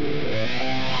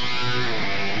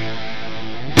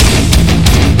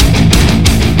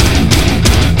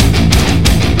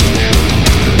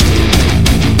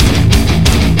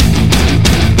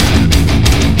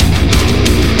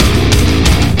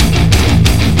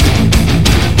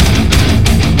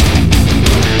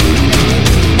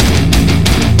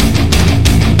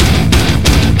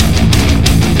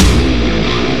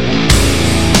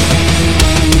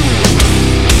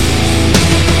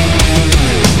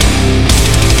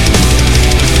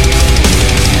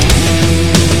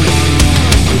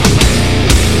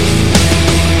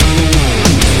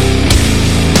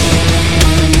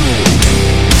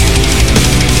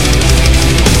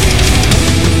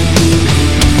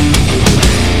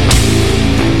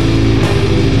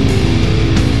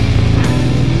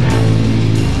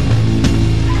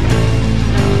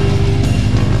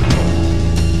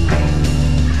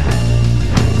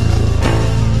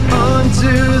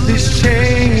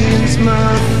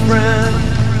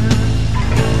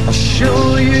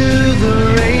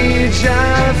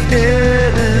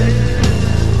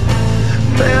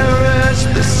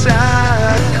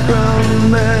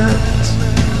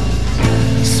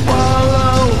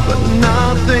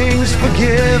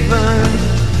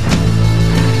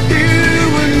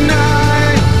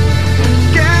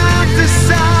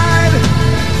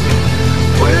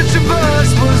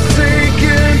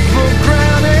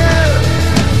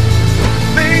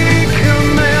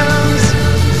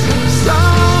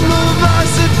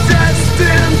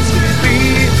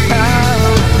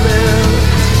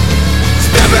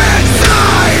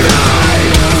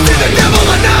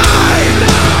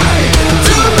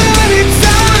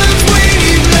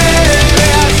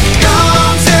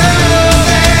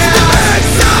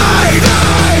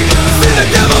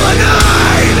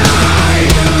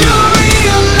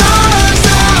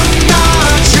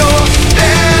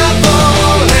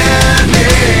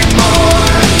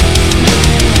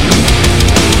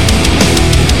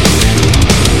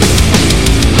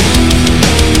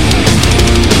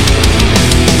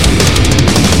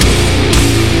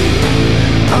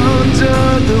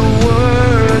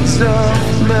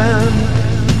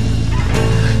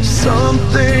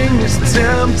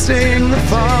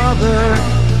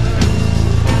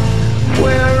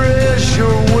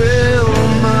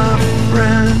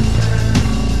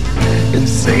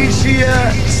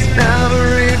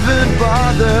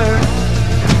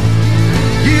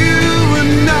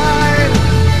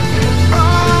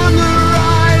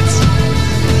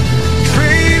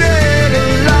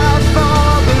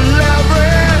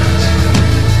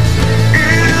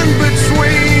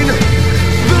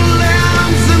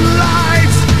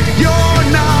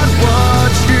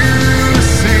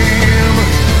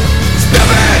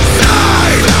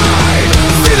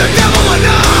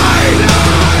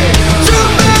 Too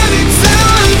many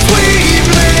times we've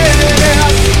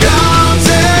lived.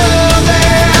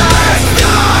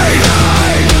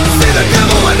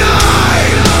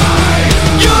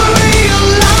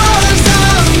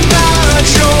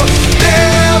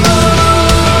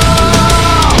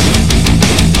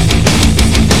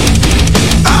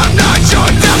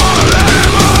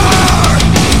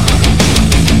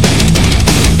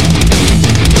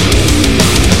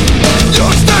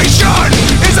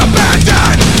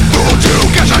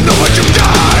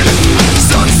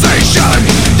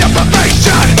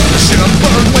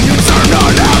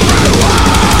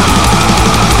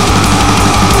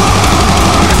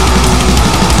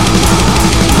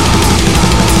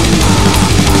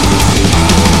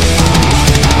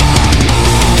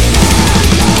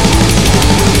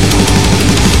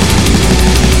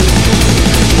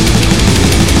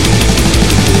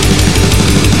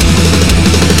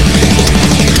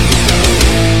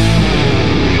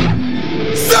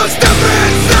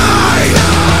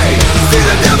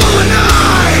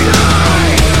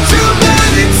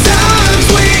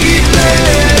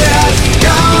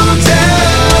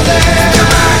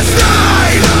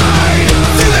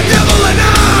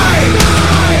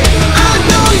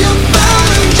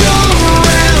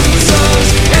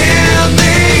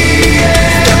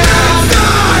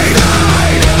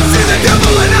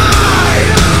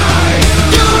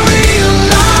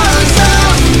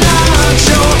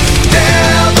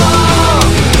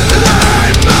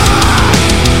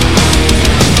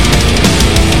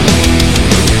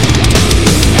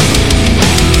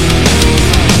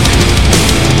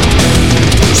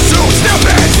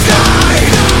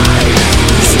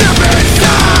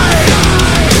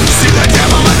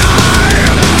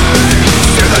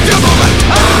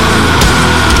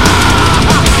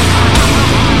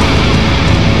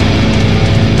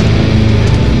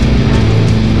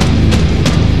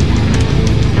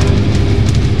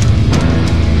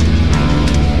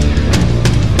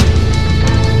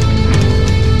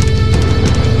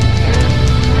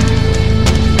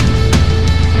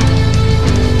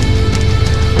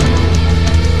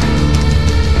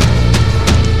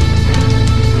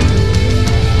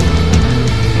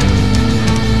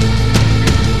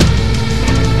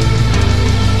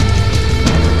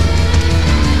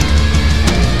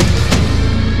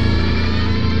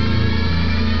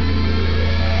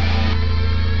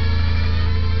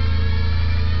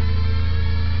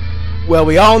 Well,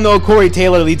 we all know Corey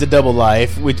Taylor leads a double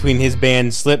life between his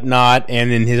band Slipknot and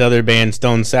then his other band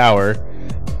Stone Sour.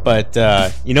 But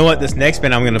you know what? This next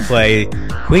band I'm going to play,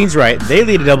 Queensryche, they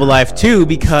lead a double life too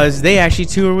because they actually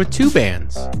tour with two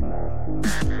bands.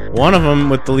 One of them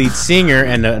with the lead singer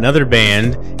and another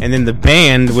band, and then the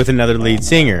band with another lead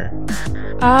singer.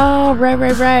 Oh,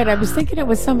 right. I was thinking it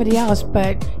was somebody else,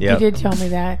 but Yep. you did tell me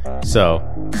that. So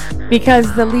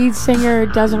Because the lead singer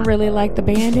doesn't really like the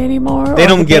band anymore. they or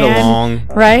don't the get band, along.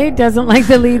 Right? Doesn't like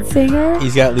the lead singer.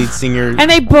 He's got lead singer And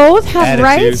they both have attitude,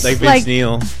 rights. like Vince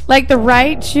Neil. Like the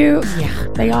right to, yeah,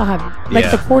 they all have, like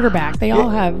Yeah. the quarterback, they all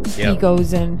have Yep.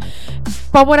 egos.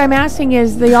 But what I'm asking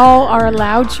is, they all are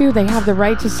allowed to, they have the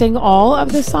right to sing all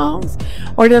of the songs?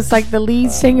 Or does like the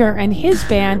lead singer and his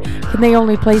band, can they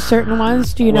only play certain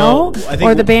ones? Do you know? I think,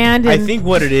 Or the band? I And, think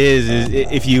what it is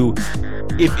if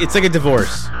it's like a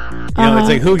divorce. You know, it's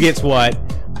like who gets what.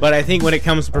 But I think when it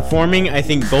comes to performing, I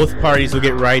think both parties will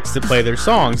get rights to play their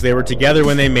songs. They were together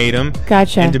when they made them.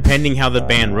 Gotcha. And depending how the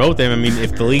band wrote them, I mean,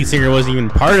 if the lead singer wasn't even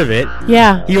part of it,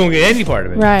 yeah, he won't get any part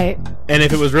of it. right, And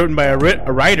if it was written by a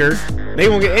writer, they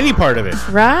won't get any part of it.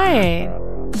 right.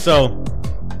 So,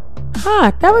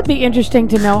 That would be interesting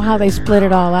to know how they split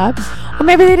it all up. Or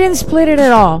maybe they didn't split it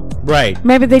at all. right.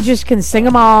 Maybe they just can sing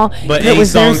them all. But it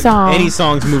was their song. any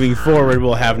songs moving forward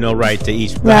will have no right to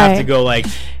each. They'll have to Right. go like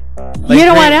You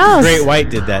know what else? Great White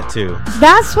did that too.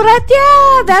 That's what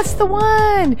that's the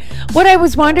one. What I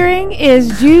was wondering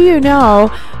is, do you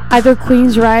know, either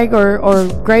Queensryche or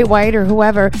Great White or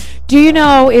whoever, do you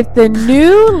know if the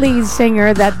new lead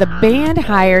singer that the band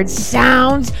hired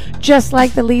sounds just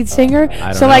like the lead singer? I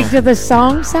don't So like, know. do the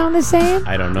songs sound the same?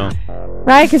 I don't know.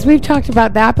 Right? Because we've talked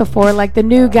about that before. Like the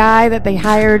new guy that they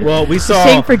hired Well, we to saw.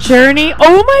 sing for Journey.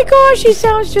 Oh my gosh, he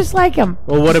sounds just like him.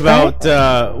 Well, what about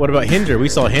Hinder? We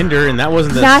saw Hinder, and that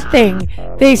wasn't the Nothing.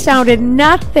 They sounded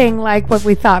nothing like what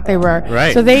we thought they were.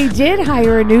 Right. So they did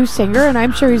hire a new singer, and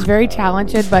I'm sure he's very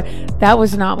talented, but that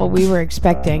was not what we were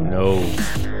expecting. No.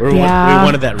 Yeah. We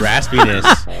wanted that raspiness.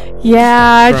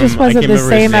 Yeah, it from- just I wasn't can't the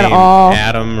remember his same at name, all.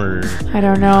 Adam or I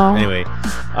don't know. anyway.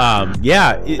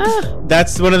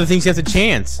 That's one of the things you have to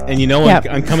chance. And you know, Yep.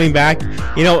 I'm coming back.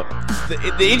 You know,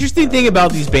 the interesting thing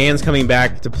about these bands coming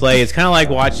back to play, it's kind of like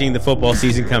watching the football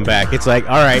season come back. It's like,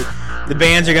 all right, the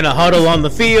bands are going to huddle on the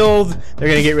field. They're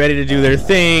going to get ready to do their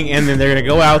thing. And then they're going to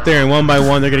go out there and one by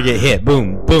one, they're going to get hit.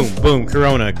 Boom, boom, boom.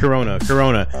 Corona.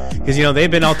 Because, you know,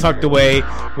 they've been all tucked away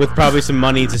with probably some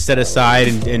money to set aside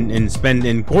and spend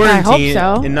in quarantine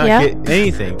so. and not Yep. get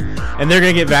anything. And they're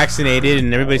going to get vaccinated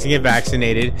and everybody's going to get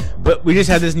vaccinated. But we just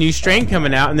had this new strain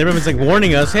coming out and everyone's like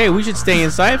warning us, hey, we should stay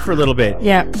inside for a little bit.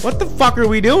 Yeah. What the fuck are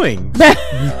we doing?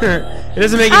 It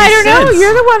doesn't make any I don't sense. know.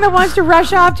 You're the one that wants to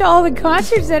rush off to all the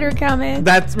concerts that are coming.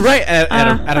 That's right, at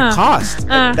a cost.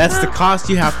 That's the cost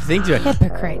you have to think to it.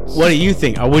 Hypocrites. What do you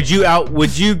think? Would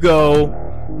you go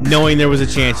knowing there was a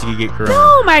chance you could get corona?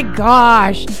 Oh my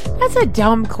gosh, that's a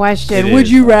dumb question. It Would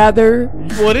is. you rather?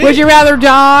 Well, it Would is. you rather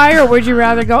die or would you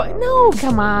rather go? No,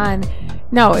 come on.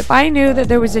 No, if I knew that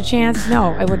there was a chance, no,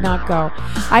 I would not go.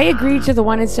 I agree to the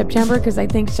one in September because I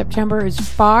think September is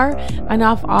far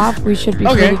enough off. We should be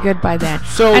Okay. pretty good by then.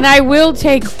 So- and I will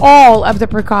take all of the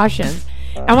precautions.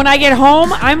 And when I get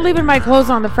home, I'm leaving my clothes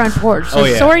on the front porch. So Oh,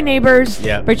 yeah. sorry, neighbors,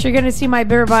 Yeah. but you're going to see my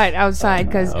bare butt outside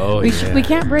because Oh, we yeah.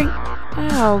 can't bring...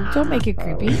 Oh, don't make it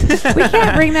creepy. We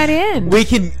can't bring that in. We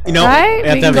can, you know, Right? we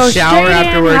have We to have can a go shower straight in,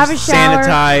 afterwards, have a shower.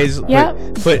 sanitize,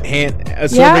 Yep. put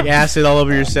ascorbic acid all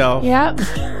over yourself. Yep.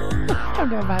 I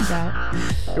don't know about that.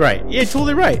 Right. Yeah,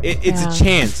 totally right. It's Yeah. a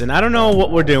chance, and I don't know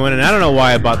what we're doing, and I don't know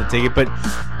why I bought the ticket, but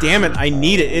damn it, I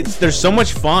need it. There's so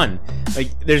much fun. Like,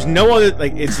 there's no other,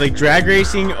 like, it's like drag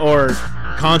racing or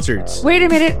concerts. Wait a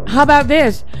minute. How about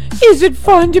this? Is it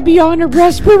fun to be on a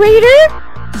respirator?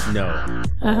 No.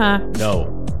 Uh-huh.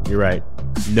 No. You're right.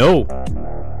 No.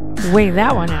 Weigh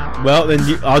that one out. Well, then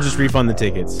I'll just refund the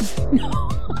tickets.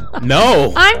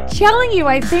 No. I'm telling you,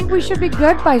 I think we should be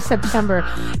good by September.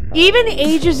 Even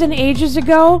ages and ages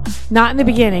ago, not in the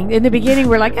beginning. In the beginning,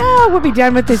 we're like, we'll be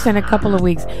done with this in a couple of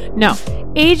weeks. No.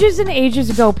 Ages and ages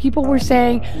ago, people were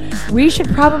saying, we should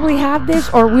probably have this,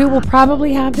 or we will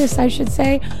probably have this, I should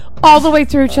say, all the way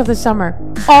through till the summer.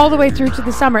 All the way through to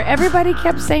the summer. Everybody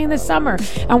kept saying the summer.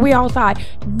 And we all thought,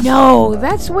 no,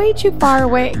 that's way too far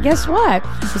away. Guess what?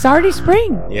 It's already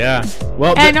spring. Yeah.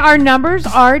 Well, And our numbers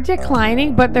are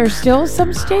declining, but there's still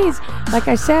some states. Like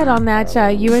I said on that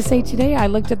USA Today, I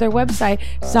looked at their website.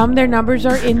 Some their numbers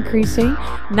are increasing.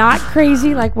 Not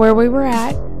crazy like where we were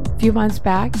at a few months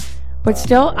back, but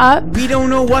still up. We don't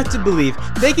know what to believe.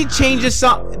 They could change this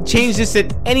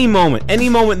at any moment. Any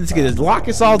moment, this could lock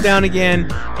us all down again,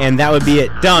 and that would be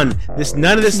it. Done.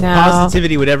 None of this No.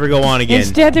 positivity would ever go on again.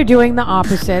 Instead, they're doing the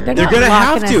opposite. They're not gonna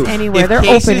locking have to us anywhere. If They're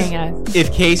cases- opening us.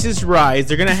 If cases rise,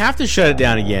 they're gonna have to shut it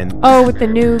down again. Oh, with the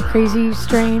new crazy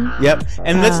strain. Yep.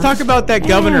 And let's talk about that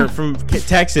governor from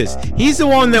Texas. He's the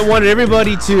one that wanted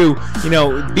everybody to,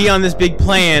 be on this big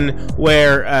plan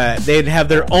where they'd have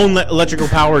their own electrical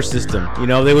power system.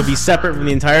 They would be separate from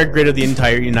the entire grid of the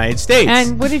entire United States.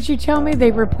 And what did you tell me?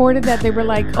 They reported that they were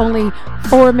like only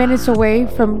 4 minutes away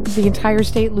from the entire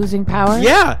state losing power.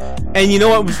 Yeah. And you know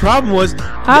what the problem was?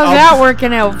 How's that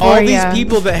working out for all you? these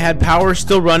people that had power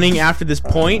still running after this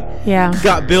point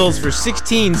got bills for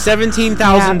 $16,000,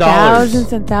 $17,000.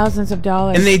 Thousands and thousands of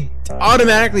dollars. And they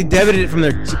automatically debited it from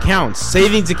their accounts.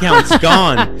 Savings accounts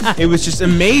gone. It was just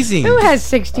amazing. Who has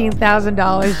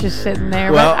 $16,000 just sitting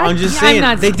there? Well, I'm I'm just saying,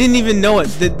 not- they didn't even know it.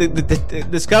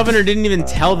 This governor didn't even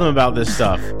tell them about this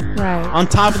stuff. Right. On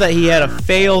top of that, he had a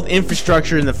failed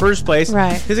infrastructure in the first place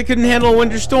because it couldn't handle a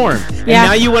winter storm. And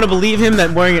now you want to believe him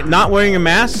that not wearing a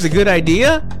mask is a good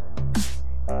idea?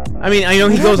 I mean, I know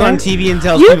he goes on TV and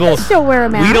tells people, can still wear a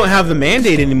mask. we don't have the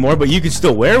mandate anymore, but you can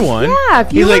still wear one. Yeah,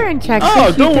 if you He's were in Texas, oh,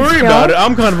 you don't could worry still. about it.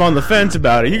 I'm kind of on the fence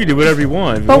about it. You can do whatever you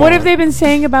want. But what have they been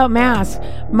saying about masks?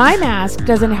 My mask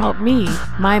doesn't help me.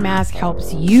 My mask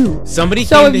helps you. Somebody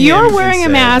So came if to you're him wearing a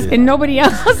and mask said- and nobody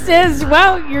else is,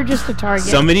 well, you're just a target.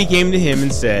 Somebody came to him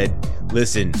and said,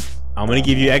 listen, I'm going to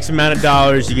give you X amount of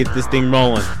dollars to get this thing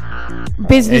rolling.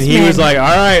 Businessmen. And he was like, all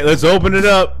right, let's open it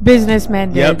up. Businessmen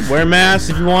did. Yep, wear masks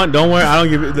if you want. Don't wear. I don't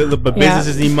give it. But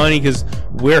businesses need money because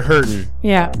we're hurting.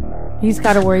 Yeah. He's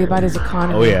got to worry about his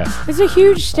economy. Oh, yeah. It's a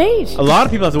huge state. A lot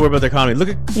of people have to worry about their economy. Look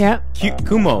at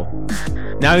Kumo.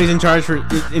 Now he's in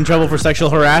trouble for sexual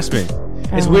harassment.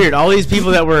 It's weird. All these people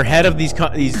that were head of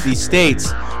these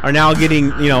states are now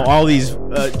getting, all these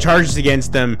charges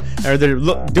against them, or they're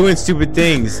doing stupid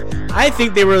things. I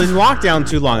think they were in lockdown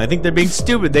too long. I think they're being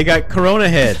stupid. They got corona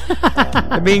head.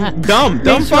 They're being dumb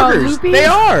fuckers. They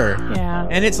are. Yeah.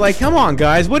 And it's like, come on,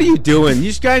 guys, what are you doing?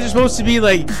 You guys are supposed to be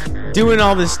like doing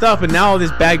all this stuff, and now all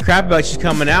this bad crap about you's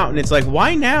coming out, and it's like,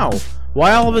 why now?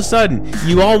 Why all of a sudden?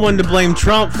 You all wanted to blame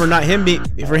Trump for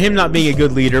him not being a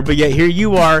good leader, but yet here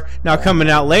you are now coming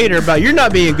out later about you're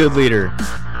not being a good leader.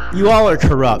 You all are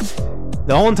corrupt.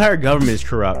 The whole entire government is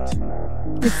corrupt.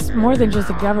 It's more than just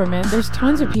the government. There's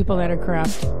tons of people that are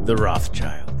corrupt. The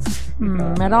Rothschilds.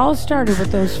 It all started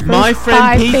with those first My friend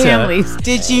 5 Peter. families.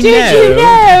 Did you Did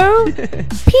know? you know?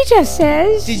 Peter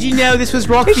says. Did you know this was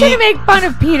Rock We shouldn't Phoenix? make fun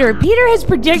of Peter. Peter has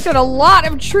predicted a lot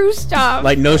of true stuff.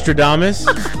 Like Nostradamus?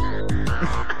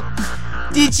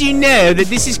 Did you know that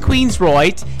this is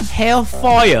Queensryche,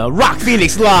 Hellfire, Rock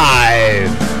Phoenix Live?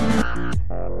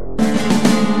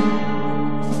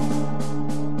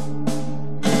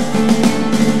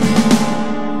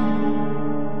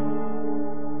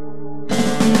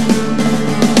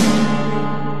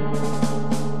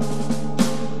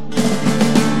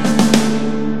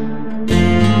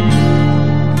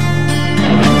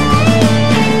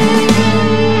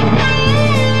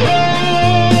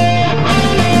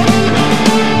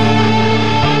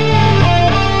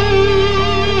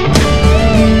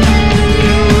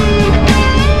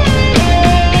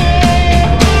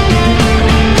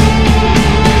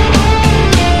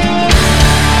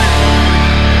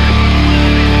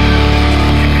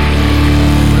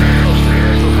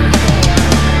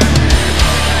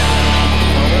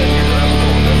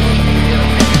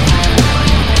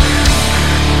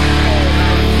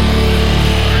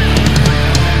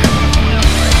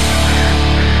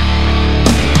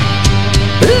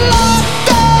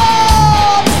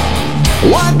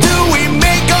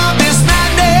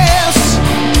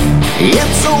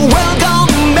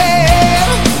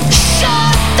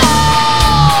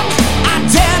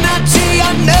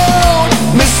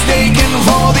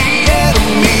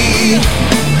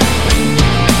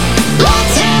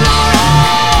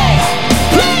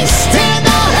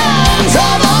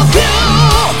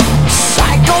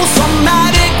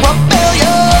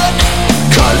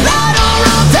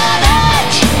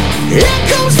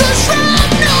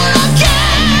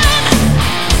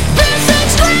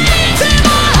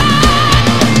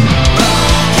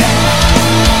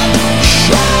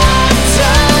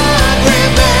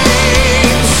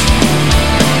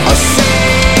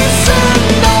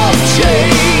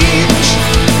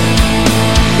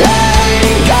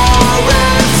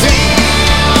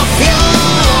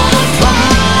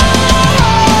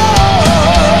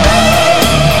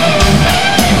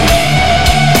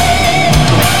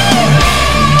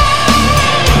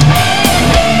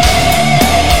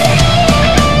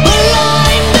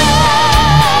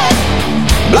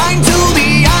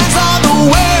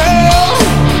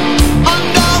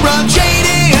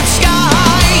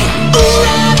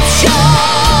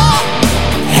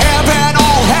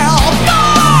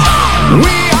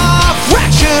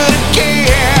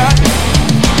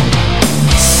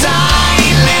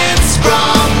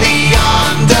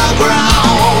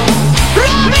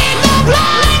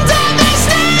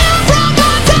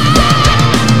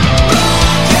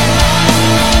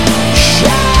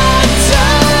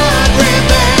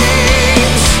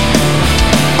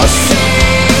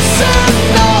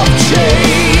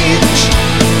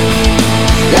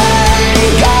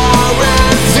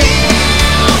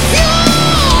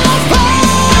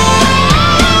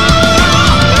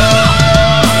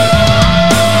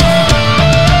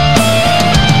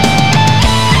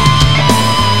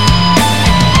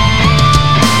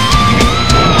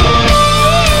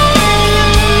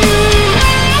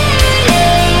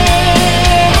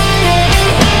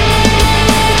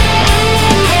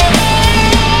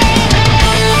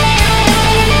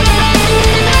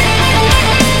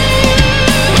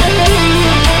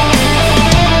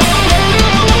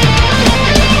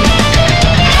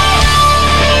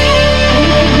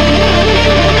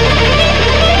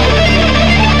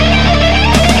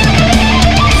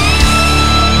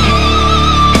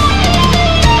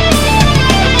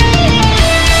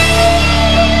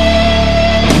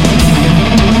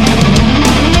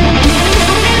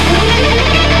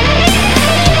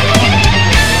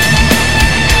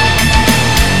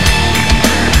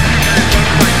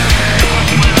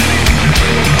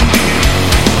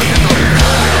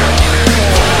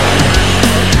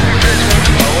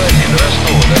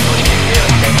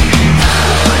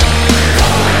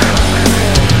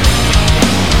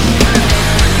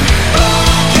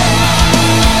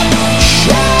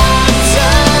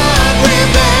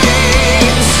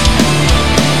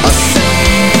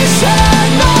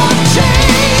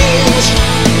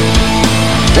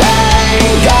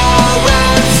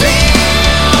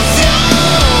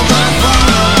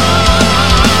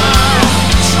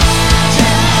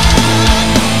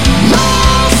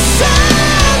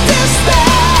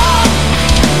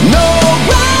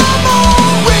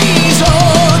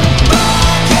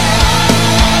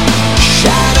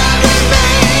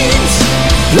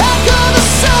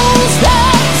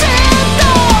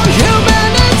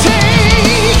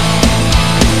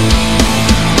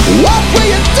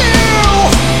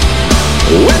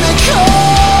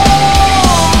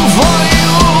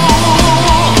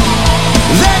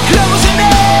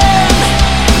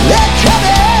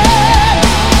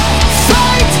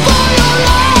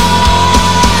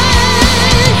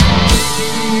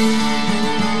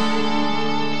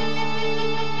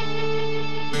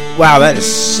 Wow, that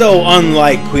is so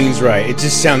unlike Queensryche. It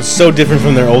just sounds so different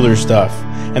from their older stuff.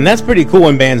 And that's pretty cool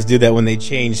when bands do that, when they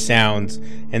change sounds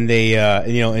and they,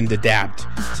 and adapt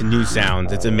to new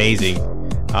sounds. It's amazing.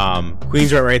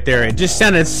 Queensryche right there, it just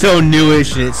sounded so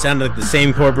newish, and it sounded like the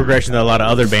same chord progression that a lot of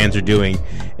other bands are doing.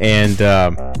 And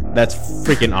that's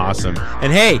freaking awesome.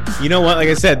 And hey, you know what? Like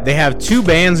I said, they have two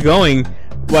bands going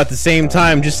at the same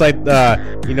time, just like the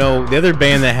other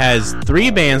band that has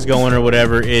three bands going or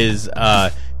whatever is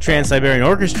Trans-Siberian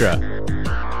Orchestra.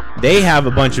 They have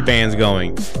a bunch of bands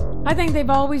going. I think they've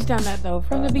always done that, though,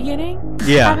 from the beginning.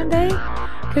 Yeah. Haven't they?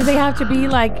 Because they have to be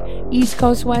like East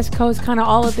Coast, West Coast, kind of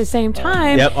all at the same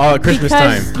time. Yep, all at Christmas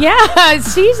time. Yeah, it's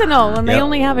seasonal, and they Yep.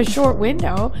 only have a short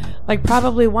window, like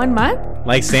probably 1 month.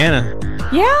 Like Santa.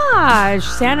 Yeah,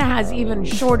 Santa has even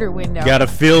shorter window. Gotta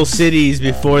fill cities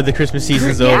before the Christmas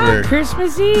season's over.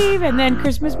 Christmas Eve, and then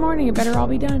Christmas morning. It better all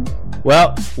be done.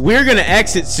 Well, we're gonna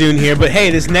exit soon here, but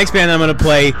hey, this next band I'm gonna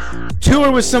play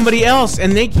tour with somebody else,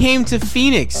 and they came to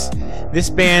Phoenix. This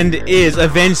band is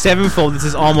Avenged Sevenfold. This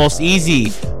is Almost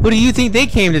Easy. Who do you think they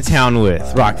came to town with?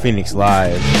 Rock Phoenix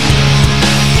Live.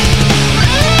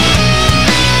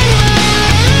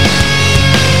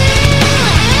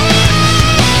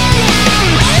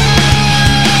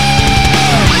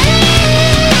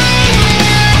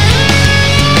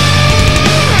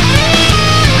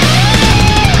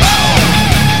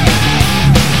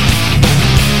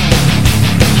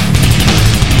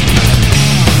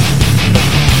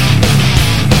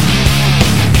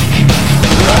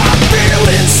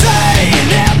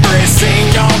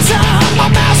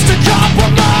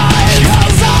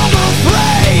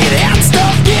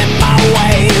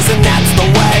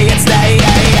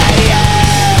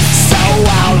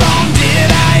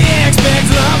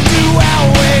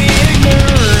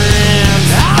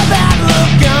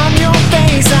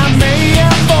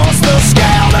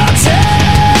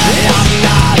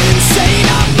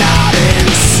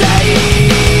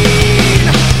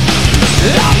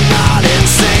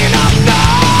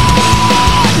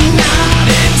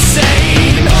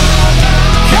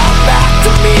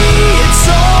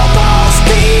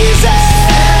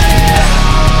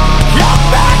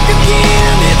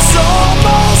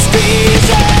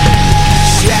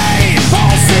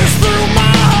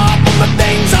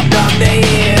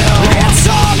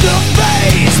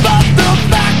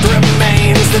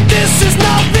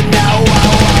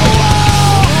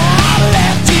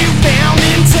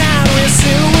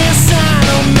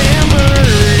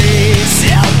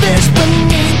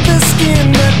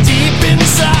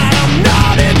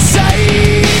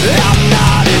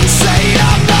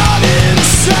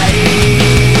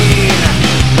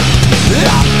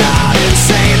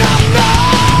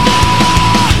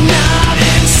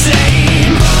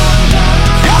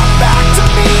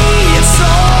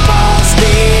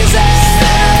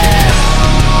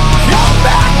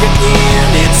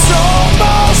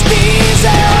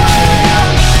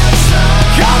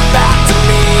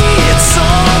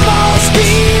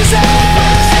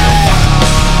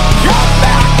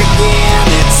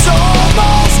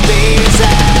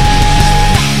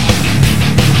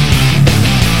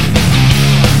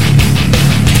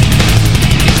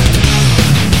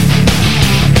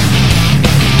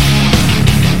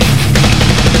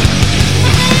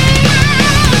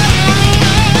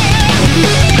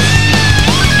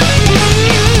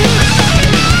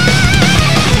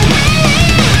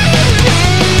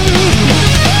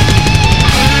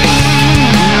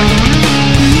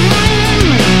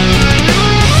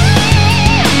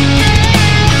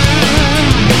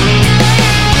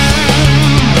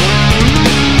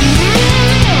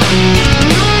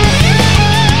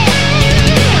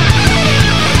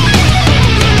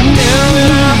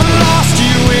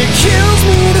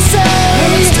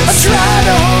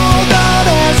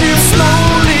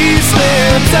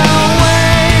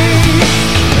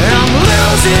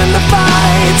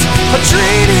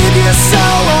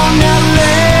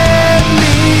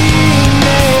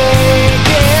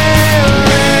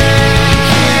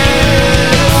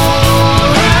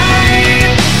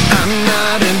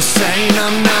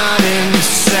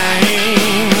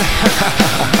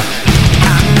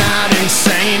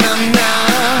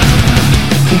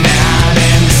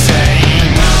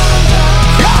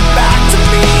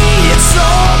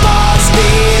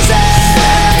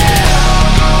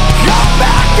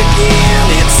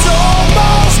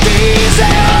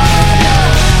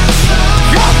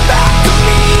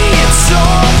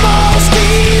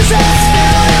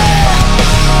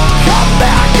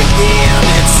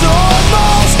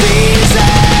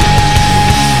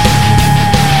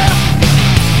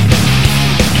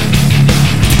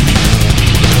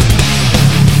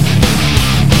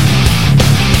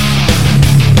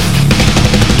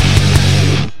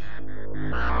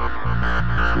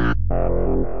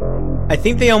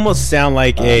 think they almost sound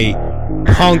like a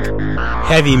punk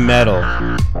heavy metal.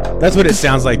 That's what it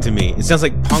sounds like to me. It sounds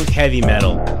like punk heavy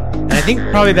metal. And I think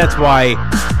probably that's why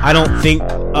I don't think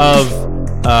of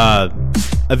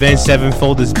Avenged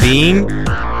Sevenfold as being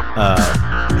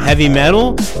heavy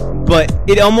metal, but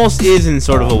it almost is in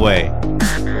sort of a way.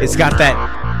 It's got that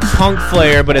punk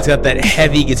flair, but it's got that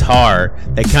heavy guitar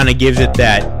that kind of gives it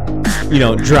that,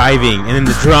 driving, and then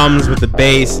the drums with the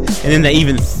bass, and then that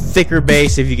even thicker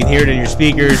bass if you can hear it in your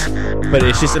speakers. But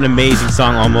it's just an amazing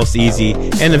song, Almost Easy.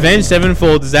 And Avenged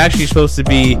Sevenfold is actually supposed to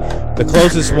be the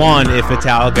closest one. If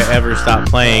Metallica ever stopped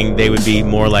playing, they would be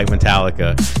more like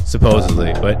Metallica,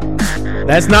 supposedly. But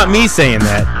that's not me saying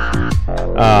that.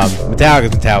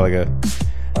 Metallica's Metallica.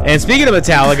 And speaking of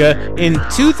Metallica, in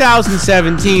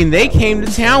 2017, they came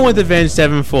to town with Avenged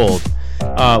Sevenfold.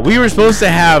 We were supposed to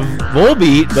have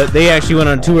Volbeat, but they actually went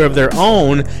on a tour of their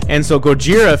own, and so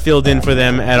Gojira filled in for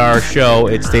them at our show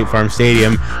at State Farm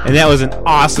Stadium, and that was an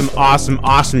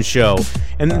awesome show.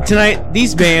 And tonight,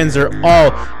 these bands are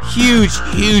all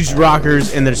huge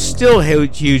rockers, and they're still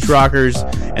huge rockers,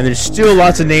 and there's still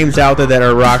lots of names out there that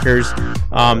are rockers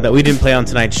that we didn't play on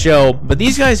tonight's show. But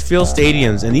these guys fill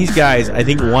stadiums, and these guys, I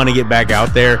think, want to get back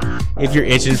out there if you're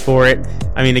itching for it.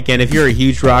 I mean, again, if you're a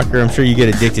huge rocker, I'm sure you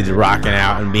get addicted to rocking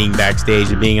out and being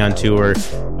backstage and being on tour.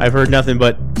 I've heard nothing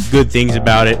but good things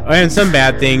about it, and some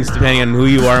bad things, depending on who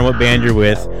you are and what band you're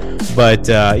with. But,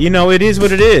 it is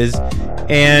what it is.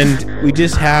 And we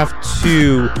just have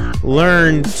to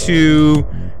learn to,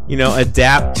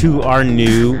 adapt to our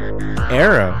new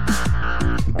era.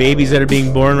 Babies that are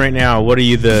being born right now. What are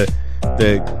you, the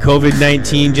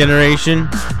COVID-19 generation?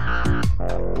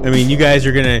 I mean, you guys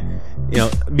are gonna,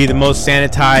 be the most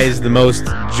sanitized, the most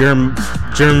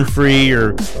germ-free,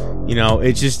 or,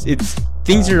 it's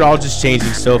things are all just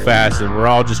changing so fast, and we're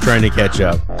all just trying to catch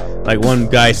up. Like one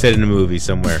guy said in a movie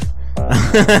somewhere.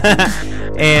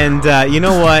 And you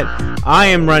know what? I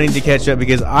am running to catch up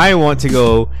because I want to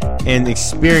go and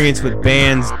experience what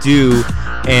bands do,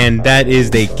 and that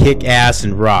is they kick ass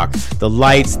and rock. The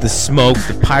lights, the smoke,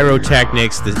 the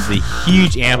pyrotechnics, the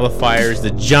huge amplifiers,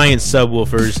 the giant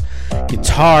subwoofers,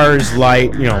 guitars,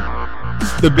 light,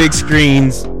 the big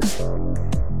screens,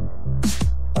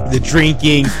 the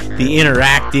drinking, the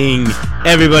interacting,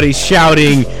 everybody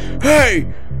shouting, hey,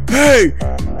 hey,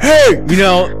 hey,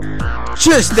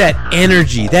 just that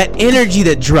energy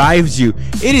that drives you.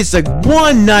 It is like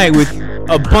one night with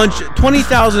a bunch,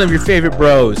 20,000 of your favorite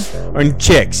bros or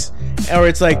chicks, or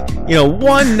it's like,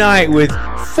 one night with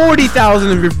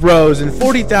 40,000 of your bros and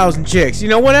 40,000 chicks,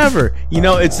 whatever.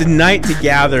 It's a night to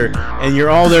gather, and you're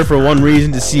all there for one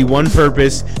reason, to see one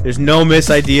purpose. There's no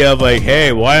idea of like,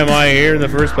 hey, why am I here in the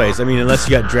first place? I mean, unless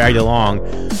you got dragged along.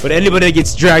 But anybody that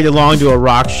gets dragged along to a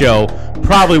rock show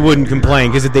probably wouldn't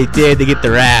complain, because if they did, they get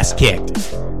their ass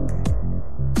kicked.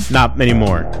 Not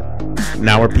anymore.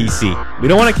 Now we're PC. We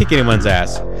don't want to kick anyone's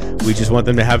ass. We just want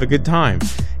them to have a good time.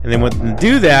 And they want them to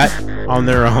do that on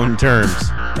their own terms.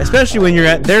 Especially when you're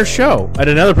at their show, at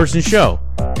another person's show.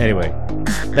 Anyway,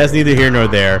 that's neither here nor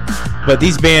there. But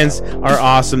these bands are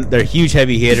awesome. They're huge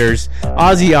heavy hitters.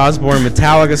 Ozzy Osbourne,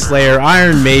 Metallica, Slayer,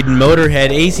 Iron Maiden,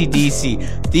 Motorhead,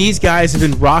 AC/DC. These guys have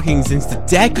been rocking since the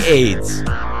decades.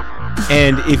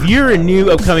 And if you're a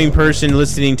new upcoming person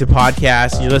listening to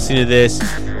podcasts, you're listening to this,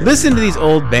 listen to these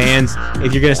old bands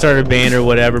if you're going to start a band or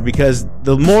whatever, because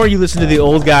the more you listen to the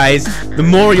old guys, the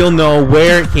more you'll know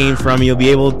where it came from. You'll be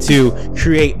able to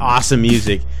create awesome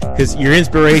music, because your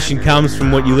inspiration comes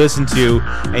from what you listen to,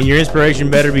 and your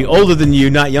inspiration better be older than you,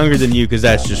 not younger than you, because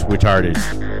that's just retarded.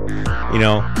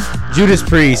 Judas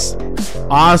Priest,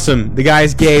 awesome. The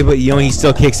guy's gay, but he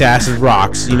still kicks ass and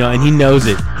rocks, and he knows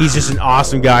it. He's just an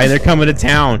awesome guy, and they're coming to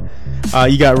town.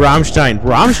 You got Rammstein.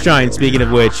 Rammstein, speaking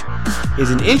of which, is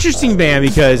an interesting band,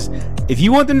 because if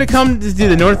you want them to come to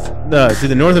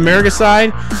the North America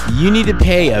side, you need to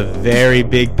pay a very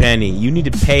big penny. You need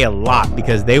to pay a lot,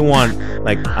 because they want it was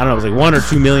like $1 or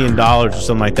 $2 million or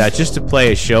something like that just to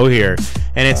play a show here.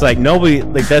 And it's like, nobody,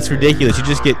 that's ridiculous. You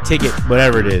just get ticket,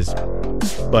 whatever it is.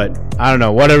 But I don't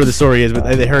know, whatever the story is, but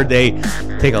they heard they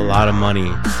take a lot of money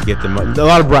to get them, a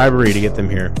lot of bribery to get them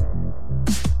here.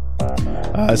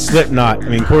 Slipknot,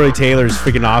 Corey Taylor is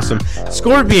freaking awesome.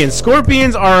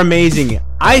 Scorpions are amazing.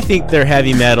 I think they're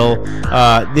heavy metal.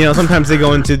 Sometimes they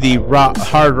go into the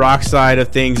hard rock side of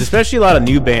things, especially a lot of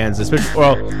new bands, especially a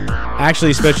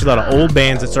lot of old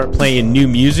bands that start playing new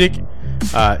music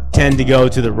tend to go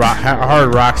to the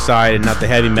hard rock side and not the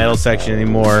heavy metal section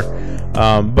anymore.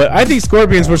 But I think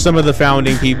Scorpions were some of the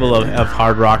founding people of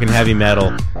hard rock and heavy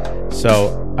metal,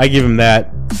 so I give them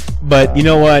that. But you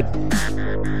know what?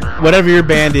 Whatever your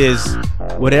band is,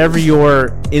 whatever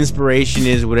your inspiration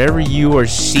is, whatever you are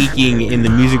seeking in the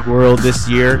music world this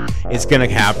year, it's going to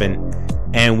happen.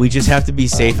 And we just have to be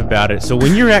safe about it. So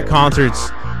when you're at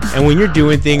concerts and when you're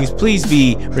doing things, please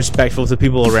be respectful to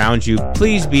people around you.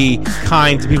 Please be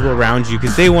kind to people around you,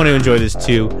 because they want to enjoy this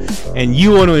too. And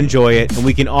you want to enjoy it, and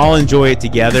we can all enjoy it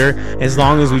together as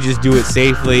long as we just do it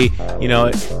safely. You know,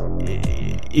 if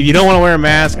you don't want to wear a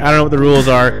mask, I don't know what the rules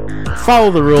are. Follow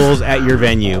the rules at your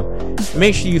venue.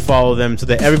 Make sure you follow them so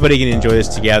that everybody can enjoy this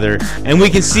together. And we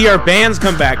can see our bands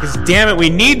come back, because damn it, we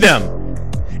need them.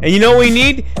 And you know what we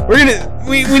need? We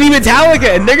need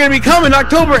Metallica, and they're gonna be coming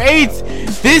October 8th.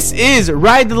 This is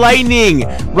Ride the Lightning.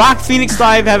 Rock Phoenix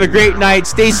Live. Have a great night.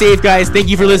 Stay safe, guys. Thank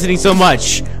you for listening so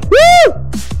much. Woo!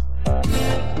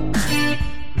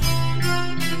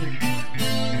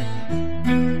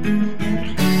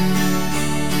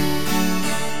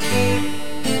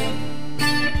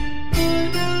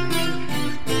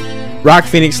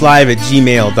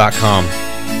 rockphoenixlive@gmail.com.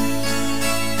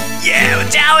 Yeah,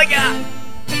 Metallica!